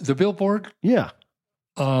 Oh, the billboard? Yeah.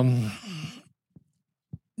 No,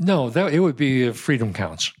 it would be freedom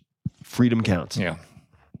counts. Freedom counts. Yeah.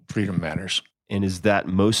 Freedom matters. And is that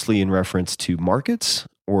mostly in reference to markets,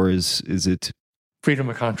 or is it freedom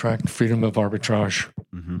of contract, freedom of arbitrage,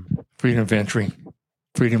 mm-hmm. freedom of entry,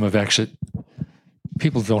 freedom of exit?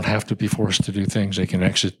 People don't have to be forced to do things. They can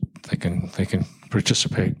exit. They can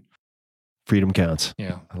participate. Freedom counts.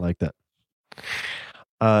 Yeah, I like that.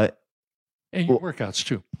 And your workouts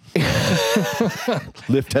too.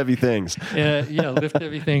 Lift heavy things. Yeah, lift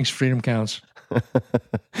heavy things. Freedom counts.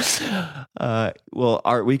 Well,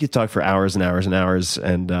 Art, we could talk for hours and hours and hours,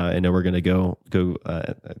 and I know we're going to go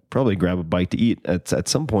probably grab a bite to eat at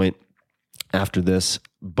some point after this.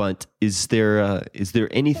 But is there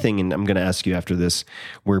anything, and I'm going to ask you after this,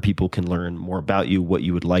 where people can learn more about you, what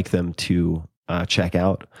you would like them to check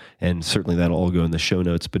out, and certainly that'll all go in the show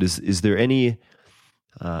notes. But is there any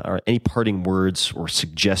parting words or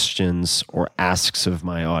suggestions or asks of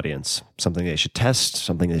my audience, something they should test,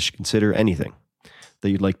 something they should consider, anything that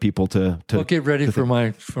you'd like people to well, get ready for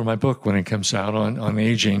my book when it comes out on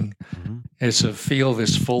aging. Mm-hmm. It's a field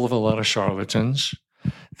that's full of a lot of charlatans.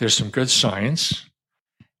 There's some good science,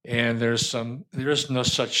 and there's no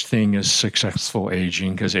such thing as successful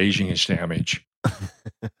aging, because aging is damage.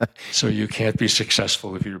 So you can't be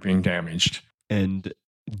successful if you're being damaged. And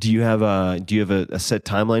do you have a set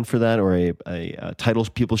timeline for that, or a title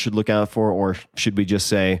people should look out for, or should we just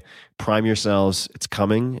say prime yourselves, it's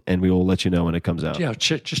coming, and we will let you know when it comes out? Yeah,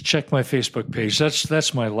 just check my Facebook page.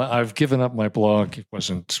 That's I've given up my blog. It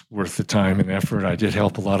wasn't worth the time and effort. I did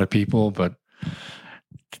help a lot of people, but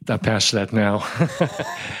I'm past that now.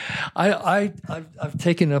 I've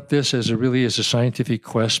taken up this as a scientific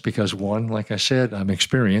quest because, one, like I said, I'm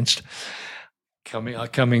experienced.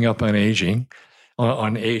 Coming up on aging.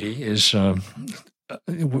 On 80 is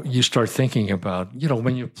you start thinking about,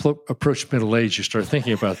 when you approach middle age, you start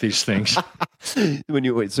thinking about these things. So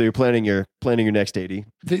you're planning your next 80.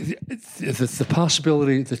 The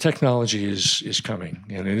possibility, the technology is coming,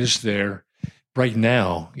 and it is there right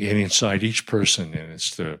now inside each person, and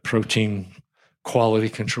it's the protein quality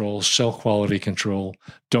control, cell quality control.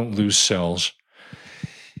 Don't lose cells.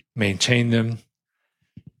 Maintain them.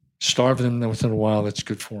 Starve them once in a while. That's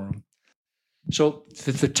good for them. So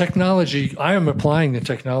the technology, I am applying the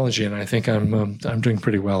technology, and I think I'm doing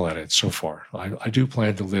pretty well at it so far. I do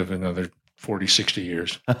plan to live another 40, 60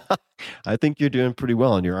 years. I think you're doing pretty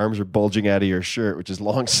well, and your arms are bulging out of your shirt, which is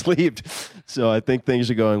long sleeved. So I think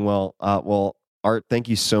things are going well. Well, Art, thank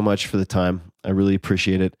you so much for the time. I really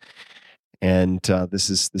appreciate it. And this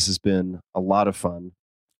has been a lot of fun.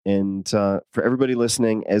 And for everybody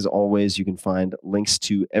listening, as always, you can find links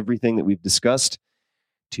to everything that we've discussed,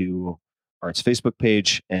 to Art's Facebook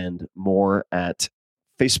page, and more at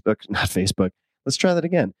let's try that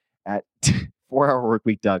again, at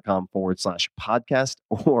 4hourworkweek.com/podcast,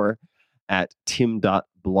 or at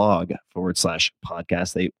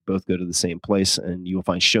tim.blog/podcast. They both go to the same place, and you will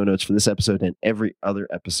find show notes for this episode and every other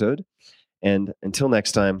episode. And until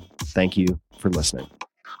next time, thank you for listening.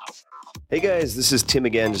 Hey guys, this is Tim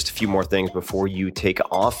again. Just a few more things before you take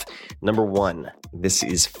off. Number one, this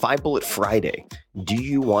is 5 Bullet Friday. Do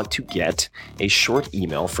you want to get a short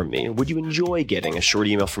email from me? Would you enjoy getting a short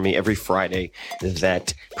email from me every Friday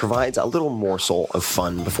that provides a little morsel of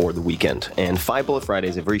fun before the weekend? And 5 Bullet Friday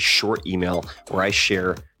is a very short email where I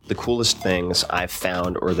share the coolest things I've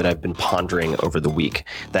found or that I've been pondering over the week.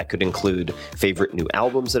 That could include favorite new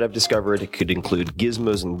albums that I've discovered. It could include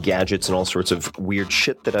gizmos and gadgets and all sorts of weird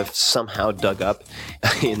shit that I've somehow dug up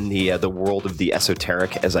in the world of the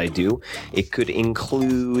esoteric as I do. It could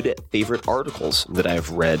include favorite articles that I've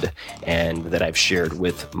read and that I've shared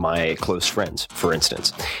with my close friends, for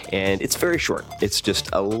instance. And it's very short. It's just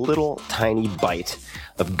a little tiny bite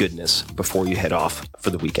of goodness before you head off for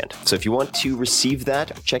the weekend. So if you want to receive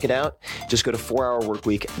that, check it out. Just go to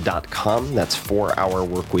 4hourworkweek.com. That's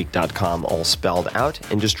 4hourworkweek.com, all spelled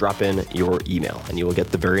out, and just drop in your email and you will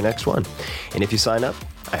get the very next one. And if you sign up,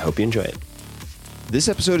 I hope you enjoy it. This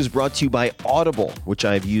episode is brought to you by Audible, which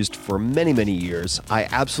I've used for many, many years. I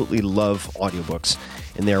absolutely love audiobooks,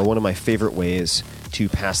 and they are one of my favorite ways to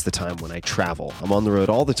pass the time when I travel. I'm on the road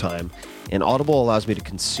all the time, and Audible allows me to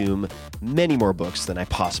consume many more books than I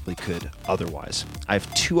possibly could otherwise. I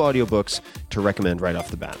have 2 audiobooks to recommend right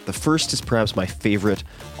off the bat. The first is perhaps my favorite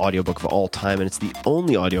audiobook of all time, and it's the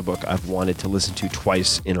only audiobook I've wanted to listen to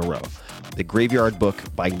twice in a row. The Graveyard Book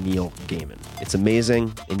by Neil Gaiman. It's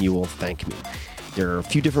amazing, and you will thank me. There are a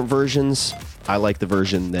few different versions. I like the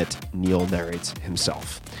version that Neil narrates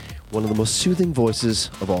himself. One of the most soothing voices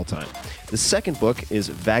of all time. The second book is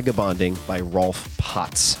Vagabonding by Rolf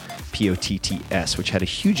Potts, Potts, which had a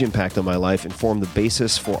huge impact on my life and formed the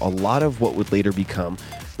basis for a lot of what would later become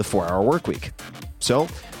the 4-Hour Workweek. So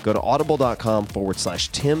go to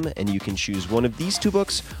audible.com/Tim and you can choose one of these 2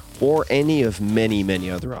 books or any of many, many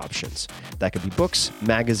other options. That could be books,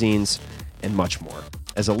 magazines, and much more.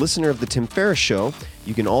 As a listener of The Tim Ferriss Show,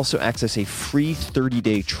 you can also access a free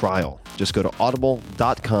 30-day trial. Just go to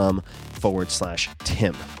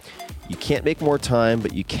audible.com/Tim. You can't make more time,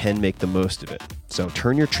 but you can make the most of it. So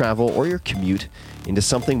turn your travel or your commute into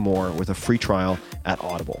something more with a free trial at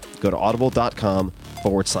Audible. Go to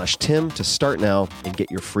audible.com/Tim to start now and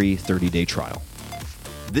get your free 30-day trial.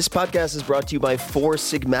 This podcast is brought to you by Four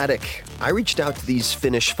Sigmatic. I reached out to these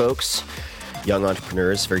Finnish folks, young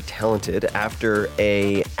entrepreneurs, very talented, after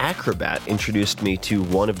a acrobat introduced me to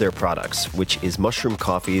one of their products, which is mushroom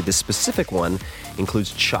coffee. This specific one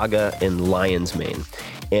includes chaga and lion's mane,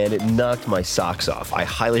 and it knocked my socks off. I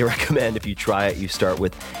highly recommend if you try it, you start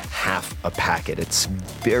with half a packet. It's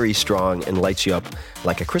very strong and lights you up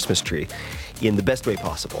like a Christmas tree in the best way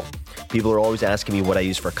possible. People are always asking me what I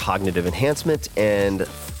use for cognitive enhancement, and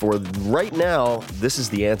for right now, this is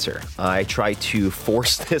the answer. I try to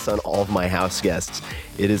force this on all of my house guests.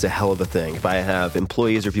 It is a hell of a thing. If I have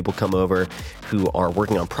employees or people come over who are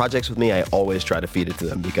working on projects with me, I always try to feed it to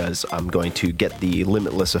them because I'm going to get the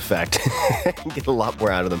limitless effect and get a lot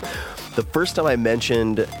more out of them. The first time I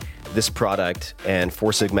mentioned this product and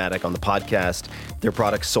Four Sigmatic on the podcast, their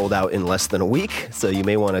products sold out in less than a week, so you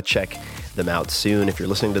may want to check them out soon if you're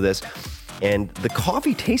listening to this. And the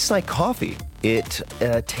coffee tastes like coffee. It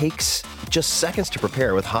takes just seconds to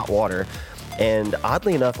prepare with hot water, and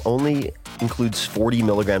oddly enough, only includes 40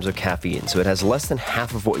 milligrams of caffeine, so it has less than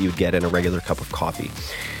half of what you would get in a regular cup of coffee.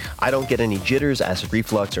 I don't get any jitters, acid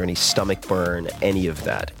reflux, or any stomach burn, any of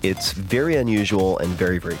that. It's very unusual and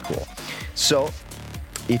very, very cool. So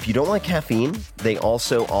if you don't like caffeine, they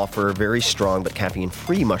also offer very strong but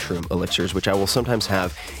caffeine-free mushroom elixirs, which I will sometimes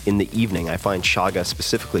have in the evening. I find chaga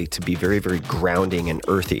specifically to be very, very grounding and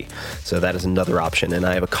earthy. So that is another option. And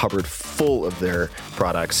I have a cupboard full of their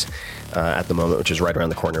products at the moment, which is right around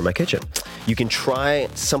the corner of my kitchen. You can try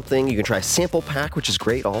something. You can try a sample pack, which is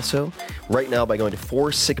great also, right now by going to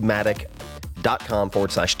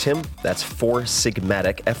foursigmatic.com/Tim. That's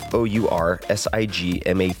Foursigmatic,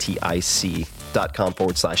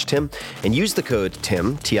 FOURSIGMATIC.com/Tim, and use the code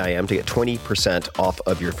TIM, TIM, to get 20% off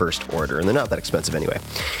of your first order. And they're not that expensive anyway.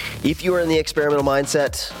 If you are in the experimental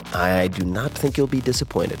mindset, I do not think you'll be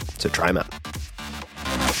disappointed. So try them out.